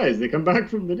these guys, they come back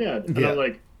from the dead, and I'm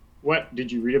like, what,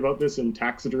 did you read about this in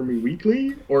Taxidermy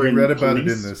Weekly, or you read about it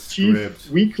in the script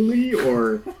Weekly,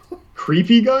 or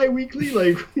Creepy Guy Weekly?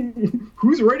 Like,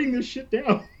 who's writing this shit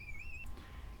down?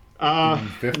 And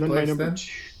then my number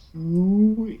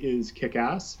 2 is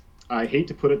Kick-Ass. I hate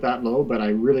to put it that low, but I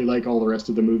really like all the rest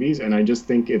of the movies, and I just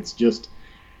think it's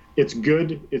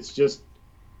good. It's just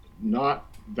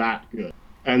not that good.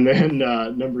 And then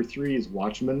number 3 is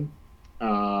Watchmen.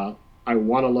 I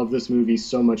want to love this movie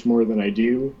so much more than I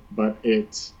do, but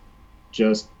it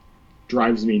just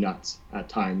drives me nuts at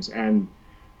times. And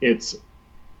it's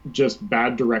just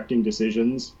bad directing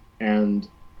decisions. And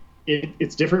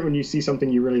it's different when you see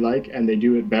something you really like and they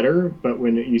do it better. But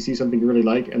when you see something you really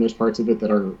like and there's parts of it that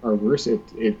are worse,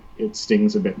 it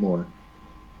stings a bit more.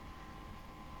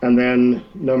 And then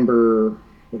number,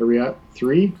 what are we at?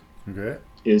 3? Okay.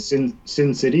 Is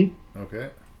Sin City. Okay.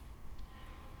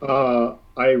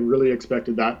 I really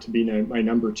expected that to be my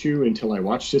number 2 until I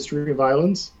watched History of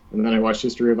Violence. And then I watched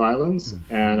History of Violence,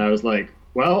 and I was like,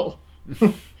 well,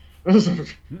 that was a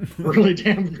really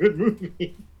damn good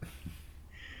movie.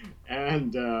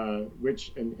 And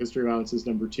History of Violence is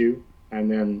number 2.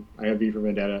 And then I have V for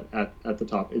Vendetta at the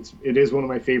top. It is one of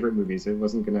my favorite movies. It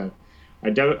wasn't gonna,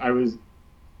 I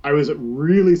was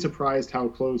really surprised how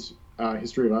close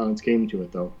History of Violence came to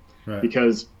it, though. Right.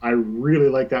 Because I really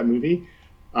like that movie.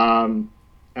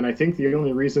 And I think the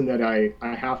only reason that I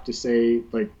have to say,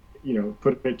 like,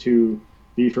 put it to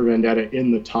V for Vendetta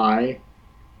in the tie,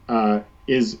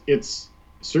 is it's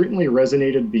certainly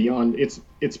resonated beyond.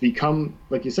 It's become,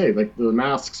 like you say, like, the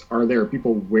masks are there.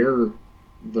 People wear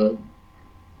the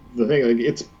thing. Like,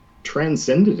 it's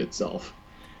transcended itself.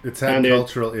 It's had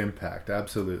cultural impact,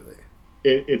 absolutely.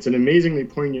 It's an amazingly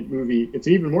poignant movie. It's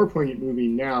an even more poignant movie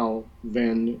now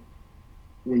than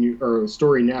or a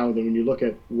story now than when you look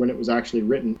at when it was actually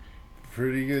written.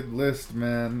 Pretty good list,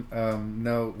 man.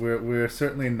 No, we're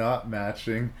certainly not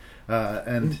matching,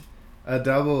 and a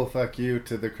double fuck you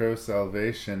to The Crow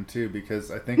Salvation too, because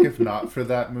I think if not for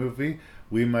that movie,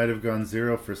 we might have gone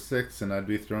 0 for 6, and I'd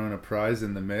be throwing a prize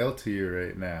in the mail to you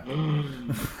right now.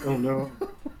 Oh no.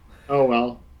 Oh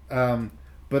well.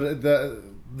 But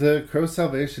the Crow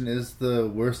Salvation is the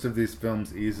worst of these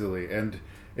films easily, and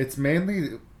it's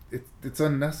mainly. It's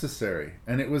unnecessary,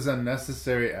 and it was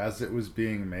unnecessary as it was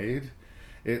being made.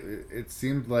 It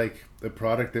seemed like a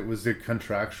product that was a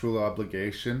contractual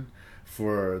obligation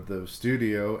for the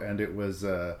studio, and it was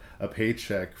a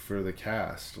paycheck for the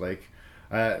cast. Like,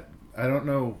 I don't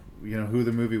know, who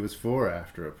the movie was for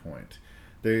after a point.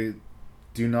 They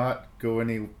do not go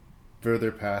any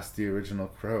further past the original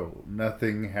Crow.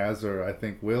 Nothing has, or I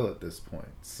think will at this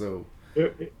point. So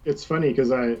it's funny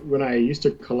because when I used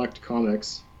to collect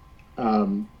comics,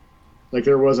 like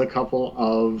there was a couple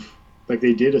of, like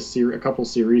they did a couple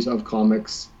series of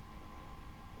comics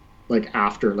like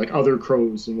after, like other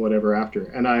Crows and whatever after.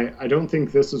 And I don't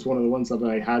think this is one of the ones that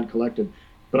I had collected,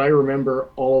 but I remember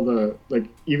all the, like,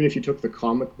 even if you took the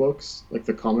comic books, like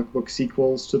the comic book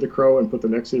sequels to The Crow and put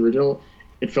them next to the original,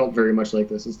 it felt very much like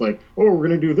this. It's like, oh, we're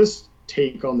going to do this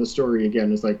take on the story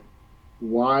again. It's like,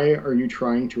 why are you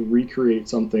trying to recreate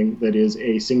something that is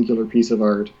a singular piece of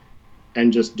art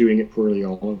and just doing it poorly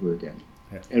all over again?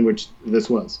 Yeah. And which this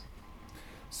was.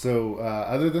 So,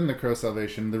 other than The Crow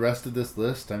Salvation, the rest of this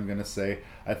list, I'm going to say,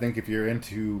 I think if you're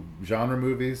into genre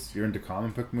movies, you're into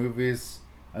comic book movies,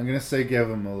 I'm going to say give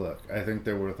them a look. I think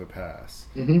they're worth a pass.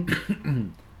 Mm-hmm.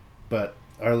 But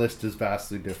our list is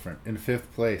vastly different. In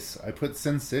 5th place, I put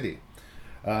Sin City.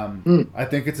 I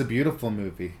think it's a beautiful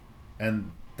movie,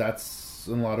 and that's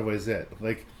in a lot of ways it.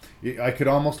 Like, I could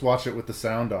almost watch it with the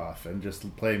sound off and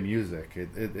just play music.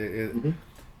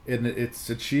 Its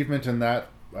achievement in that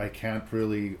I can't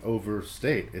really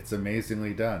overstate. It's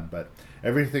amazingly done, but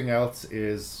everything else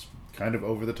is kind of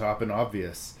over the top and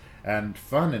obvious and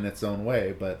fun in its own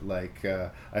way. But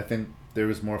I think there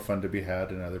was more fun to be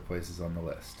had in other places on the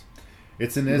list.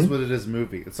 It's an is what it is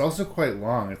movie. It's also quite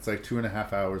long. It's like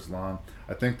 2.5 hours long.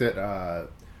 I think that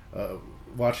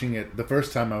watching it the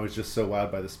first time, I was just so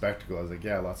wowed by the spectacle. I was like,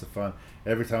 yeah, lots of fun.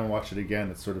 Every time I watch it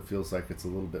again, it sort of feels like it's a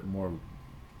little bit more,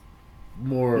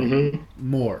 more to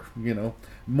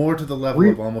the level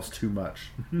of almost too much.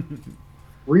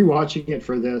 Rewatching it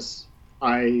for this,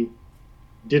 I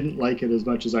didn't like it as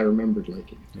much as I remembered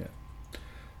liking it. Yeah.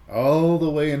 All the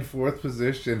way in 4th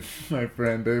position, my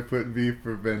friend, I put V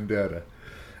for Vendetta.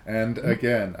 And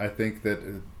again, I think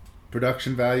that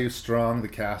production value is strong, the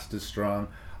cast is strong.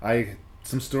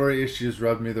 Some story issues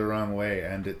rubbed me the wrong way,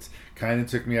 and it kind of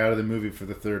took me out of the movie for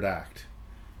the 3rd act.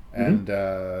 And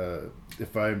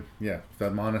if I'm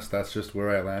honest, that's just where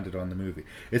I landed on the movie.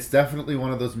 It's definitely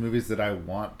one of those movies that I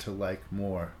want to like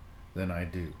more than I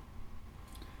do.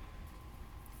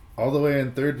 All the way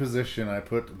in 3rd position, I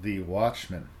put The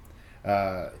Watchmen.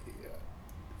 I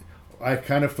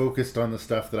kind of focused on the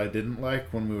stuff that I didn't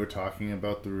like when we were talking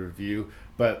about the review,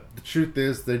 but the truth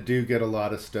is they do get a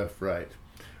lot of stuff right.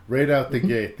 Right out the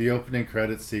gate, the opening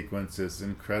credit sequence is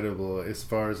incredible as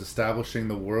far as establishing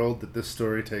the world that this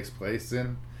story takes place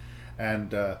in,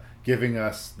 and giving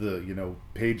us the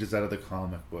pages out of the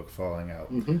comic book falling out.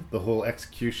 The whole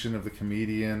execution of the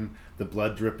comedian, the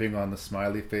blood dripping on the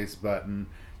smiley face button.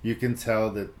 You can tell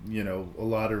that a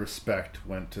lot of respect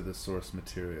went to the source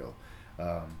material.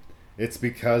 It's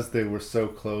because they were so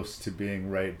close to being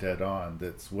right dead on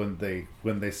that's when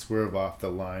they swerve off the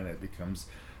line, it becomes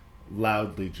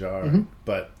loudly jarring.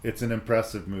 But it's an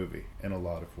impressive movie in a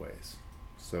lot of ways.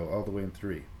 So all the way in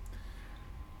 3.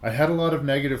 I had a lot of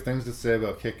negative things to say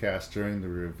about Kick-Ass during the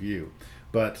review,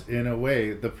 but in a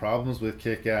way the problems with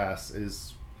Kick-Ass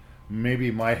is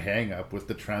maybe my hang-up with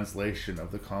the translation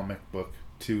of the comic book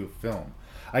to film.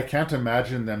 I can't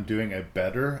imagine them doing a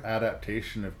better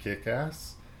adaptation of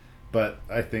Kick-Ass, but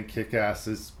I think Kick-Ass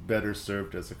is better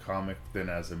served as a comic than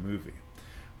as a movie.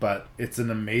 But it's an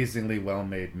amazingly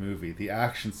well-made movie. The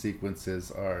action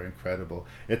sequences are incredible.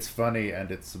 It's funny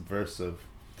and it's subversive.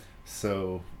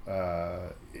 So,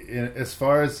 as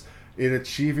far as it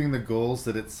achieving the goals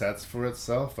that it sets for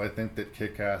itself, I think that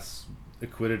Kick-Ass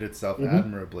acquitted itself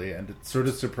admirably, and it sort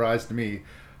of surprised me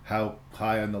how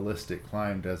high on the list it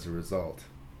climbed as a result.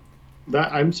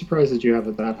 That I'm surprised that you have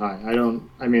it that high.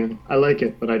 I like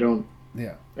it, but I don't.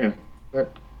 Yeah.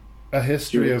 But A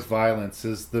History of Violence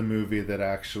is the movie that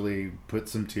actually put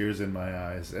some tears in my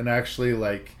eyes and actually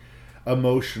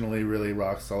emotionally really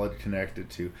rock solid connected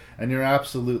to. And you're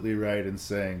absolutely right in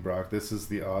saying, Brock, this is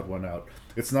the odd one out.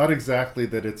 It's not exactly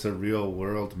that it's a real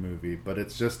world movie, but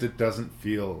it's just it doesn't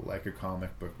feel like a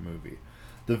comic book movie.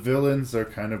 The villains are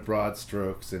kind of broad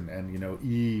strokes and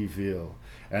evil,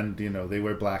 and they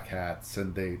wear black hats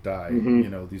and they die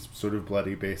these sort of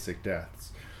bloody basic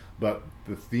deaths. But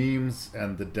the themes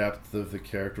and the depth of the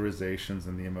characterizations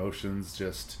and the emotions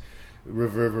just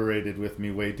reverberated with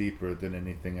me way deeper than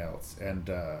anything else. And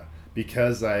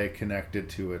because I connected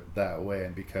to it that way,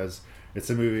 and because it's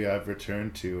a movie I've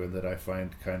returned to and that I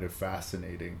find kind of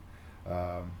fascinating,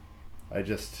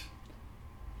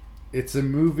 it's a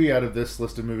movie out of this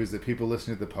list of movies that people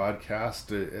listening to the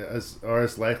podcast are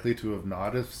as likely to have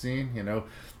not have seen, you know.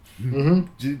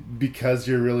 Because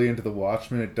you're really into The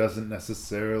Watchmen, it doesn't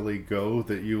necessarily go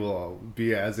that you will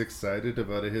be as excited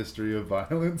about A History of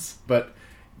Violence, but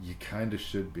you kind of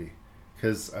should be,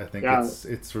 because I think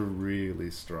it's a really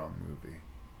strong movie.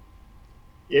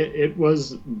 It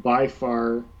was by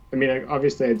far, I mean,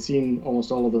 obviously I'd seen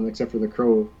almost all of them except for The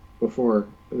Crow before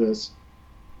this,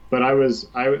 but I was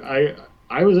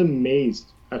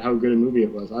amazed at how good a movie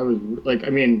it was. I was like, I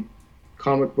mean,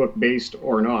 comic book based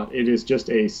or not, it is just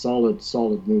a solid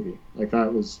movie. Like,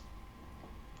 that was,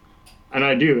 and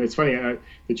I do. It's funny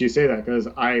that you say that, because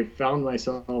I found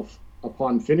myself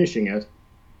upon finishing it,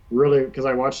 really, because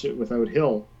I watched it without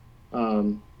Hill,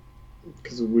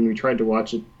 because when we tried to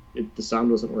watch it, the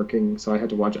sound wasn't working, so I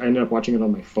ended up watching it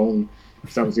on my phone,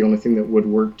 because that was the only thing that would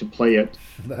work to play it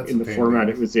in the format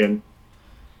it was in.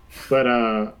 But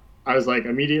I was like,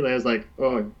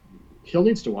 oh, Hill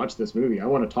needs to watch this movie. I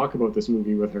want to talk about this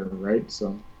movie with her, right?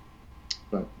 So,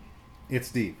 but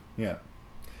it's deep, yeah.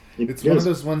 It's one of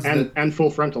those ones and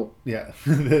full frontal. Yeah,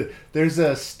 there's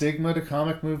a stigma to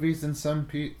comic movies to some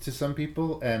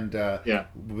people, and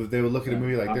they would look at a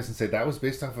movie like this and say that was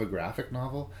based off of a graphic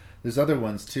novel. There's other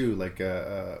ones too, like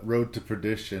Road to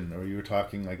Perdition, or you were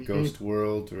talking like Ghost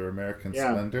World or American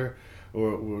Splendor,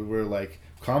 or where like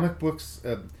comic books.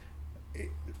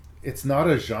 It's not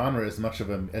a genre as much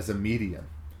as a medium.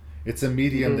 It's a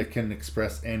medium that can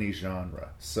express any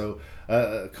genre. So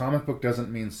a comic book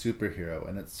doesn't mean superhero,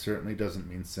 and it certainly doesn't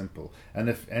mean simple. And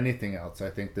if anything else,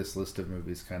 I think this list of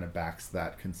movies kind of backs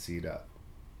that conceit up.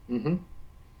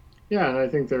 Yeah, and I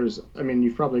think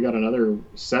you've probably got another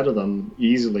set of them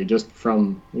easily, just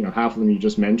from, you know, half of them you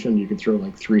just mentioned. You could throw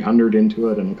like 300 into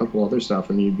it and a couple other stuff,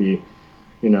 and you'd be,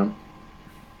 you know.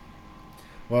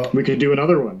 Well, we could do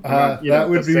another one. That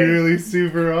would be really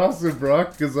super awesome,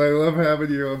 Brock, because I love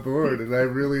having you on board, and I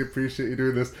really appreciate you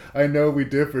doing this. I know we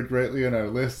differed greatly in our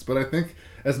lists, but I think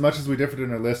as much as we differed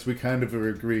in our list, we kind of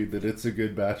agreed that it's a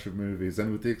good batch of movies,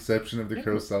 and with the exception of The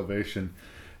Crow's Salvation,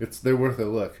 they're worth a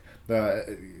look.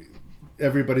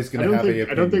 Everybody's going to have a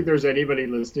opinion. I don't think there's anybody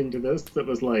listening to this that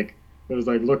was like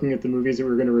looking at the movies that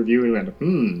we were going to review and went,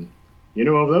 you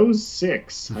know, of those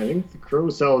 6, I think The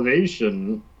Crow's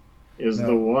Salvation is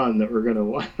the one that we're going to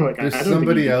watch. Like, there's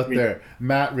somebody out there,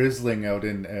 Matt Risling out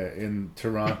in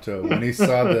Toronto, when he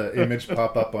saw the image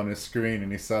pop up on his screen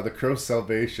and he saw The Crow's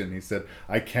Salvation, he said,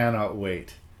 I cannot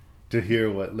wait to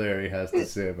hear what Larry has to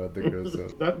say about The Crow's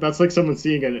Salvation. That's like someone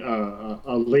seeing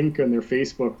a link on their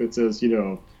Facebook that says, you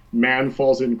know, man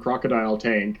falls in crocodile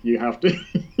tank. You have to,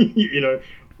 you know,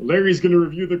 Larry's going to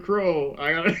review The Crow.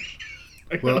 I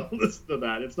gotta listen to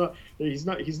that. It's not. He's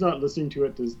not listening to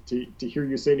it to hear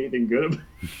you say anything good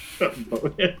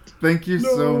about it. Thank you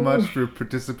so much for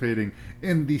participating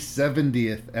in the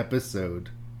 70th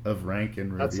episode of Rank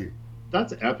and Review.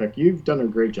 That's epic. You've done a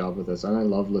great job with this, and I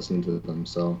love listening to them.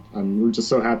 So we're just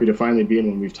so happy to finally be in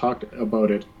one. We've talked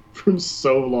about it for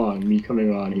so long, me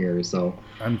coming on here. So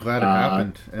I'm glad it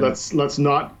happened. Let's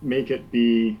not make it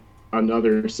be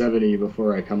another 70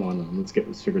 before I come on. Let's get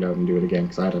this figured out and do it again,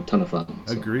 because I had a ton of fun.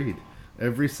 So. Agreed.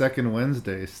 Every second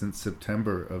Wednesday since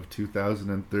September of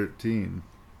 2013,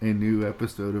 a new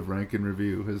episode of Rank and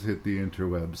Review has hit the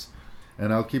interwebs,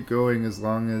 and I'll keep going as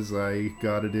long as I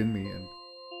got it in me.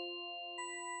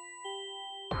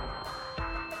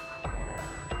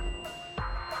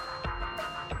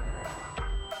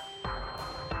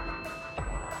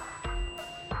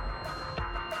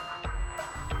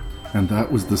 And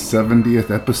that was the 70th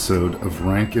episode of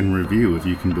Rank and Review, if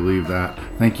you can believe that.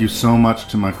 Thank you so much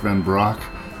to my friend Brock.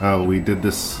 We did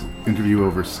this interview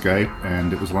over Skype,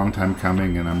 and it was a long time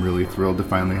coming, and I'm really thrilled to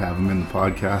finally have him in the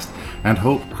podcast, and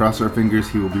hope, cross our fingers,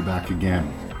 he will be back again.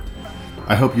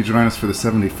 I hope you join us for the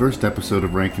 71st episode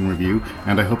of Rank and Review,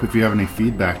 and I hope if you have any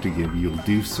feedback to give, you'll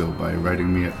do so by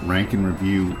writing me at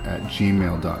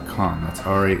rankandreview@gmail.com. That's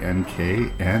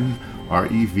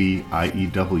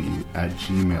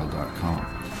RANKNREVIEW@gmail.com.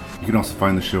 You can also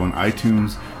find the show on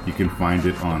iTunes. You can find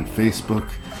it on Facebook.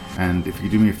 And if you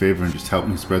do me a favor and just help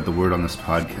me spread the word on this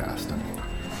podcast, I'm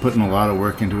putting a lot of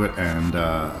work into it, and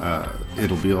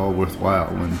it'll be all worthwhile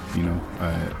when, you know,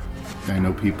 I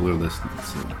know people are listening.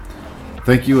 So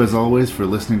thank you as always for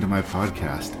listening to my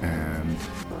podcast, and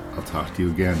I'll talk to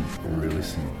you again really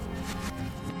soon.